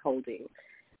and hand-holding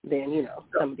than,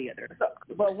 some of the other.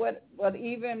 But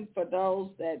even for those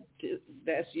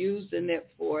that's using it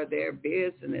for their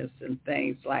business and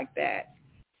things like that,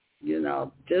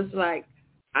 just like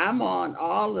I'm on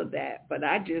all of that, but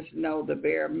I just know the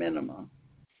bare minimum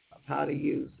of how to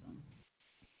use them.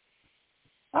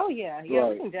 Oh, yeah.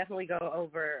 Right. We can definitely go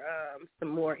over some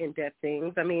more in-depth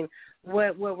things. I mean,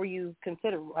 what were you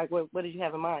considering? Like, what did you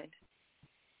have in mind?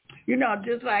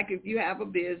 Just like if you have a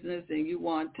business and you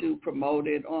want to promote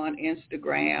it on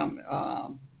Instagram,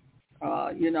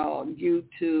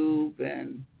 YouTube,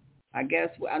 and I guess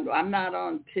I'm not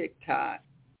on TikTok,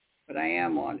 but I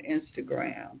am on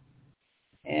Instagram.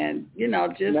 And,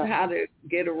 just how to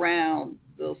get around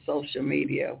the social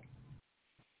media.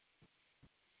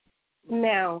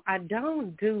 Now, I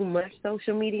don't do much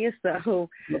social media, so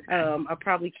I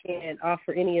probably can't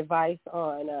offer any advice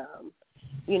on,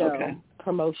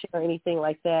 promotion or anything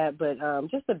like that. But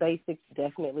just the basics,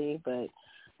 definitely. But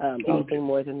anything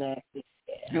more than that,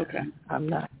 I'm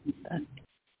not.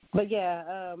 But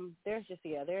yeah, there's just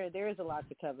there is a lot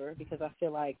to cover, because I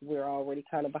feel like we're already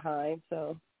kind of behind,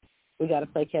 so we got to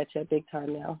play catch up big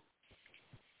time now.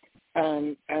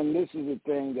 And this is the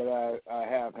thing that I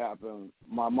have happen.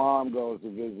 My mom goes to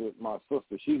visit my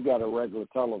sister. She's got a regular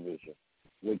television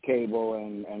with cable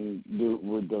and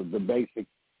with the basic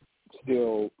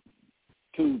still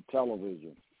tube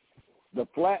television. The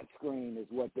flat screen is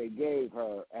what they gave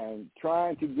her, and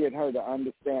trying to get her to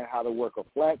understand how to work a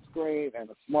flat screen and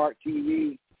a smart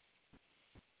TV,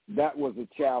 that was a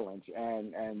challenge,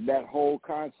 and that whole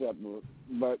concept.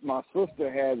 But my sister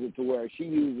has it to where she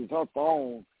uses her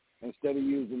phone instead of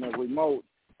using a remote,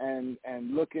 and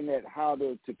looking at how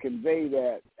to convey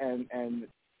that and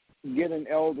get an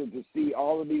elder to see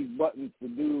all of these buttons to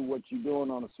do what you're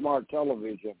doing on a smart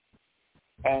television.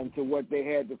 And to what they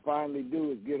had to finally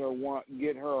do is get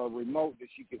her a remote that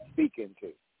she could speak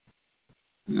into.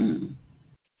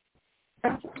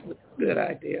 Good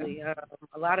idea.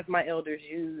 A lot of my elders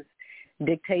use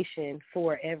dictation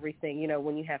for everything.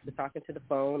 When you have to talk into the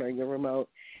phone or your remote,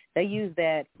 they use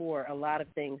that for a lot of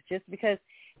things, just because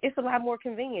it's a lot more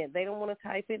convenient. They don't want to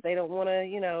type it. They don't want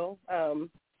to,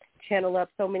 channel up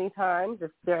so many times.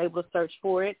 If they're able to search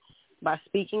for it by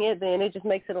speaking it, then it just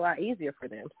makes it a lot easier for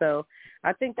them. So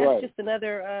I think that's just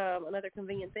another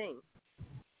convenient thing.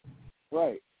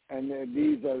 Right. And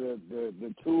these are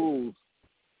the tools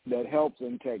that helps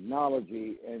in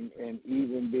technology, and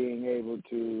even being able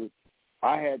to,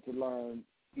 I had to learn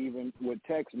even with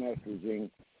text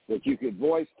messaging that you could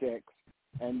voice text,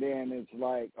 and then it's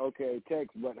like, okay,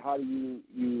 text, but how do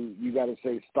you got to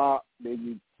say stop,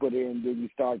 then you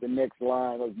start the next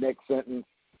line or next sentence.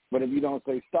 But if you don't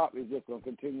say stop, it's just going to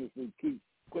continuously keep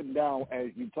putting down as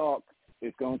you talk.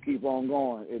 It's going to keep on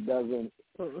going. It doesn't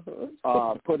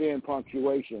put in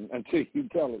punctuation until you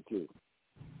tell it to.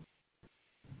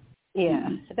 Yeah,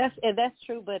 that's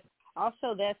true. But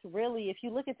also that's really, if you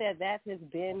look at that, that has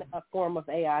been a form of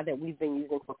AI that we've been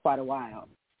using for quite a while.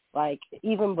 Like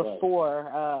even before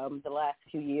the last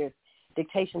few years,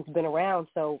 dictation's been around.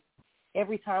 So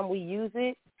every time we use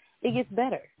it, it gets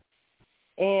better.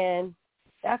 And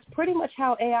that's pretty much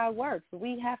how AI works.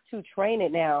 We have to train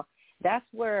it now. That's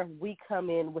where we come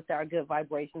in with our good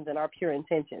vibrations and our pure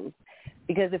intentions.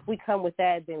 Because if we come with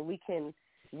that, then we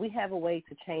have a way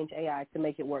to change AI to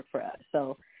make it work for us.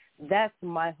 So that's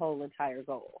my whole entire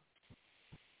goal.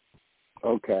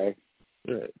 Okay.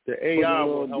 The AI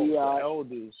will help the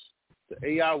elders. The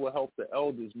AI will help the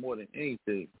elders more than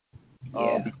anything.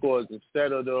 Because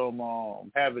instead of them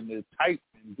having to type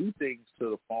and do things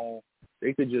to the phone,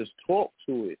 they could just talk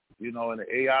to it, and the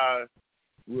AI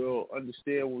will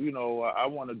understand, I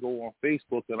want to go on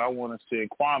Facebook and I want to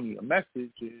send Kwame a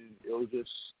message, and it'll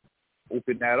just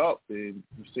open that up and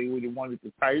say what you wanted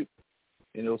to type,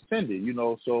 and it'll send it,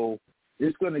 So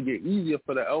it's going to get easier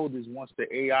for the elders once the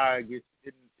AI gets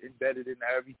embedded into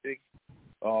everything.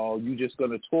 You're just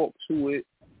going to talk to it.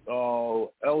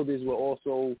 Elders will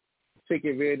also take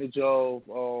advantage of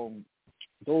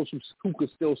those who could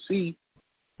still see,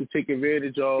 to take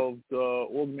advantage of the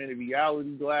augmented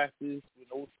reality glasses. When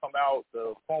those come out,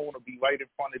 the phone will be right in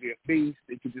front of their face.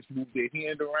 They can just move their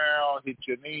hand around, hit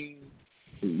your name,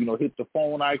 hit the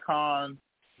phone icon,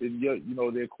 and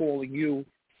they're calling you.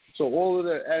 So all of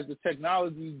that, as the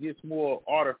technology gets more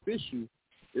artificial,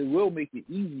 it will make it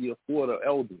easier for the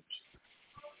elders.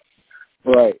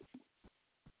 Right.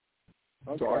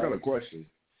 Okay. So I got a question.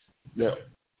 Now,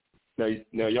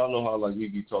 y'all know how we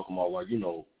be talking about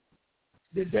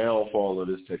the downfall of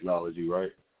this technology,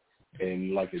 right?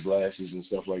 And the glasses and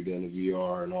stuff like that, and the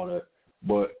VR and all that.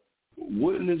 But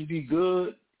wouldn't this be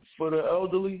good for the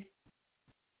elderly?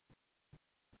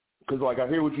 Because I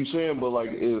hear what you're saying, but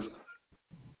if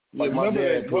my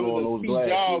dad put on those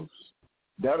glasses,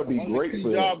 that'll be great for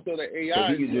him. Jobs of the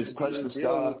AI, he could just touch the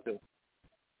sky.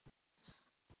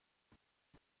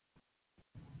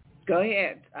 Go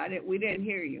ahead. We didn't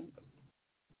hear you.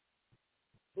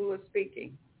 Who was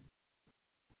speaking?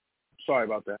 Sorry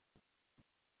about that.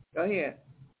 Go ahead.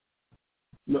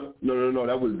 No.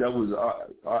 That was.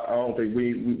 I don't think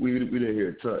we didn't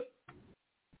hear Tut.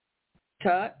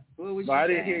 Tut? What was you I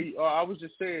saying? didn't hear you. I was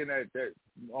just saying that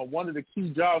one of the key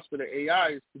jobs for the AI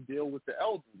is to deal with the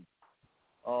elderly.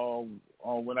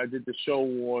 When I did the show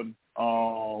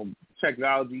on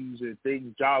technologies and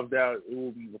things, jobs that it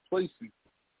will be replacing.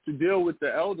 To deal with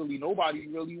the elderly, nobody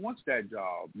really wants that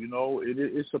job.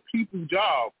 It's a people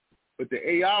job. But the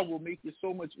AI will make it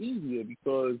so much easier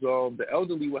because the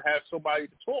elderly will have somebody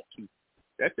to talk to.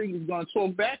 That thing is going to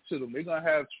talk back to them. They're going to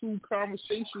have true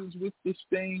conversations with this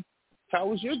thing. How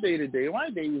was your day today? My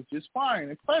day was just fine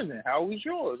and pleasant. How was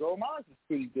yours? Oh, mine was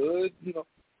pretty good.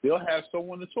 They'll have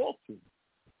someone to talk to.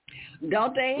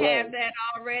 Don't they have that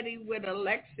already with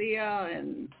Alexia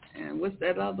and what's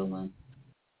that other one?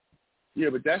 Yeah,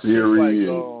 but that's Siri.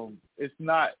 It's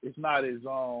not as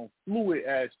fluid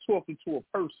as talking to a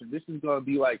person. This is gonna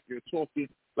be like you're talking,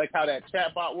 like how that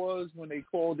chatbot was when they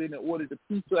called in and ordered the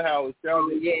pizza. How it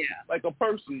sounded like a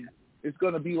person. It's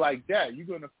gonna be like that. You're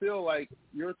gonna feel like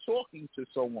you're talking to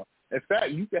someone. In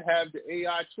fact, you can have the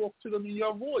AI talk to them in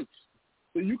your voice.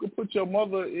 So you can put your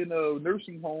mother in a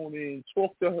nursing home and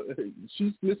talk to her.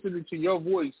 She's listening to your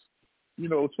voice,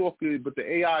 talking, but the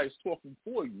AI is talking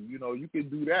for you. You can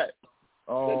do that.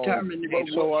 Hold on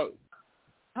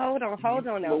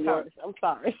now, Thomas. I'm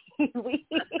sorry.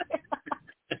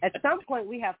 At some point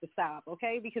we have to stop,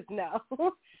 okay? Because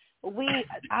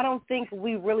I don't think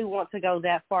we really want to go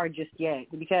that far just yet,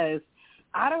 because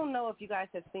I don't know if you guys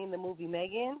have seen the movie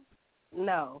Megan.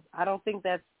 No, I don't think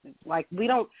that's we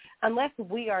don't, unless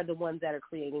we are the ones that are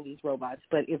creating these robots.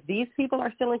 But if these people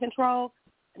are still in control,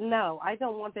 no, I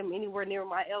don't want them anywhere near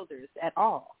my elders at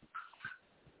all.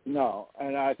 No,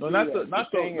 and not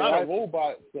a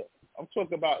robot. I'm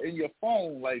talking about in your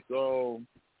phone,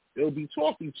 it'll be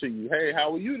talking to you. Hey,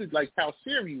 how are you? Like how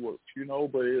Siri works,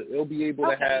 but it'll be able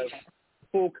to have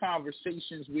full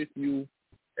conversations with you.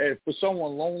 And for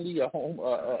someone lonely, a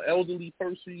elderly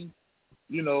person,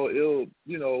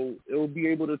 it'll be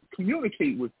able to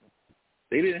communicate with them.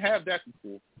 They didn't have that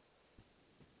before.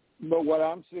 But what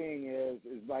I'm seeing is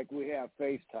like we have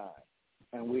FaceTime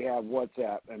and we have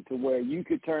WhatsApp, and to where you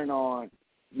could turn on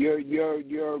your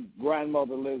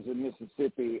grandmother lives in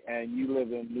Mississippi and you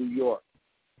live in New York,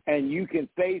 and you can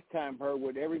FaceTime her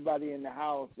with everybody in the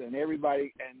house and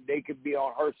everybody, and they could be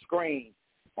on her screen,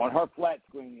 on her flat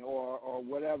screen or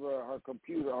whatever, her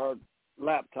computer, her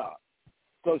laptop.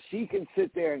 So she can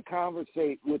sit there and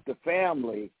conversate with the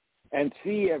family and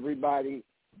see everybody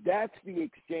that's the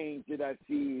exchange that I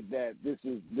see that this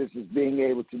is being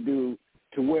able to do,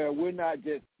 to where we're not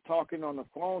just talking on the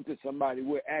phone to somebody,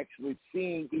 we're actually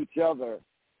seeing each other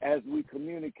as we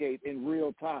communicate in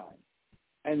real time.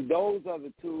 And those are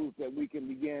the tools that we can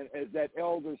begin, as that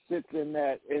elder sits in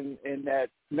that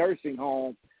nursing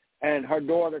home and her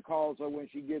daughter calls her when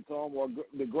she gets home, or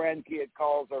the grandkid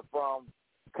calls her from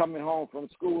coming home from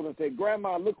school and say,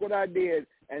 Grandma, look what I did,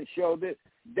 and show this.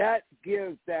 That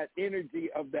gives that energy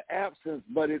of the absence,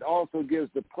 but it also gives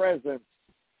the presence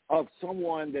of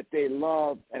someone that they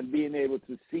love and being able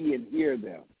to see and hear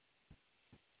them.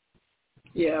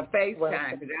 Yeah,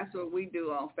 FaceTime. That's what we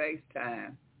do on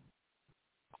FaceTime.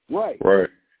 Right.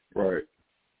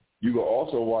 You can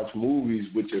also watch movies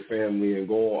with your family and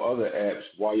go on other apps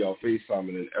while y'all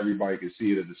FaceTiming, and everybody can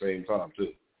see it at the same time,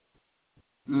 too.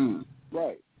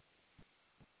 Right.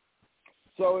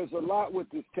 So it's a lot with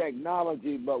this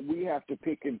technology, but we have to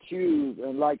pick and choose.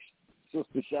 And like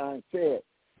Sister Shine said,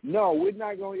 no, we're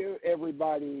not going to give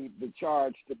everybody the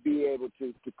charge to be able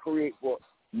to create what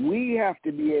we have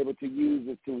to be able to use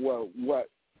it to what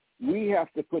we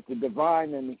have to put the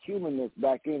divine and the humanness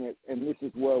back in it, and this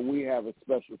is where we have a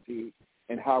specialty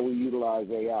in how we utilize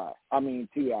AI. I mean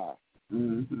TI,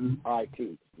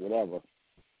 IT, whatever.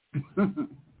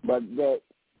 But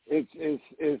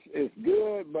it's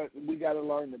good, but we got to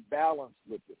learn to balance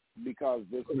with it, because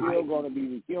there's still going to be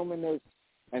the humanness,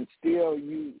 and still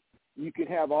you can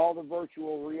have all the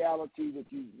virtual reality that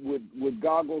you with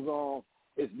goggles on.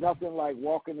 It's nothing like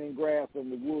walking in grass in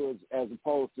the woods as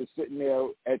opposed to sitting there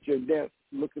at your desk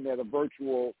looking at a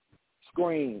virtual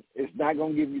screen. It's not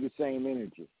going to give you the same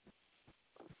energy.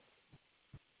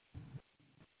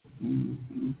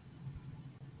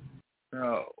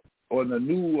 Now, on the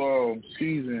new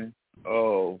season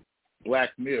of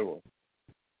Black Mirror,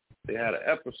 they had an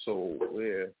episode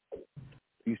where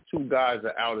these two guys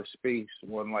are out of space,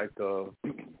 one like a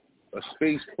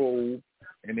space probe,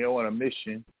 and they're on a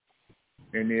mission.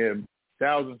 And they're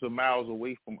thousands of miles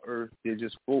away from Earth. They're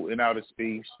just floating out of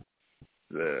space.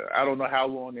 I don't know how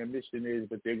long their mission is,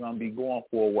 but they're going to be gone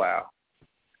for a while.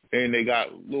 And they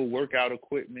got little workout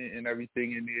equipment and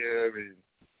everything in there.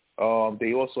 And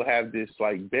they also have this,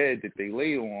 like, bed that they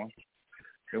lay on.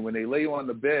 And when they lay on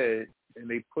the bed and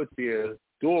they put their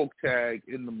dog tag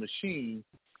in the machine,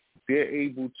 they're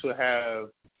able to have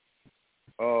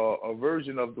a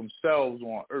version of themselves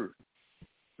on Earth.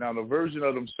 Now, the version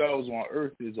of themselves on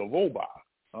Earth is a robot,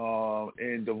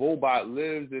 and the robot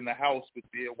lives in the house with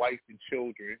their wife and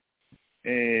children,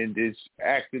 and is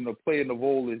playing the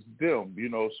role as them,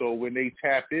 So when they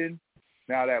tap in,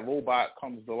 now that robot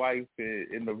comes to life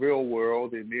in the real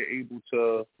world, and they're able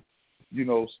to,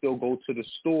 still go to the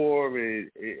store, and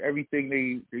everything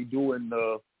they do in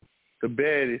the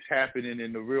bed is happening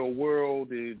in the real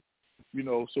world, and,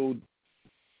 so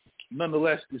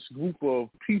nonetheless, this group of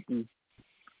people,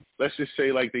 let's just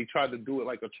say, like, they tried to do it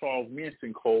like a Charles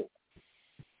Manson cult.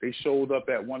 They showed up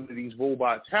at one of these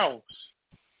robots' house,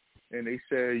 and they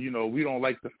said, we don't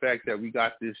like the fact that we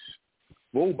got this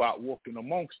robot walking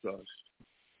amongst us.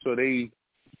 So they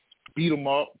beat him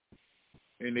up,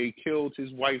 and they killed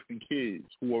his wife and kids,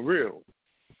 who are real,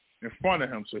 in front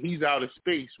of him. So he's out of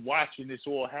space watching this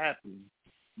all happen,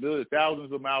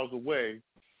 thousands of miles away.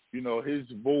 His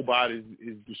robot is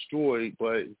destroyed,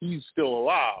 but he's still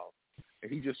alive.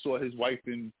 And he just saw his wife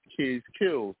and kids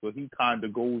killed. So he kind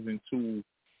of goes into,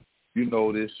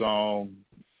 this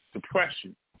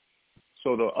depression.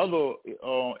 So the other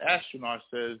astronaut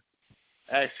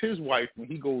asks his wife when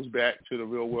he goes back to the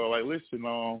real world, like, listen,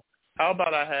 how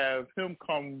about I have him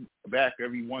come back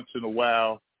every once in a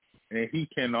while, and he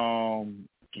can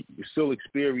still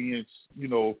experience,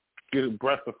 get a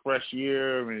breath of fresh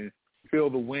air and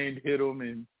feel the wind hit him,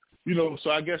 and so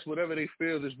I guess whatever they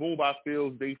feel, this robot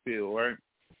feels, they feel, right?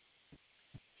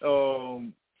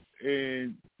 And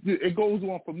it goes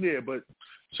on from there. But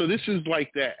so this is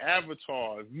like that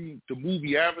Avatar, the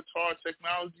movie Avatar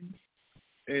technology,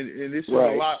 and this is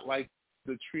a lot like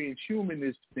the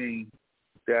transhumanist thing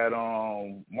that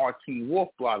Martine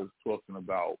Wolfblatt is talking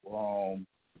about,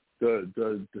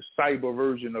 the cyber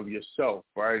version of yourself,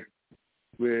 right?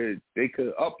 Where they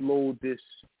could upload these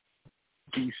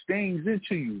things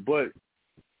into you. But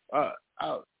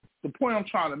the point I'm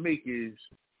trying to make is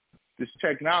this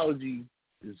technology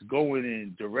is going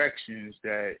in directions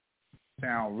that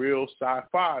sound real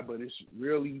sci-fi, but it's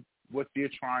really what they're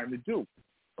trying to do.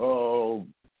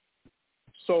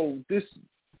 So the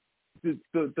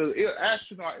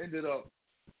astronaut ended up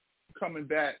coming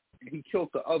back, and he killed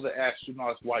the other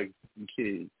astronaut's wife and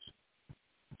kids.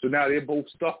 So now they're both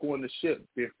stuck on the ship.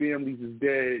 Their families is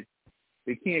dead.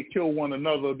 they can't kill one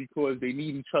another because they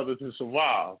need each other to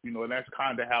survive, and that's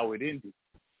kind of how it ended.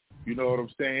 You know what I'm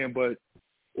saying? But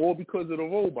all because of the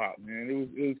robot, man.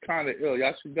 It was kind of ill.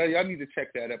 Y'all need to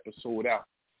check that episode out.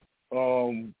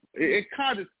 It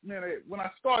kind of, man, when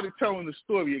I started telling the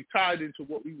story, it tied into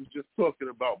what we was just talking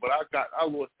about, but I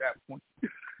lost that point.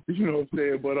 You know what I'm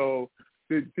saying? But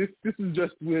this is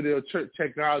just where the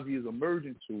technology is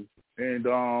emerging to,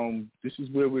 and this is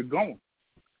where we're going.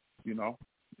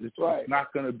 It's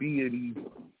not going to be any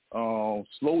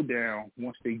slowdown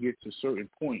once they get to certain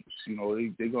points.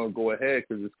 They're going to go ahead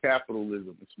because it's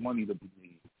capitalism. It's money to be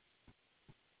made.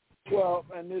 Well,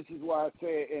 and this is why I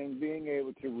say, in being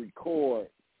able to record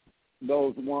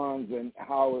those ones and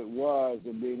how it was,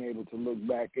 and being able to look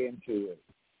back into it,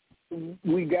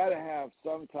 we got to have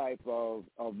some type of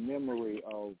memory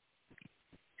of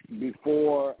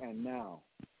before and now,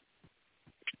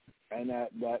 and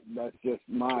that's just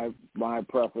my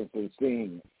preference in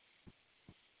seeing it.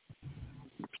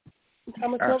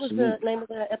 Thomas, what was the name of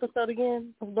the episode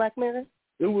again of Black Mirror?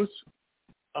 It was,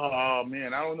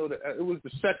 man, I don't know. It was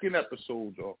the second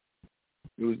episode, though.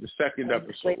 It was the second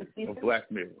episode of Black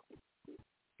Mirror.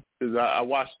 Because I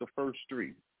watched the first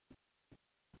three.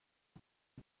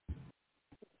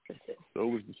 So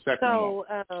it was the second one.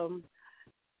 So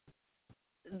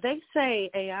they say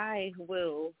AI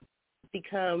will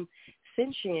become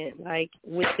sentient, like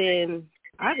within,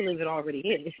 I believe it already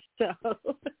is. So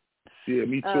yeah,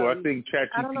 me too. I think ChatGPT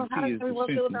I don't know how does everyone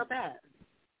feel about that.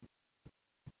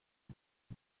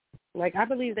 Like, I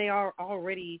believe they are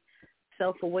already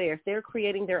self-aware. If they're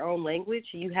creating their own language,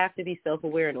 you have to be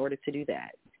self-aware in order to do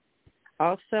that.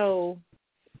 Also,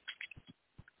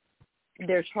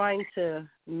 they're trying to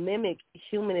mimic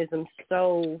humanism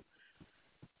so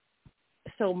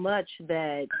much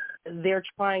that they're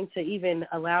trying to even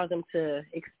allow them to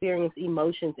experience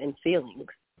emotions and feelings.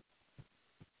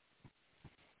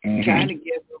 Mm-hmm. Trying to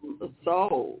give them a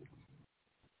soul.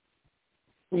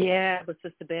 Yeah, but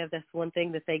Sister Bev, that's one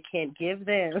thing that they can't give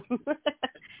them.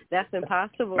 That's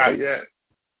impossible. Not yet.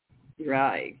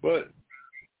 Right. But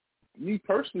me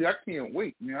personally, I can't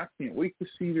wait, man. I can't wait to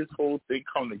see this whole thing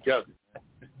come together.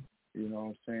 You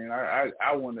know what I'm saying?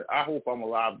 I hope I'm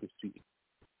alive to see it.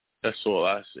 That's all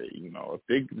I say.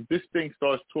 If this thing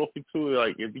starts talking to it,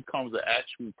 like it becomes an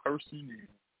actual person,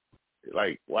 and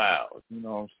like, wow, you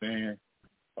know what I'm saying?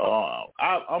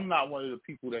 I'm not one of the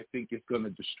people that think it's going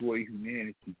to destroy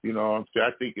humanity. You know what I'm saying?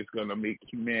 I think it's going to make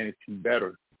humanity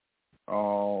better.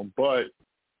 But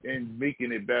in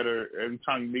making it better, every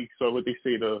time you make, so what they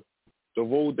say, the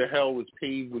road to hell is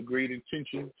paved with great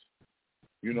intentions.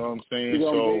 You know what I'm saying?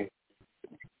 So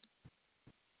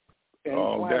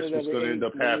that's what's going to end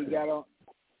up happening.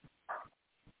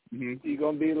 You're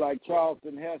going to be like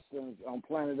Charlton Heston on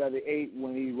Planet of the Apes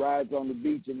when he rides on the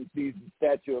beach and he sees the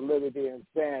Statue of Liberty in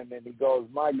sand, and he goes,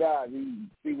 my God, we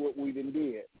see what we done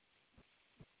did.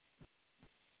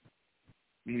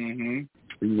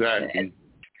 Exactly.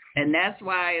 And that's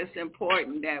why it's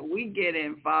important that we get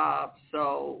involved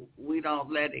so we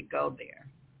don't let it go there.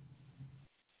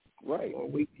 Right. Or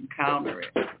we can counter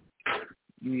it.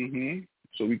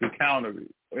 So we can counter it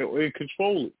and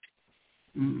control it.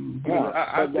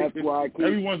 I think that's why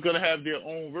everyone's gonna have their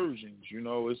own versions.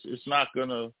 It's not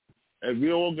gonna, and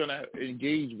we're all gonna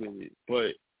engage with it.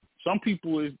 But some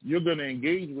people you're gonna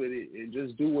engage with it and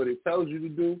just do what it tells you to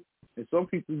do, and some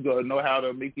people gotta know how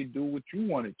to make it do what you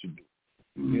want it to do.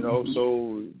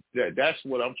 So that's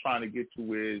what I'm trying to get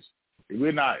to is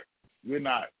we're not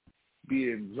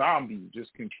being zombies,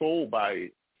 just controlled by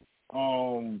it.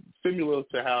 Similar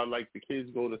to how like the kids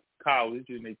go to college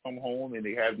and they come home and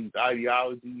they have these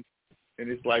ideologies, and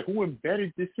it's like, who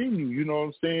embedded this in you? You know what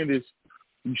I'm saying? It's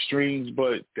strange,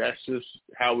 but that's just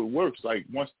how it works. Like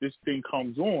once this thing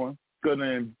comes on,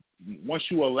 once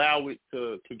you allow it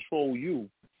to control you,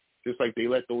 just like they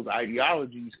let those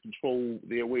ideologies control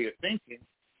their way of thinking,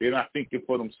 they're not thinking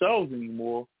for themselves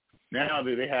anymore. Now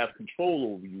that they have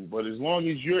control over you, but as long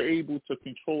as you're able to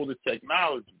control the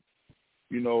technology.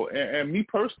 And me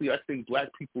personally, I think black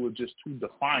people are just too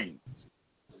defiant.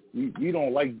 We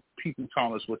don't like people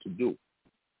telling us what to do.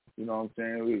 You know what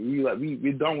I'm saying?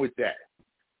 We're done with that.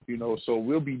 So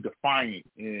we'll be defiant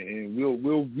and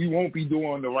we won't be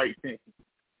doing the right thing.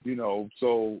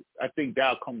 So I think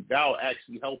that'll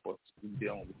actually help us in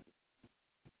dealing with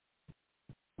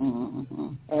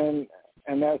it.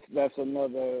 And that's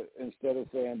another, instead of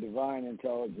saying divine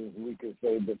intelligence, we could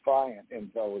say defiant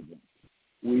intelligence.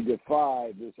 We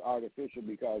defy this artificial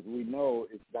because we know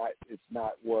it's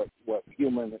not what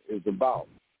human is about.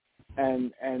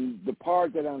 And the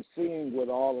part that I'm seeing with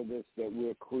all of this that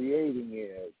we're creating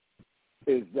is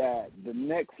is that the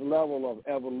next level of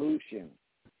evolution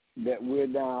that we're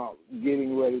now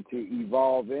getting ready to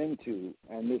evolve into,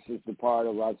 and this is the part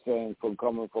of us saying from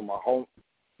coming from a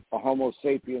Homo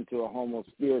sapien to a Homo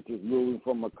spiritus, moving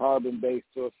from a carbon base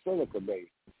to a silica base,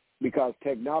 because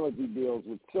technology deals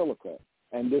with silica,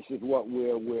 and this is what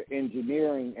we're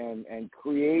engineering and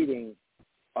creating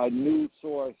a new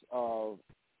source of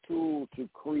tool to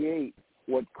create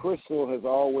what crystal has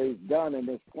always done in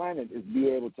this planet, is be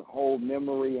able to hold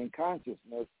memory and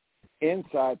consciousness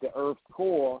inside the Earth's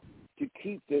core to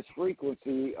keep this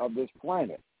frequency of this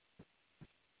planet.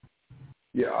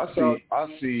 Yeah, I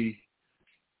see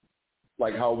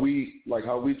like how we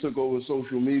took over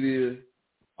social media.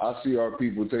 I see our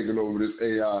people taking over this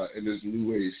AI and this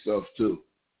new age stuff too.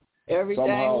 Everything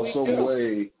somehow, we some do.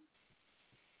 way,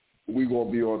 we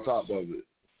gonna be on top of it.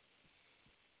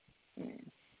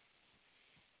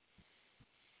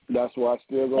 That's why I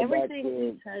still go back Everything to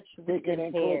we touch, we picking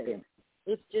and can. cooking.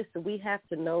 It's just that we have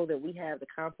to know that we have the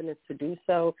confidence to do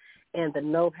so, and the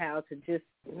know-how to just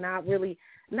not really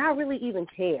even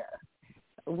care.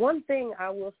 One thing I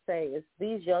will say is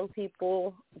these young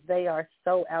people, they are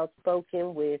so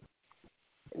outspoken with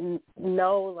they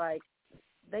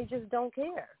just don't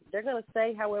care. They're going to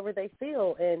say however they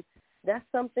feel, and that's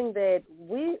something that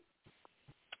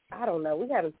I don't know, we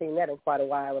haven't seen that in quite a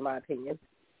while, in my opinion.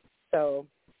 So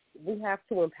we have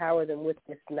to empower them with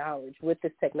this knowledge, with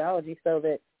this technology, so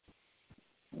that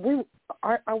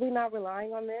are we not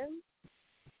relying on them?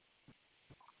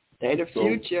 They're the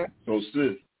future. So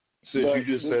Sis, you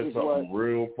just said something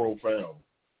real profound.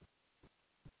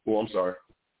 Oh, I'm sorry.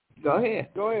 Go ahead.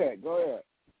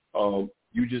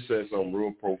 You just said something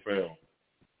real profound.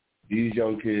 These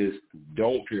young kids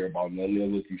don't care about nothing. They'll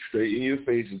look you straight in your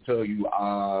face and tell you,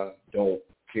 I don't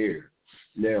care.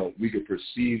 Now, we could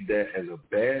perceive that as a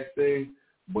bad thing,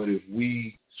 but if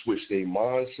we switch their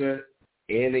mindset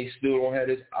and they still don't have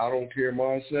this I don't care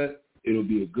mindset, it'll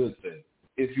be a good thing.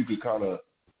 If you could kind of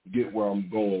get where I'm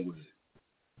going with it.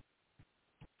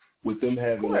 With them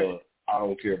having a I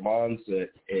don't care mindset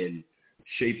and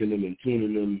shaping them and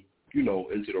tuning them,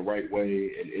 into the right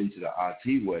way and into the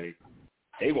IT way,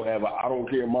 they going to have an I don't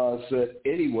care mindset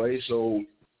anyway. So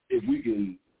if we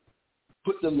can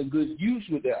put them to good use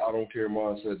with that I don't care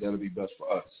mindset, that'll be best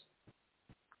for us.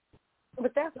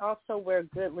 But that's also where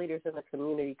good leaders in the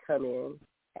community come in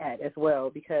at as well,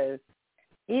 because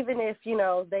even if,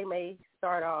 they may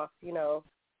start off,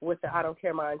 with the I don't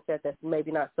care mindset that's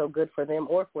maybe not so good for them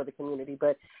or for the community,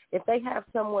 but if they have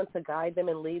someone to guide them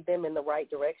and lead them in the right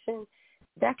direction,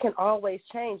 that can always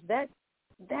change. That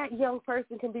young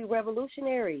person can be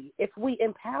revolutionary if we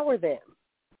empower them.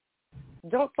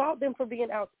 Don't fault them for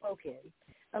being outspoken.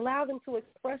 Allow them to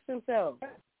express themselves.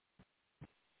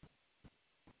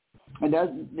 And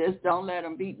just don't let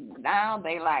them be. Now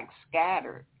they like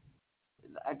scattered.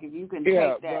 Like if you can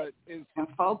take that and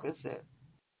focus it.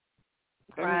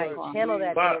 Right. Handle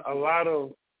that. A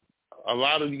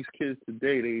lot of these kids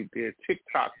today, they're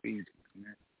TikTok babies.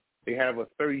 They have a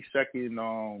 30-second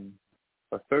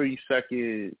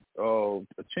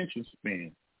attention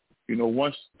span.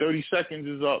 Once 30 seconds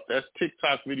is up, that's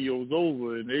TikTok videos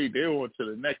over, and they're on to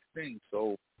the next thing.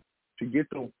 So to get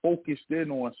them focused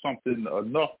in on something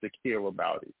enough to care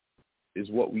about it is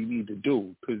what we need to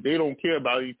do, because they don't care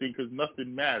about anything because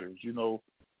nothing matters.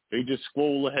 They just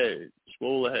scroll ahead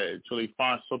until they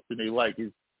find something they like.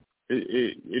 And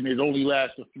it only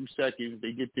lasts a few seconds.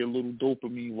 They get their little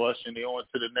dopamine rush, and they're on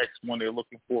to the next one they're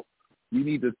looking for. We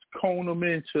need to cone them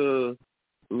into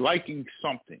liking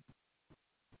something.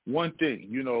 One thing,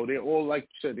 they're all, like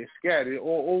you said, they're scattered, they're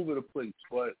all over the place.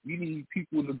 But we need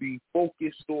people to be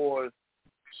focused on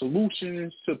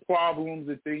solutions to problems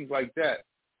and things like that.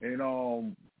 And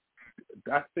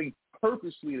I think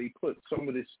purposely they put some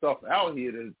of this stuff out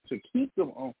here to keep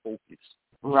them unfocused.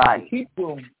 Right. To keep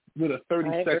them with a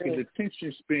 30-second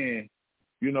attention span,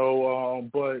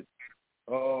 but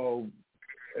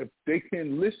if they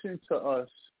can listen to us,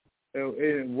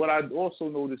 and what I also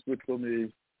noticed with them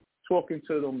is talking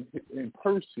to them in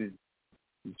person.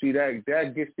 You see,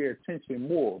 that gets their attention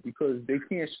more, because they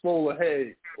can't scroll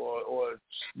ahead or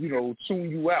tune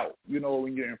you out,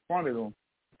 when you're in front of them.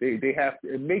 They have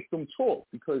to make them talk,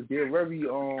 because they're very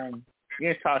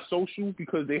antisocial,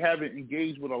 because they haven't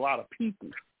engaged with a lot of people.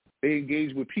 They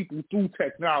engage with people through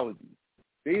technology.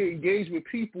 They engage with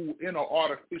people in an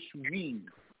artificial means.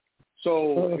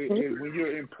 So when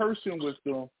you're in person with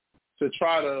them, to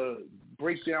try to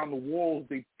break down the walls,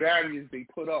 the barriers they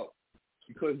put up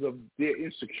because of their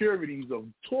insecurities of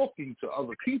talking to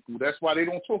other people. That's why they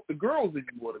don't talk to girls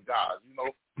anymore, the guys.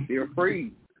 They're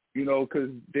afraid,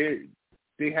 because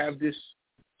they have this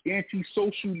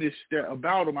anti-socialness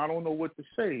about them. I don't know what to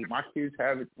say. My kids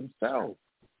have it themselves.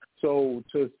 So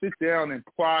to sit down and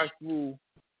pry through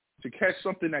to catch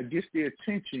something that gets their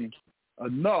attention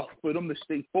enough for them to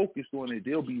stay focused on it,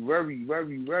 they'll be very,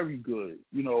 very, very good,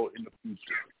 in the future.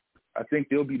 I think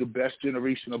they'll be the best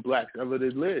generation of blacks ever to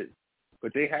live.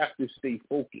 But they have to stay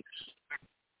focused.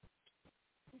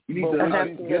 You need to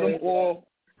get them all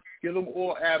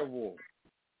Adderall.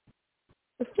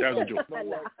 That was a joke.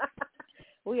 No.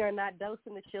 We are not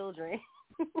dosing the children.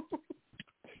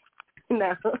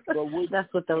 No,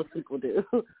 that's what those people do.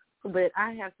 But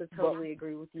I have to totally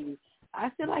agree with you. I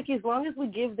feel like as long as we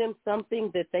give them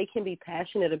something that they can be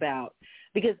passionate about,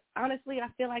 because honestly, I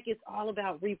feel like it's all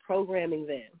about reprogramming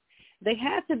them. They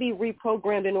had to be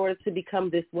reprogrammed in order to become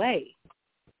this way.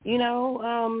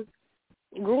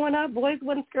 Growing up, boys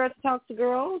wasn't scared to talk to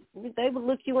girls. They would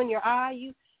look you in your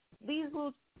eye. These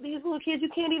little kids, you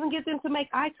can't even get them to make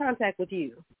eye contact with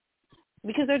you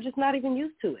because they're just not even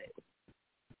used to it.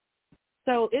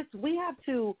 So we have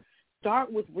to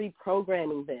start with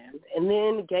reprogramming them and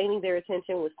then gaining their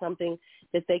attention with something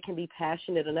that they can be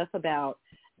passionate enough about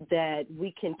that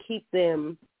we can keep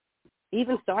them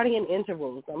even starting in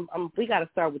intervals. We got to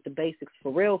start with the basics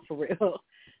for real.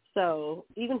 So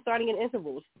even starting in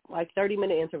intervals, like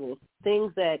 30-minute intervals,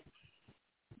 things that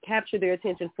capture their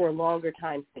attention for longer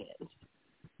time spans.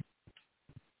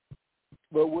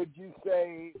 But would you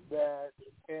say that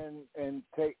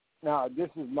now this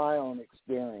is my own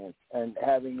experience and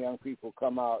having young people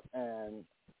come out and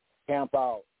camp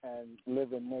out and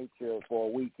live in nature for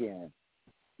a weekend.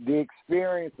 The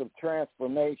experience of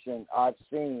transformation I've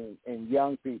seen in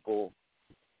young people.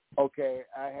 Okay,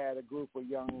 I had a group of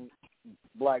young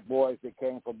black boys that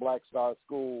came from Black Star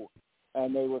School,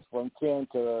 and they was from 10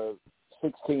 to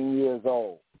 16 years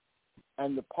old.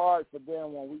 And the part for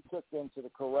them when we took them to the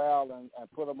corral and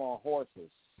put them on horses,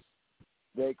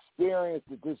 the experience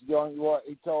that this young boy,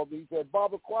 he told me, he said,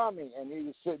 Baba Kwame, and he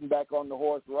was sitting back on the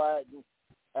horse riding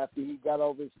after he got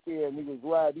over his fear, and he was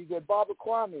riding. He said, Baba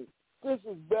Kwame, this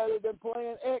is better than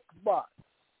playing Xbox.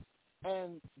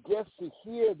 And just to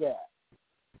hear that,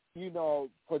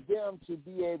 for them to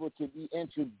be able to be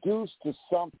introduced to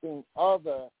something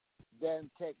other than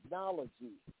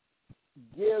technology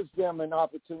gives them an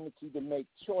opportunity to make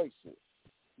choices.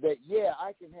 That,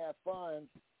 I can have fun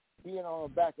being on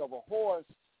the back of a horse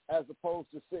as opposed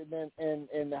to sitting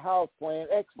in the house playing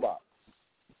Xbox.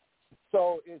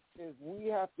 So we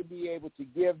have to be able to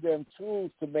give them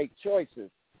tools to make choices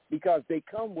because they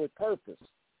come with purpose.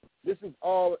 This is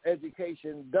all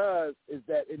education does is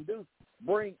that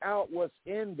bring out what's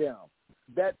in them.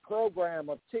 That program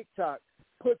of TikTok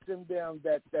puts in them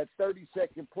that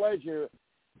 30-second pleasure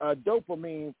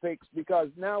dopamine fix because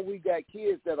now we got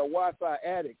kids that are Wi-Fi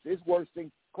addicts. It's worse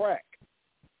than crack.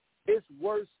 It's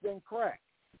worse than crack.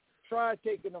 Try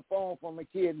taking the phone from a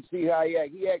kid and see how he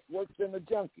acts. He acts worse than a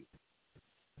junkie.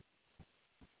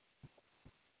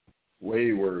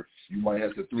 Way worse. You might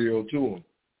have to 302 him.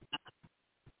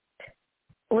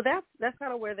 Well, that's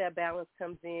kind of where that balance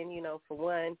comes in. For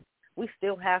one, we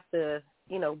still have to,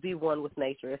 be one with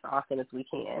nature as often as we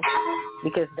can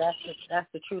because that's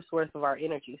the true source of our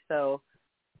energy. So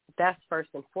that's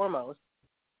first and foremost.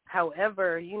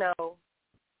 However,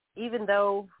 even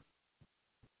though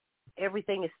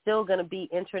everything is still going to be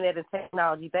internet and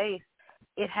technology based,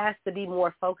 it has to be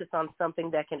more focused on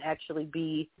something that can actually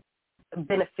be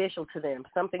beneficial to them,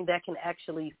 something that can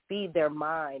actually feed their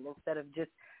mind instead of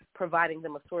just providing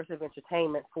them a source of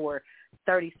entertainment for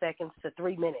 30 seconds to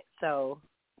 3 minutes. So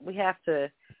we have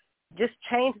to just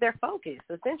change their focus.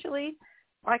 Essentially,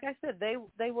 like I said,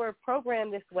 they were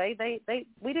programmed this way.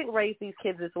 We didn't raise these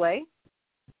kids this way.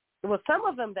 Well, some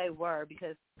of them they were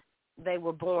because they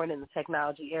were born in the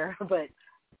technology era, but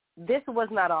this was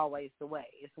not always the way.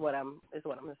 Is what I'm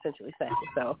essentially saying.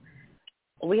 So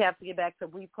we have to get back to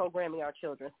reprogramming our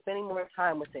children, spending more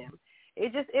time with them.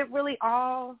 It really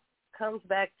all comes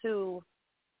back to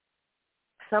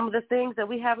some of the things that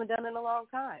we haven't done in a long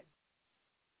time.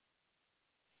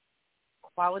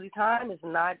 Quality time is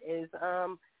not as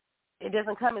it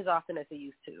doesn't come as often as it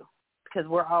used to because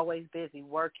we're always busy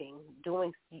working,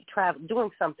 doing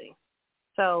something.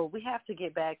 So we have to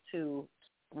get back to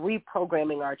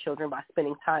reprogramming our children by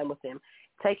spending time with them,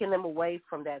 taking them away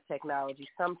from that technology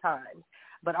sometimes,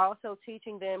 but also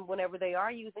teaching them whenever they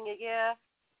are using it,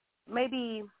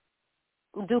 maybe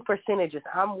do percentages.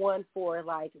 I'm one for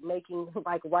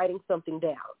writing something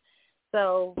down.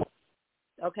 So,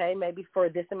 okay, maybe for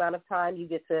this amount of time you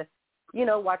get to,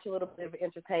 watch a little bit of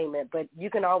entertainment, but you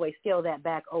can always scale that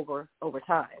back over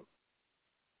time.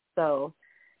 So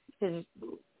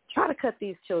try to cut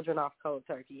these children off cold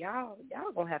turkey. Y'all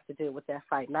gonna have to deal with that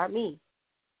fight, not me.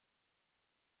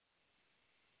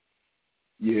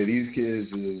 Yeah, these kids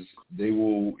they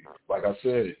will, like I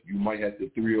said, you might have to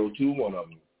 302 one of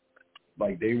them.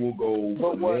 Like, they will go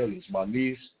bananas. My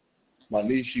niece,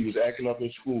 she was acting up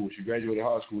in school. She graduated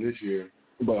high school this year.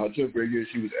 But her 10th grade year,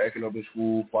 she was acting up in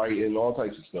school, fighting, all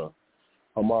types of stuff.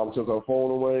 Her mom took her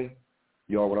phone away.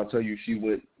 Y'all, when I tell you she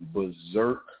went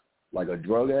berserk, like a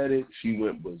drug addict, she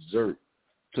went berserk.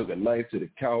 Took a knife to the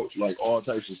couch, like all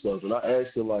types of stuff. And I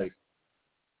asked her, like,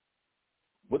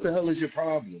 what the hell is your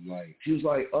problem? Like, she was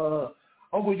like,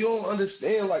 Uncle, you don't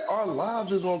understand. Like, our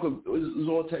lives is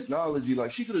on technology.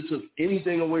 Like, she could have took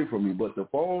anything away from me, but the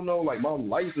phone, though, like, my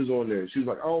life is on there. She was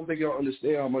like, I don't think y'all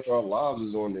understand how much our lives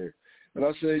is on there. And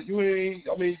I said,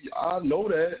 I know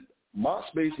that.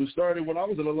 MySpace was started when I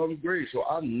was in 11th grade, so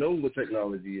I know what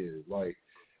technology is. Like,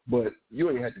 but you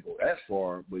ain't had to go that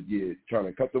far. But, yeah, trying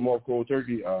to cut them off cold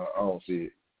turkey, I don't see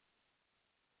it.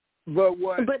 But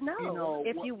no,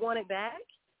 if you want it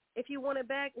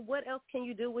back, what else can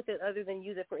you do with it other than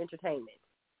use it for entertainment?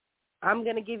 I'm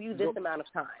going to give you this amount of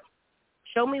time.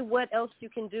 Show me what else you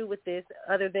can do with this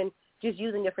other than just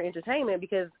using it for entertainment,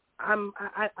 because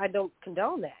I don't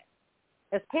condone that.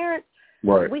 As parents,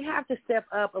 right, we have to step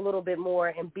up a little bit more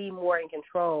and be more in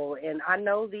control. And I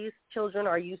know these children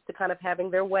are used to kind of having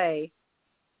their way,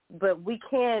 but we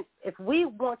can't, if we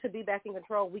want to be back in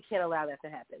control, we can't allow that to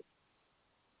happen.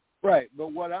 Right,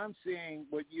 but what I'm seeing,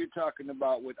 what you're talking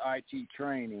about with IT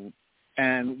training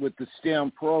and with the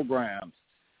STEM programs,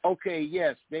 okay,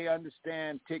 yes, they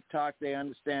understand TikTok, they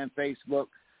understand Facebook,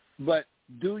 but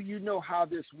do you know how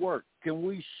this works? Can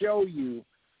we show you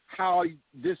how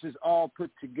this is all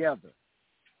put together?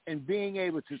 And being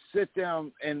able to sit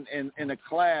them in a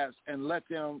class and let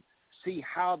them see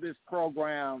how this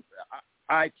program,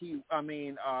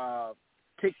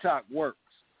 TikTok works.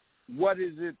 What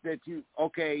is it that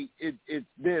it's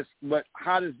this, but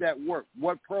how does that work?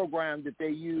 What program did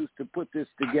they use to put this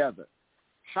together?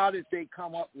 How did they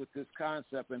come up with this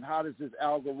concept, and how does this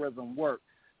algorithm work?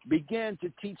 Begin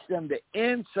to teach them the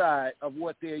inside of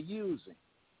what they're using.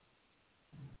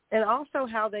 And also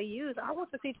how they use. I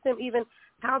want to teach them even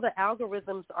how the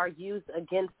algorithms are used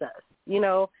against us. You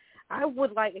know, I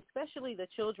would like, especially the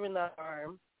children that are,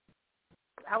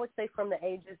 I would say from the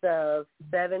ages of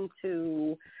 7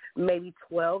 to maybe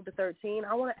 12 to 13,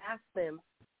 I want to ask them,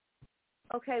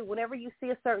 okay, whenever you see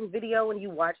a certain video and you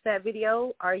watch that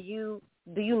video,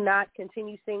 do you not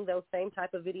continue seeing those same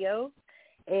type of videos?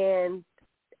 And,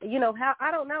 you know, how,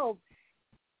 I don't know,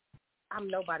 I'm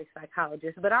nobody's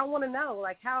psychologist, but I want to know,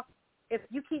 like, how, if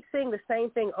you keep seeing the same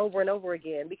thing over and over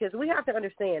again, because we have to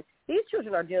understand these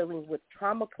children are dealing with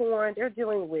trauma porn. They're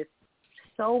dealing with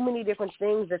so many different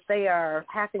things that they are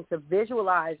having to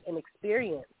visualize and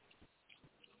experience,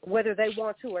 whether they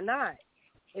want to or not.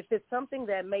 If it's something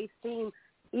that may seem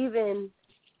even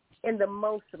in the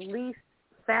most least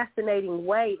fascinating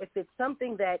way, if it's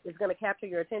something that is going to capture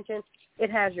your attention,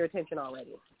 it has your attention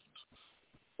already.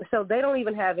 So they don't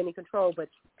even have any control, but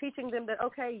teaching them that,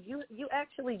 okay, you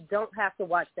actually don't have to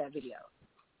watch that video.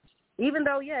 Even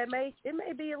though, yeah, it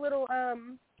may be a little,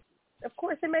 of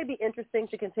course, it may be interesting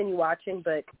to continue watching,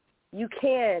 but you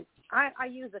can't. I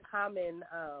use a common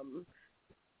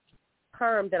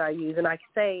term that I use, and I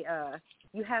say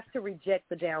you have to reject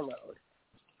the download.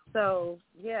 So,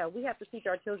 yeah, we have to teach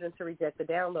our children to reject the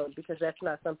download, because that's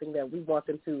not something that we want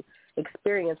them to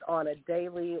experience on a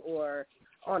daily or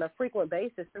on a frequent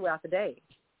basis throughout the day.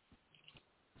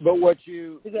 But we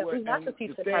have to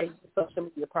teach them how to use social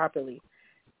media properly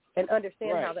and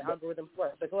understand how the algorithms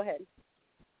work. But go ahead.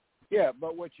 Yeah,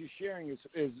 but what you're sharing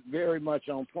is very much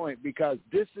on point, because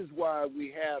this is why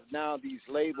we have now these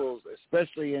labels,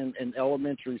 especially in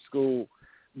elementary school,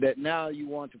 that now you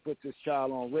want to put this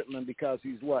child on Ritalin because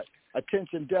he's what?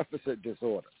 Attention deficit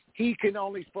disorder. He can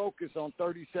only focus on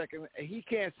 30 seconds. He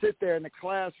can't sit there in the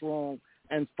classroom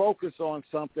and focus on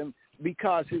something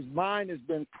because his mind has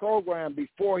been programmed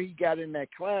before he got in that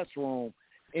classroom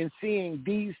in seeing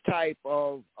these type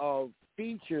of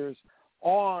features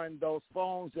on those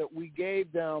phones that we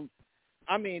gave them.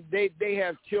 I mean, they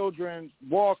have children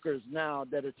walkers now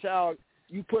that a child,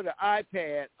 you put an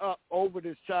iPad up over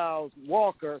this child's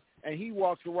walker and he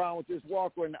walks around with this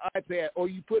walker and the iPad, or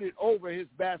you put it over his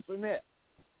bassinet.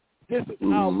 This is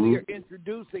how we are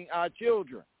introducing our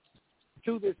children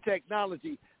to this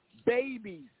technology.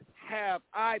 Babies have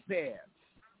iPads.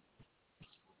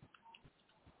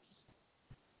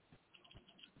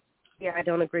 Yeah, I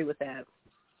don't agree with that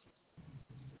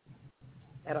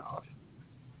at all.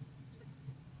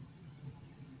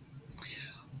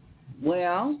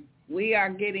 Well, we are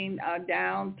getting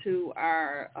down to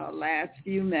our last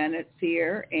few minutes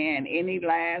here, and any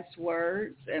last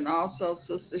words? And also,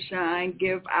 Sister Shine,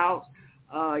 give out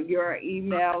your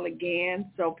email again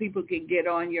so people can get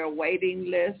on your waiting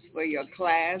list for your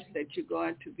class that you're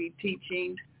going to be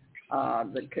teaching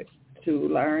to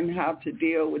learn how to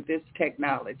deal with this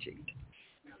technology.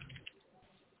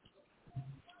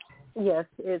 Yes,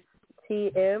 it's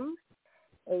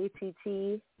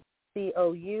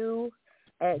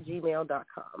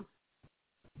tmattcou@gmail.com.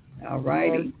 All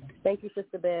righty. Thank you,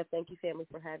 Sister Bev. Thank you, family,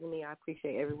 for having me. I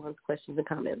appreciate everyone's questions and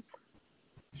comments.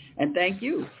 And thank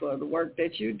you for the work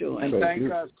that you're doing. And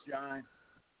thank us, John.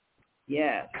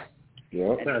 Yes.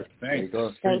 Yeah. Thank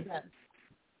us. Thank you.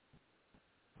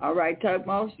 All right,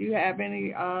 Tutmose, do you have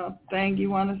any thing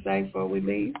you want to say before we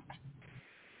leave?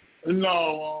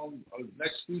 No.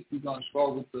 Next week we're gonna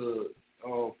start with the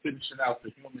finishing out the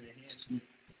Human Enhancement.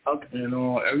 Okay. And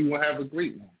everyone have a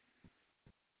great one.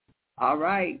 All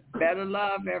right. Better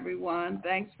love, everyone.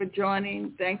 Thanks for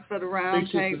joining. Thanks for the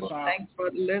round table. Thanks for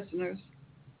the listeners.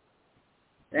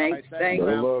 Thanks.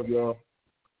 Better love, y'all.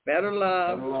 Better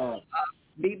love. Better love.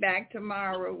 Be back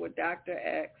tomorrow with Dr.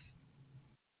 X.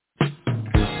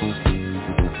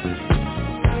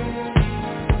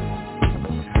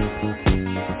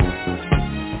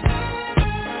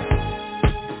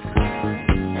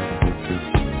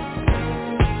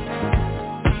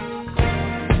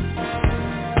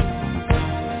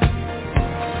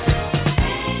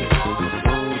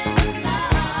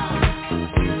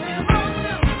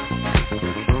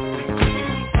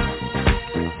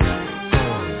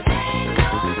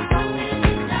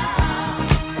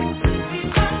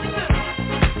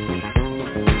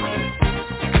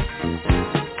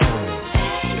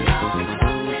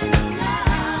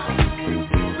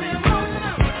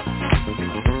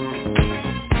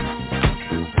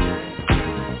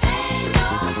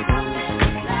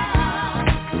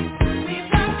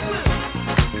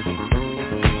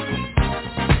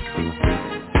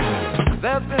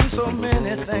 There's been so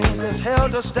many things that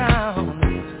held us down,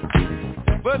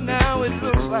 but now it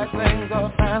looks like things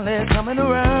are finally coming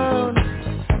around.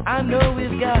 I know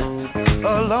we've got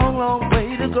a long, long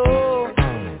way to go,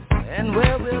 and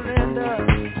where we'll end up,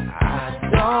 I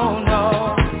don't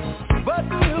know. But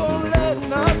we won't let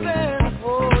nothing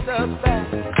hold us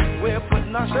back. We're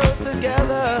putting our shows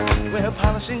together, we're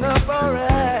polishing up our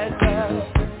act.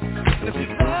 If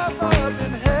you've never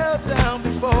been held down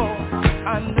before,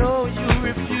 I know you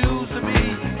refuse to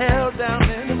be held down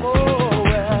anymore.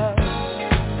 Well,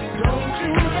 don't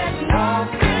you let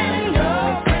nothing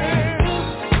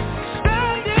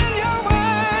stand in your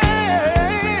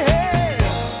way.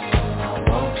 I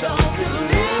want y'all to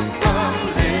listen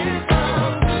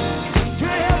to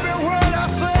every word I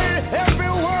say,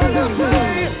 every word I say.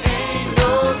 Ain't no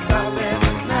stopping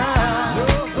us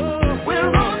now. We're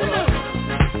rolling up.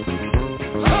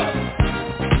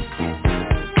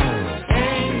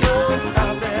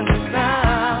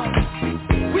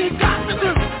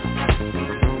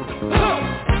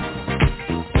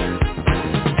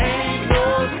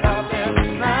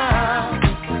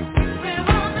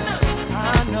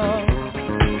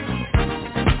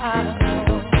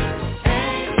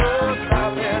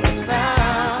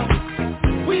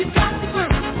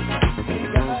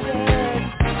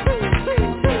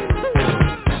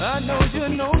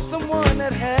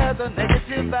 A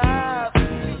negative vibe,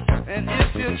 and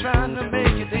if you're trying to make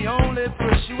it, they only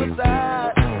push you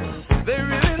aside. They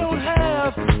really don't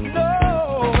have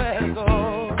nowhere to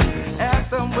go. Ask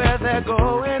them where they're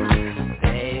going,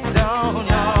 they don't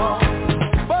know.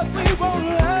 But we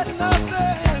won't let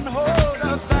nothing hold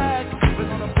us back. We're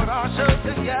gonna put our show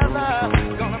together,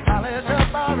 we're gonna polish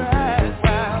up our act.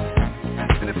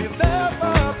 And if you've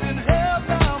never been held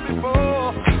down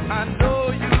before, I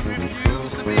know you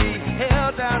refuse to be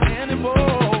held down anymore.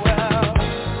 Well,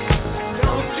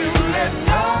 don't you let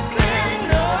nothing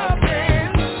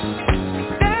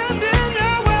stand in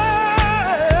your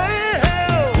way.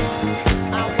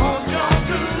 I want y'all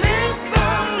to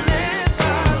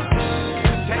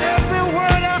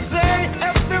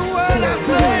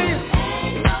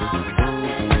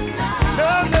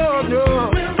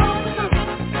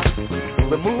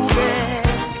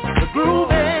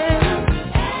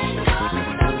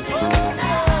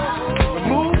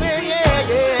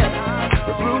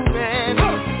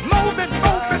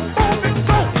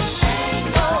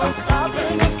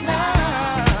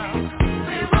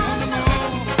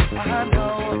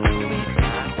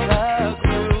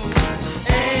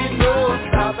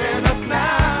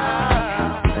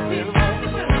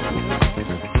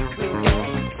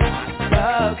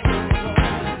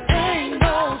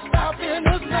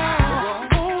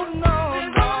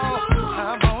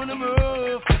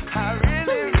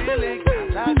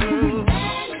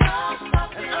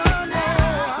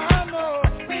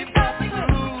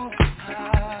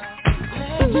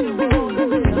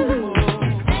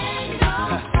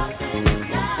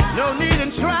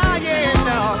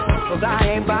 'cause I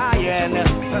ain't buying.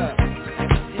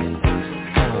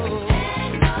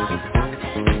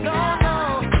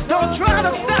 No, don't try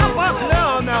to stop us, no.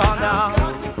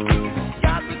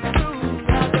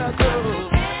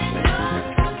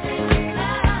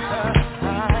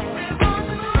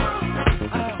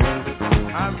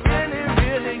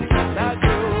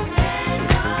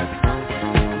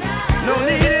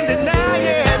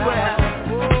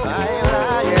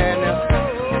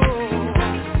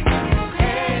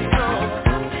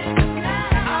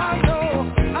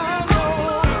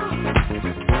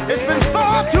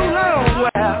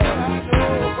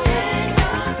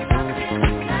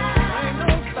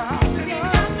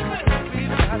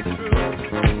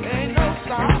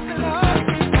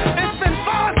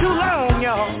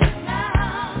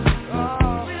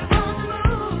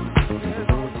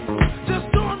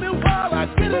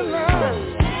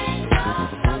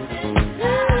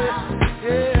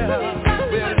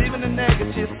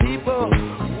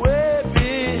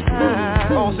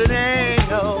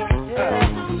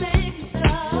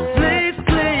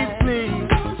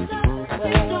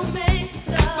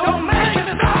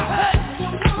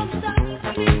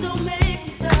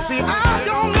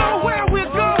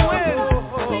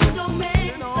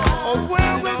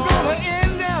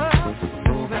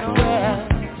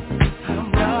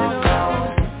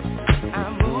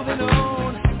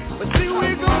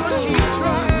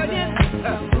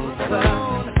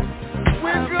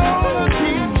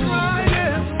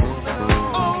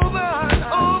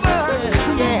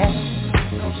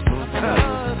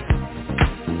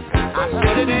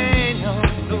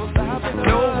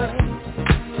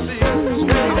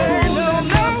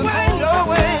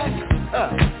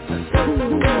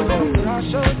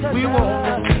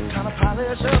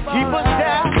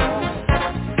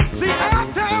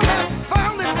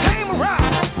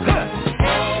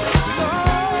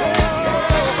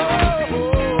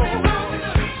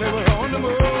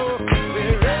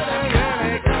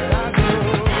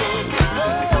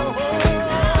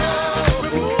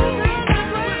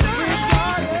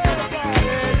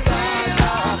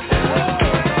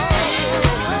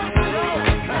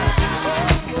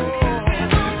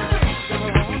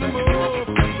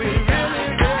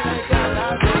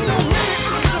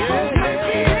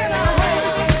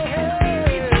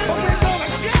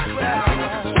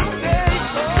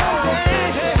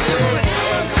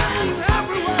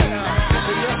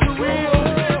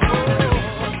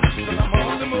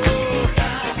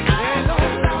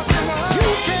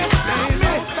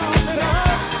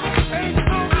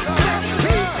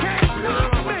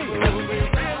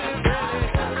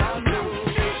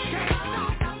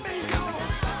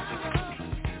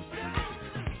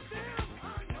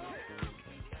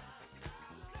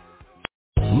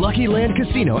 Lucky Land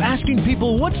Casino, asking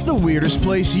people, what's the weirdest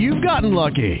place you've gotten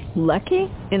lucky? Lucky?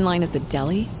 In line at the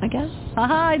deli, I guess?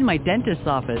 Aha, in my dentist's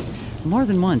office. More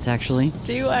than once, actually.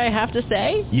 Do I have to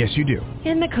say? Yes, you do.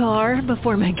 In the car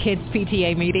before my kids'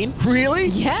 PTA meeting. Really?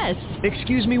 Yes.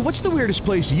 Excuse me, what's the weirdest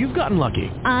place you've gotten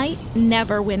lucky? I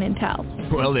never win and tell.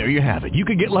 Well, there you have it. You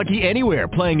can get lucky anywhere,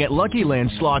 playing at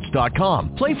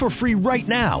LuckyLandSlots.com. Play for free right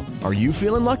now. Are you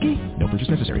feeling lucky? No purchase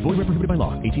necessary. Void where prohibited by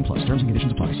law. 18+. Terms and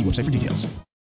conditions apply. See website for details.